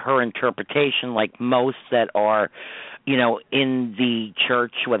 but her interpretation, like most that are, in the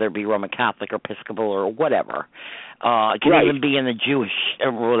church, whether it be Roman Catholic or Episcopal or whatever, it can even be in the Jewish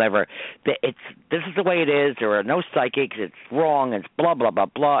or whatever. This is the way it is. There are no psychics. It's wrong. It's blah, blah, blah,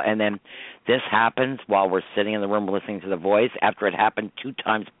 blah. And then this happens while we're sitting in the room listening to the voice after it happened 2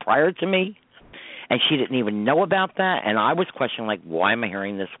 times prior to me. And she didn't even know about that. And I was questioning, like, why am I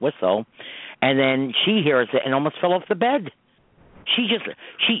hearing this whistle? And then she hears it and almost fell off the bed.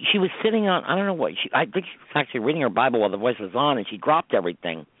 She was sitting on, I don't know what, I think she was actually reading her Bible while the voice was on, and she dropped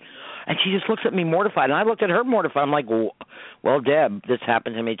everything. And she just looks at me mortified, and I looked at her mortified. I'm like, well, Deb, this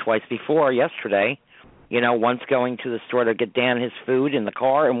happened to me twice before yesterday. Once going to the store to get Dan his food in the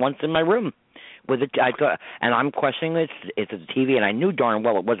car, and once in my room. And I'm questioning this. It's the TV, and I knew darn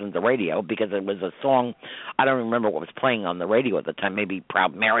well it wasn't the radio because it was a song. I don't remember what was playing on the radio at the time, maybe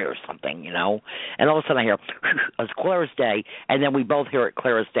Proud Mary or something, And all of a sudden I hear, it's clear as day, and then we both hear it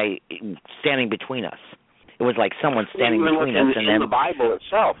clear as day standing between us. It was like someone standing between us. And in the Bible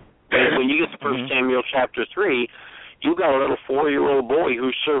itself, when you get to 1 Samuel chapter 3, you got a little 4-year-old boy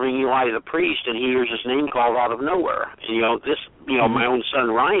who's serving Eli the priest, and he hears his name called out of nowhere. And, my own son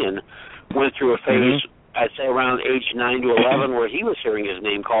Ryan went through a phase, I'd say around age 9 to 11, where he was hearing his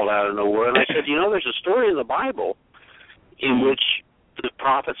name called out of nowhere. And I said, there's a story in the Bible in which the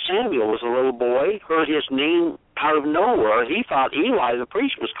prophet Samuel was a little boy, heard his name out of nowhere. He thought Eli, the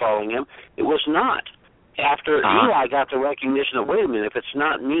priest, was calling him. It was not. After Eli got the recognition of, wait a minute, if it's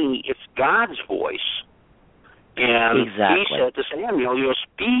not me, it's God's voice. And he said to Samuel,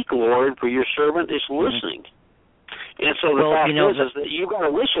 speak, Lord, for your servant is listening. And so the fact is that you got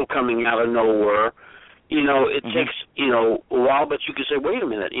a whistle coming out of nowhere. It takes, a while, but you can say, wait a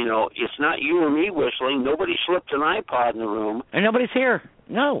minute, it's not you or me whistling. Nobody slipped an iPod in the room. And nobody's here.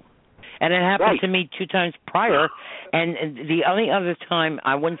 No. And it happened to me 2 times prior. And the only other time,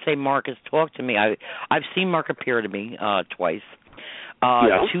 I wouldn't say Mark has talked to me. I've seen Mark appear to me twice.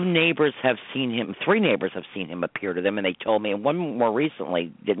 2 neighbors have seen him, 3 neighbors have seen him appear to them, and they told me, and one more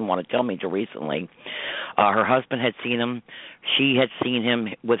recently, didn't want to tell me until recently, her husband had seen him. She had seen him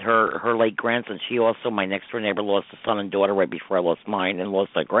with her late grandson. She also, my next door neighbor, lost a son and daughter right before I lost mine and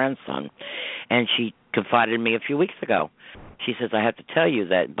lost a grandson. And she confided in me a few weeks ago. She says, I have to tell you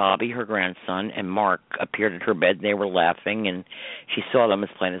that Bobby, her grandson, and Mark appeared at her bed. They were laughing, and she saw them as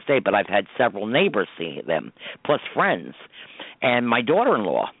plain as day. But I've had several neighbors see them, plus friends. And my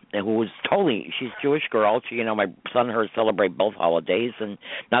daughter-in-law, who was she's a Jewish girl. She, my son and her celebrate both holidays, and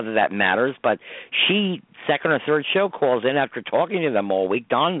not that that matters, but she, second or third show, calls in after talking to them all week,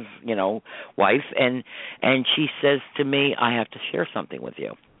 Don's, wife, and she says to me, I have to share something with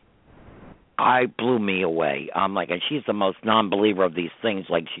you. I blew me away. I'm like, and she's the most non-believer of these things.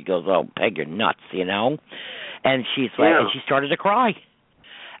 Like, she goes, oh, Peg, you're nuts, And she's like, and she started to cry.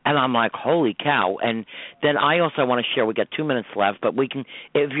 And I'm like, holy cow. And then I also want to share, we got 2 minutes left, but we can,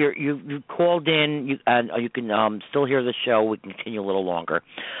 if you called in, you can still hear the show, we can continue a little longer.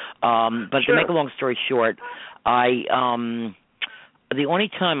 But sure. To make a long story short, the only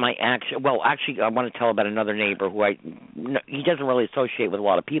time I actually I want to tell about another neighbor who he doesn't really associate with a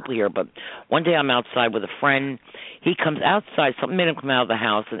lot of people here, but one day I'm outside with a friend. He comes outside, something made him come out of the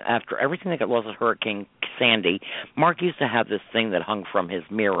house, and after everything that got lost with Hurricane Sandy, Mark used to have this thing that hung from his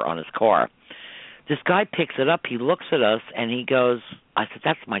mirror on his car. This guy picks it up, he looks at us, and he goes, I said,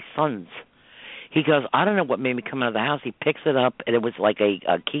 that's my son's. He goes, I don't know what made me come out of the house. He picks it up, and it was like a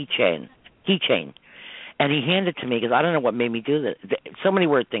keychain. And he handed it to me because I don't know what made me do that. So many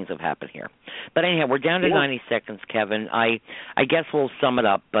weird things have happened here. But anyhow, we're down to 90 seconds, Kevin. I guess we'll sum it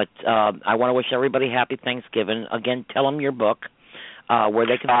up, but I want to wish everybody happy Thanksgiving. Again, tell them your book, where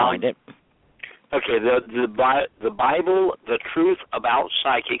they can find it. Okay, the Bible, The Truth About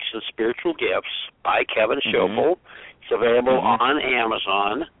Psychics and Spiritual Gifts by Kevin Schoeppel. It's available on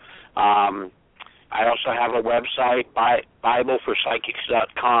Amazon. I also have a website,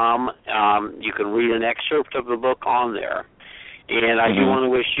 BibleForPsychics.com. You can read an excerpt of the book on there. And I do want to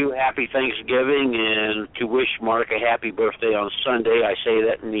wish you happy Thanksgiving and to wish Mark a happy birthday on Sunday. I say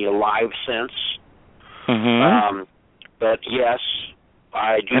that in the alive sense. But yes,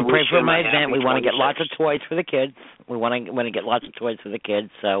 I do and pray wish for my him a event. happy We want to get 26th. lots of toys for the kids. We want to get lots of toys for the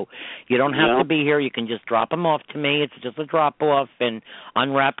kids. So you don't have to be here. You can just drop them off to me. It's just a drop-off and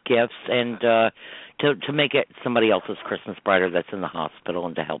unwrap gifts and to make it somebody else's Christmas brighter that's in the hospital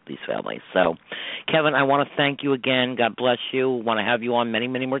and to help these families. So, Kevin, I want to thank you again. God bless you. I want to have you on many,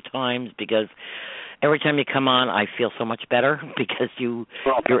 many more times because every time you come on, I feel so much better because you're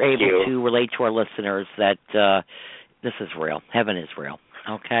able to relate to our listeners that this is real. Heaven is real.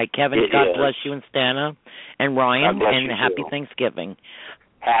 Okay, Kevin, God bless you and Stanna and Ryan, and happy Thanksgiving.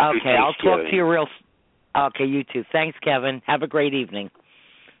 Happy Thanksgiving. I'll talk to you Okay, you too. Thanks, Kevin. Have a great evening.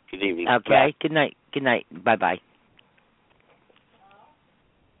 Good evening. Okay, Good night. Bye-bye.